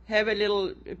have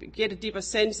get a deeper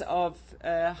sense of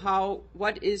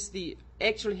what is the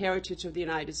actual heritage of the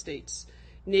United States,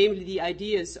 namely the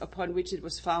ideas upon which it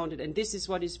was founded, and this is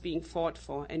what is being fought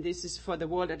for, and this is for the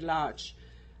world at large,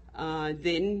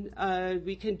 then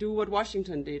we can do what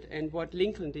Washington did and what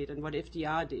Lincoln did and what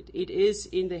FDR did. It is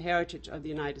in the heritage of the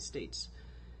United States.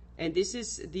 And this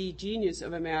is the genius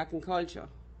of American culture.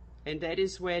 And that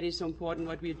is where it is so important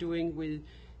what we are doing with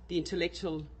the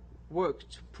intellectual work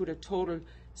to put a total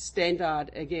standard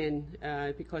again,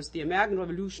 because the American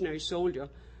revolutionary soldier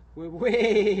were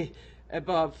way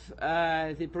above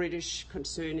the British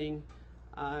concerning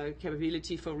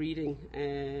capability for reading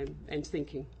and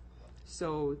thinking.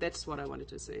 So that's what I wanted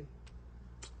to say.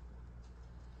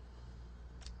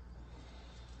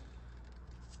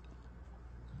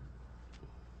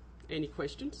 Any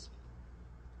questions?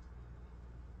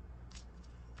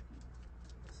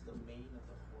 What's the mane of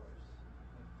the horse?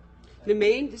 The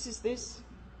mane, this is this.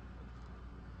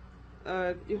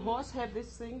 Your horse have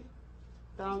this thing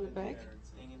down the back?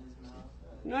 Thing in his mouth?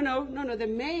 No, the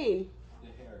mane. The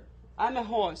hair. I'm a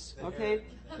horse, The okay?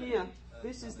 hair. Here,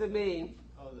 this is the mane.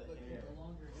 Oh, the hair. The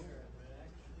longer hair, but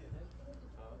actually,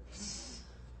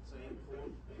 so he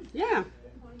pulled. Yeah,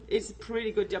 it's a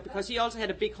pretty good job because he also had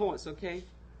a big horse, okay?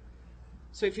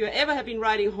 So if you ever have been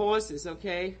riding horses,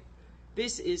 okay,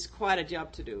 this is quite a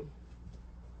job to do.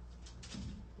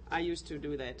 I used to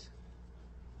do that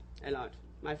a lot.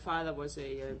 My father was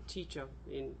a teacher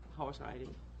in horse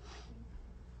riding.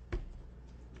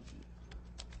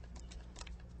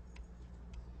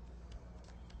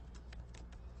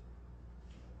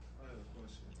 I have a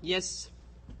question. Yes.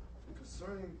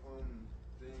 Concerning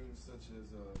things such as,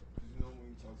 because you know when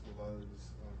you talk to a lot of these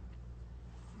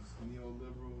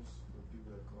neoliberals, or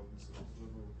people that call themselves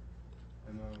liberal,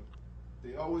 and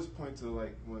they always point to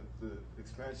like when the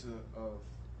expansion of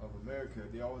America,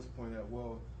 they always point out,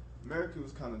 well, America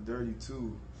was kind of dirty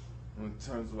too, in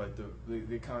terms of like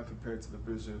they kind of compare it to the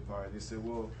British Empire. They said,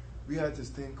 well, we had this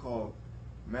thing called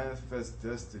manifest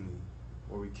destiny,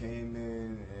 where we came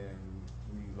in and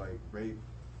we like raped,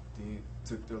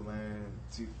 took their land,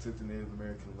 took the Native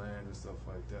American land and stuff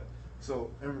like that.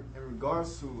 So in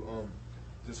regards to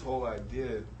this whole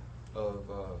idea of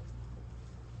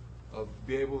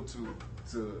being able to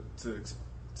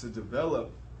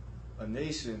develop a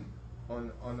nation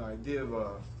on the idea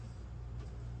of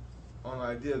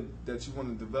that you want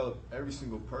to develop every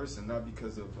single person, not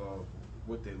because of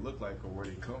what they look like or where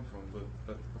they come from, but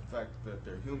the fact that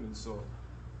they're human. So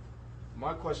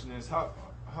my question is, how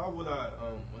would I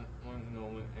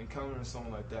when encountering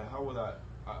someone like that, how would I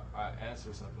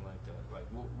answer something like that? Like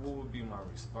what would be my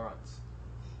response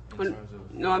in terms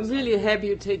of? No, I'm really happy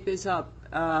you take this up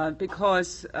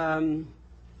because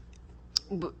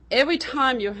every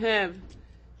time you have,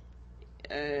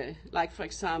 like for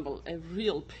example, a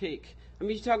real pig. I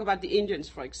mean, you talk about the Indians,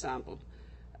 for example,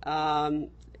 and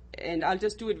I'll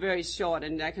just do it very short,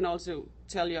 and I can also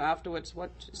tell you afterwards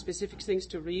what specific things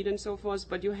to read and so forth.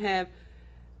 But you have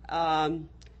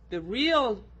the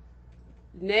real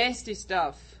nasty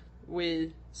stuff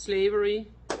with slavery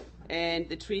and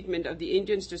the treatment of the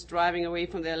Indians just driving away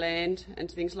from their land and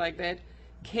things like that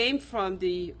came from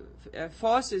the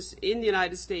forces in the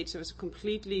United States that was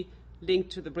completely linked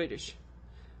to the British.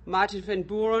 Martin Van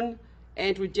Buren,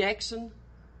 Andrew Jackson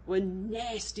were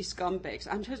nasty scumbags.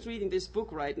 I'm just reading this book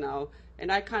right now,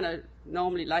 and I kind of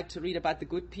normally like to read about the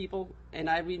good people, and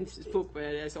I read this book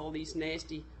where there's all these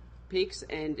nasty pigs,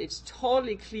 and it's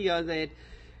totally clear that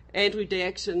Andrew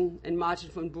Jackson and Martin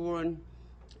Van Buren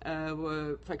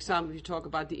were, for example, if you talk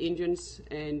about the Indians,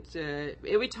 and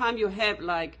every time you have,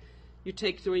 like, you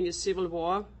take during the Civil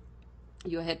War,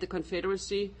 you had the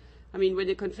Confederacy. I mean, when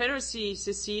the Confederacy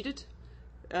seceded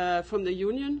from the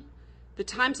Union, the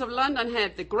Times of London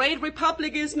had "The Great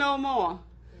Republic is no more,"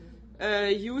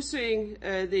 using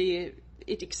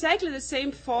exactly the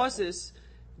same forces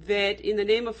that, in the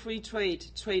name of free trade,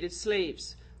 traded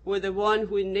slaves, were the one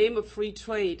who, in the name of free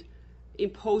trade,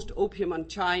 imposed opium on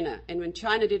China. And when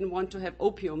China didn't want to have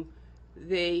opium,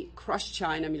 they crushed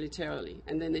China militarily,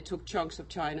 and then they took chunks of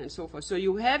China and so forth. So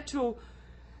you have to.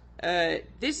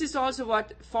 This is also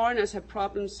what foreigners have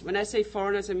problems. When I say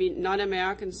foreigners, I mean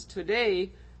non-Americans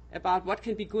today, about what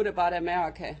can be good about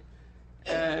America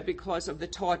because of the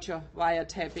torture,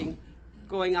 wiretapping,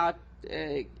 going out,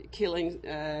 killing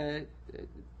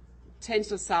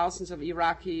tens of thousands of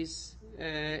Iraqis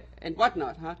and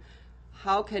whatnot.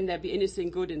 How can there be anything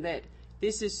good in that?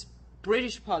 This is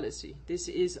British policy. This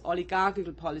is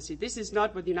oligarchical policy. This is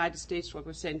not what the United States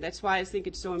represents. That's why I think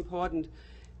it's so important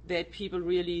that people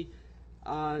really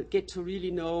get to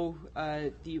really know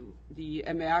the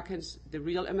Americans, the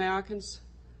real Americans.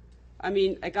 I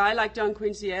mean, a guy like John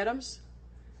Quincy Adams,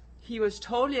 he was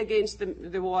totally against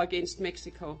the war against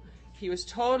Mexico. He was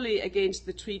totally against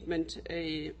the treatment,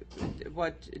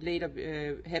 what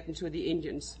later happened to the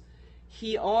Indians.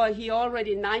 He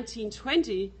already in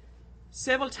 1920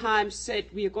 several times said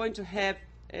we are going to have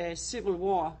a civil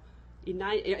war. In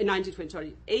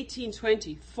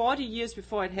 1820, 40 years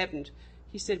before it happened,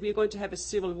 he said we're going to have a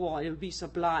civil war. It will be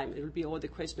sublime. It will be all the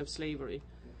question of slavery.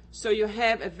 So you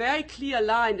have a very clear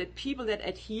line that people that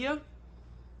adhere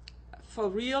for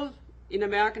real in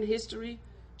American history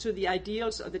to the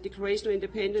ideals of the Declaration of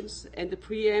Independence and the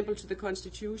preamble to the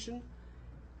Constitution.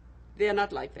 They are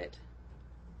not like that.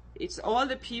 It's all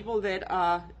the people that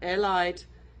are allied,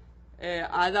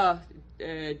 either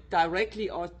directly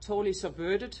or totally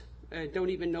subverted, don't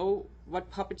even know what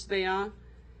puppets they are.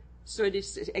 So it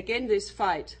is, again, this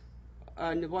fight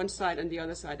on the one side and the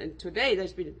other side. And today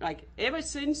there's been, like, ever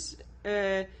since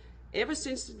the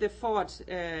thought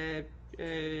that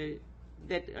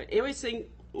everything,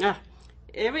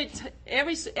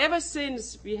 ever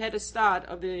since we had a start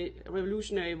of the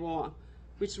Revolutionary War,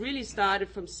 which really started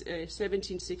from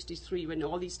 1763, when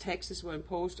all these taxes were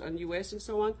imposed on the US and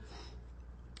so on.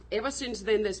 Ever since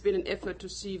then, there's been an effort to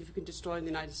see if we can destroy the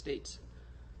United States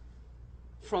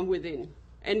from within.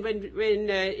 And when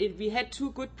we had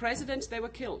two good presidents, they were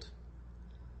killed.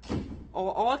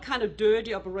 Or all kind of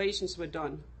dirty operations were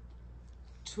done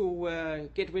to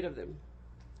get rid of them.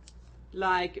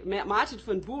 Like Martin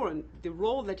von Buren, the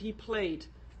role that he played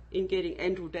in getting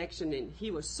Andrew Jackson in,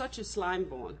 he was such a slime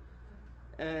ball.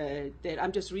 That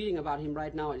I'm just reading about him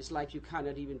right now. It's like you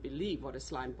cannot even believe what a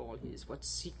slime ball he is, what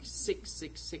sick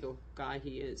sicko guy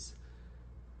he is.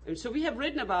 And so we have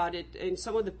written about it in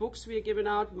some of the books we have given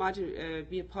out.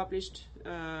 We have published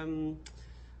Treason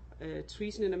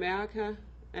in America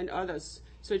and others.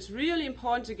 So it's really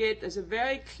important to get, there's a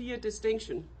very clear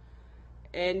distinction.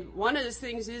 And one of the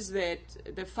things is that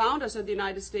the founders of the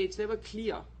United States, they were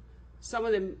clear. Some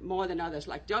of them more than others,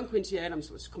 like John Quincy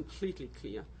Adams was completely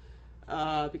clear.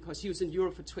 Because he was in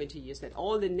Europe for 20 years, that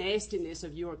all the nastiness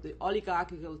of Europe, the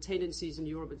oligarchical tendencies in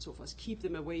Europe and so forth, keep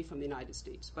them away from the United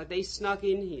States. But they snuck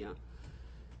in here.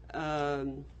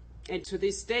 And to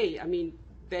this day, I mean,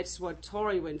 that's what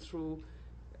Tory went through.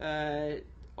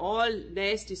 All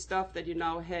nasty stuff that you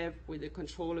now have with the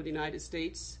control of the United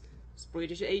States, it's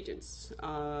British agents,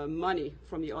 money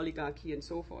from the oligarchy and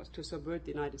so forth to subvert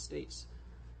the United States.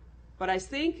 But I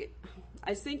think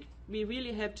we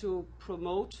really have to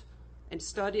promote and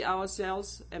study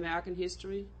ourselves, American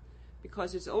history,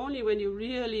 because it's only when you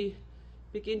really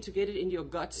begin to get it in your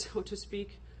gut, so to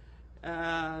speak,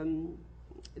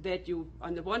 that you,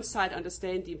 on the one side,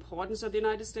 understand the importance of the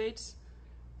United States,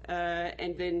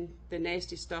 and then the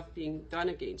nasty stuff being done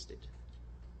against it.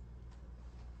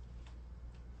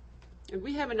 And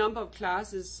we have a number of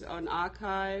classes on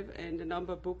archive and a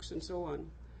number of books and so on.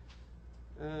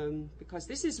 Because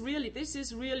this is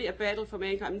really a battle for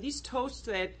mankind. I mean, these toasts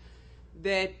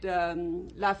that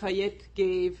Lafayette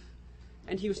gave,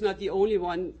 and he was not the only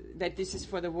one, that this is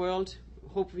for the world.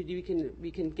 Hopefully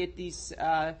we can get these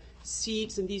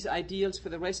seeds and these ideals for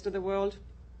the rest of the world.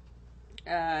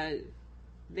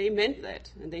 They meant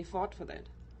that, and they fought for that.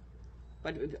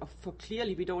 But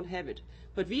clearly we don't have it.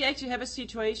 But we actually have a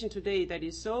situation today that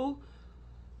is so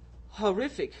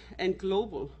horrific and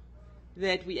global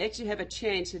that we actually have a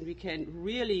chance, and we can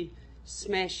really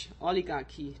smash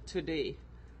oligarchy today.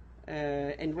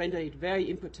 And render it very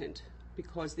impotent,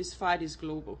 because this fight is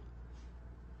global.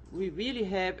 We really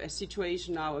have a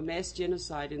situation now, a mass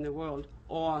genocide in the world,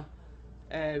 or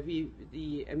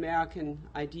the American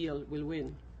ideal will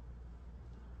win.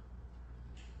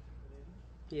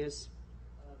 Yes.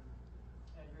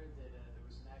 I heard that there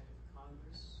was an act of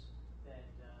Congress that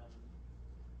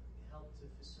helped to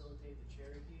facilitate the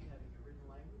Cherokee having a written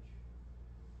language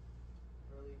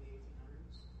early in the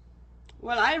 1800s.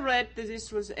 Well, I read that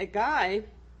this was a guy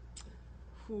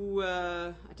who,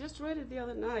 I just read it the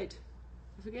other night.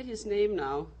 I forget his name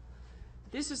now.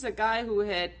 This is a guy who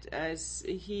had,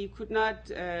 he could not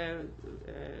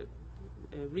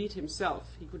read himself.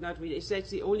 He could not read. It's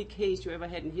actually the only case you ever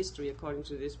had in history, according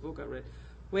to this book I read,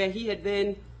 where he had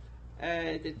then,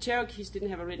 the Cherokees didn't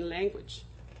have a written language.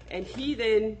 And he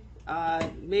then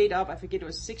made up, I forget it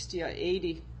was 60 or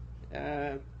 80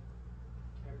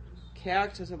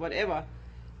 characters or whatever,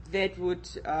 that would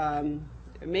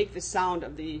make the sound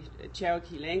of the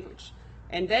Cherokee language.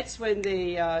 And that's when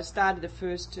they started the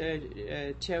first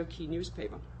Cherokee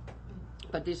newspaper.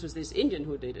 But this was this Indian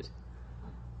who did it.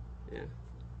 Yeah.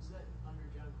 Is that under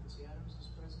John Quincy Adams'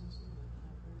 presidency?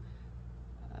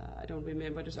 I don't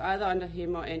remember. It was either under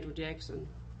him or Andrew Jackson.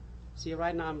 See,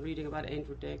 right now I'm reading about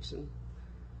Andrew Jackson.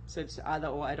 So it's either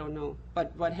or, I don't know.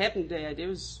 But what happened there, it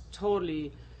was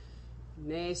totally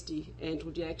nasty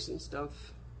Andrew Jackson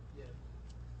stuff.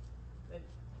 Yeah.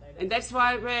 And that's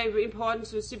why very important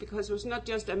to see, because it was not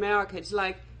just America. It's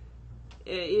like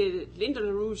Lyndon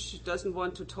LaRouche doesn't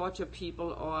want to torture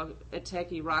people or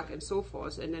attack Iraq and so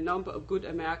forth, and a number of good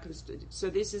Americans did. So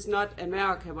this is not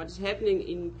America. What is happening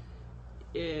in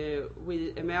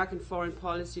with American foreign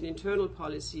policy and internal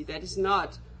policy, that is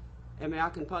not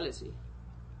American policy.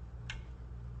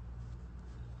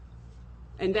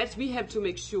 And that we have to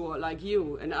make sure, like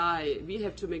you and I, we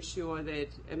have to make sure that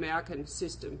American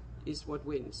system is what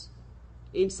wins,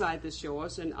 inside the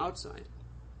shores and outside.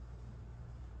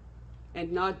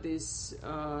 And not this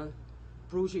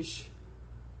brutish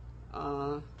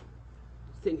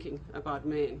thinking about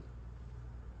man.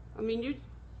 I mean,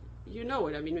 you know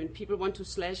it. I mean, when people want to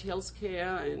slash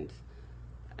healthcare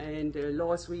and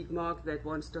Lois Reed-Mogg that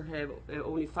wants to have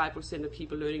only 5% of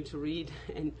people learning to read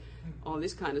and all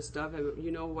this kind of stuff,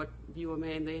 you know what view of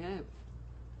man they have.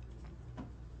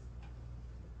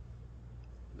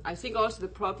 I think also the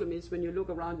problem is when you look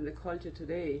around in the culture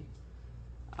today,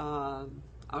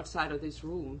 outside of this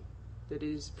room, that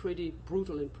is pretty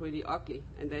brutal and pretty ugly,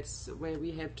 and that's where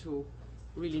we have to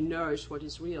really nourish what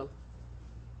is real.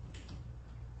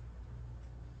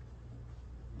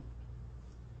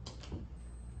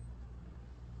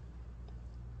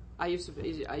 Are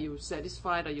you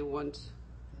satisfied, or you want?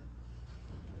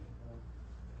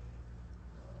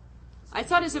 I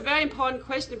thought it's a very important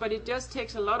question, but it just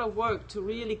takes a lot of work to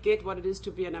really get what it is to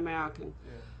be an American.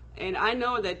 Yeah. And I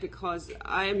know that because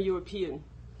I am European.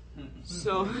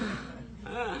 So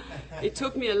it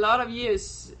took me a lot of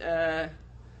years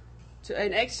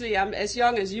and actually I'm as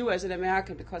young as you as an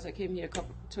American because I came here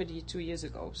 22 years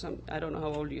ago. I don't know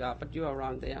how old you are, but you're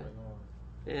around there.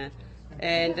 Yeah.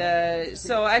 And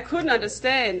so I couldn't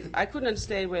understand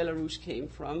where LaRouche came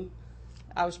from.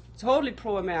 I was totally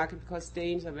pro-American because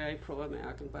Danes are very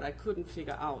pro-American, but I couldn't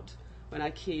figure out when I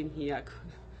came here,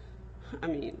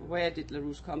 where did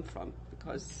LaRouche come from?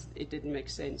 Because it didn't make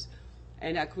sense.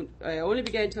 And I only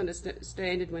began to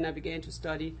understand it when I began to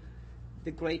study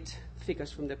the great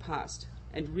figures from the past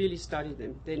and really study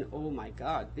them. Then, oh my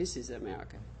God, this is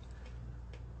America.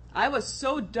 I was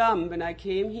so dumb when I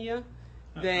came here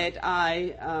that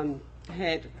I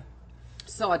had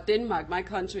thought Denmark, my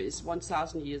country, is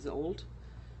 1,000 years old.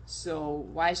 So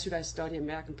why should I study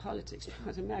American politics?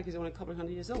 Because America is only a couple of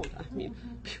hundred years old. I mean,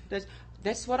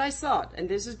 that's what I thought. And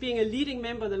this is being a leading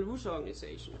member of the LaRouche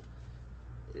organization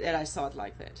that I thought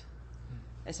like that.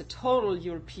 As a total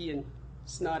European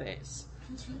snot ass.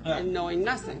 And knowing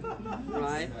nothing,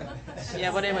 right?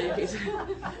 Yeah, whatever you can say.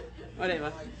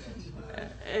 Whatever.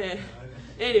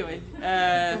 Anyway,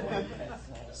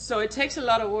 so it takes a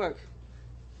lot of work.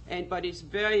 But it's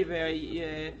very,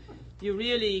 very, you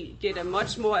really get a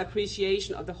much more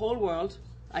appreciation of the whole world.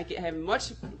 I have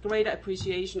much greater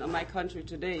appreciation of my country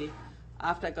today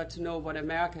after I got to know what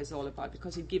America is all about,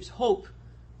 because it gives hope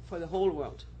for the whole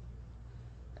world.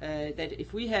 That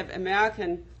if we have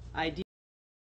American ideas,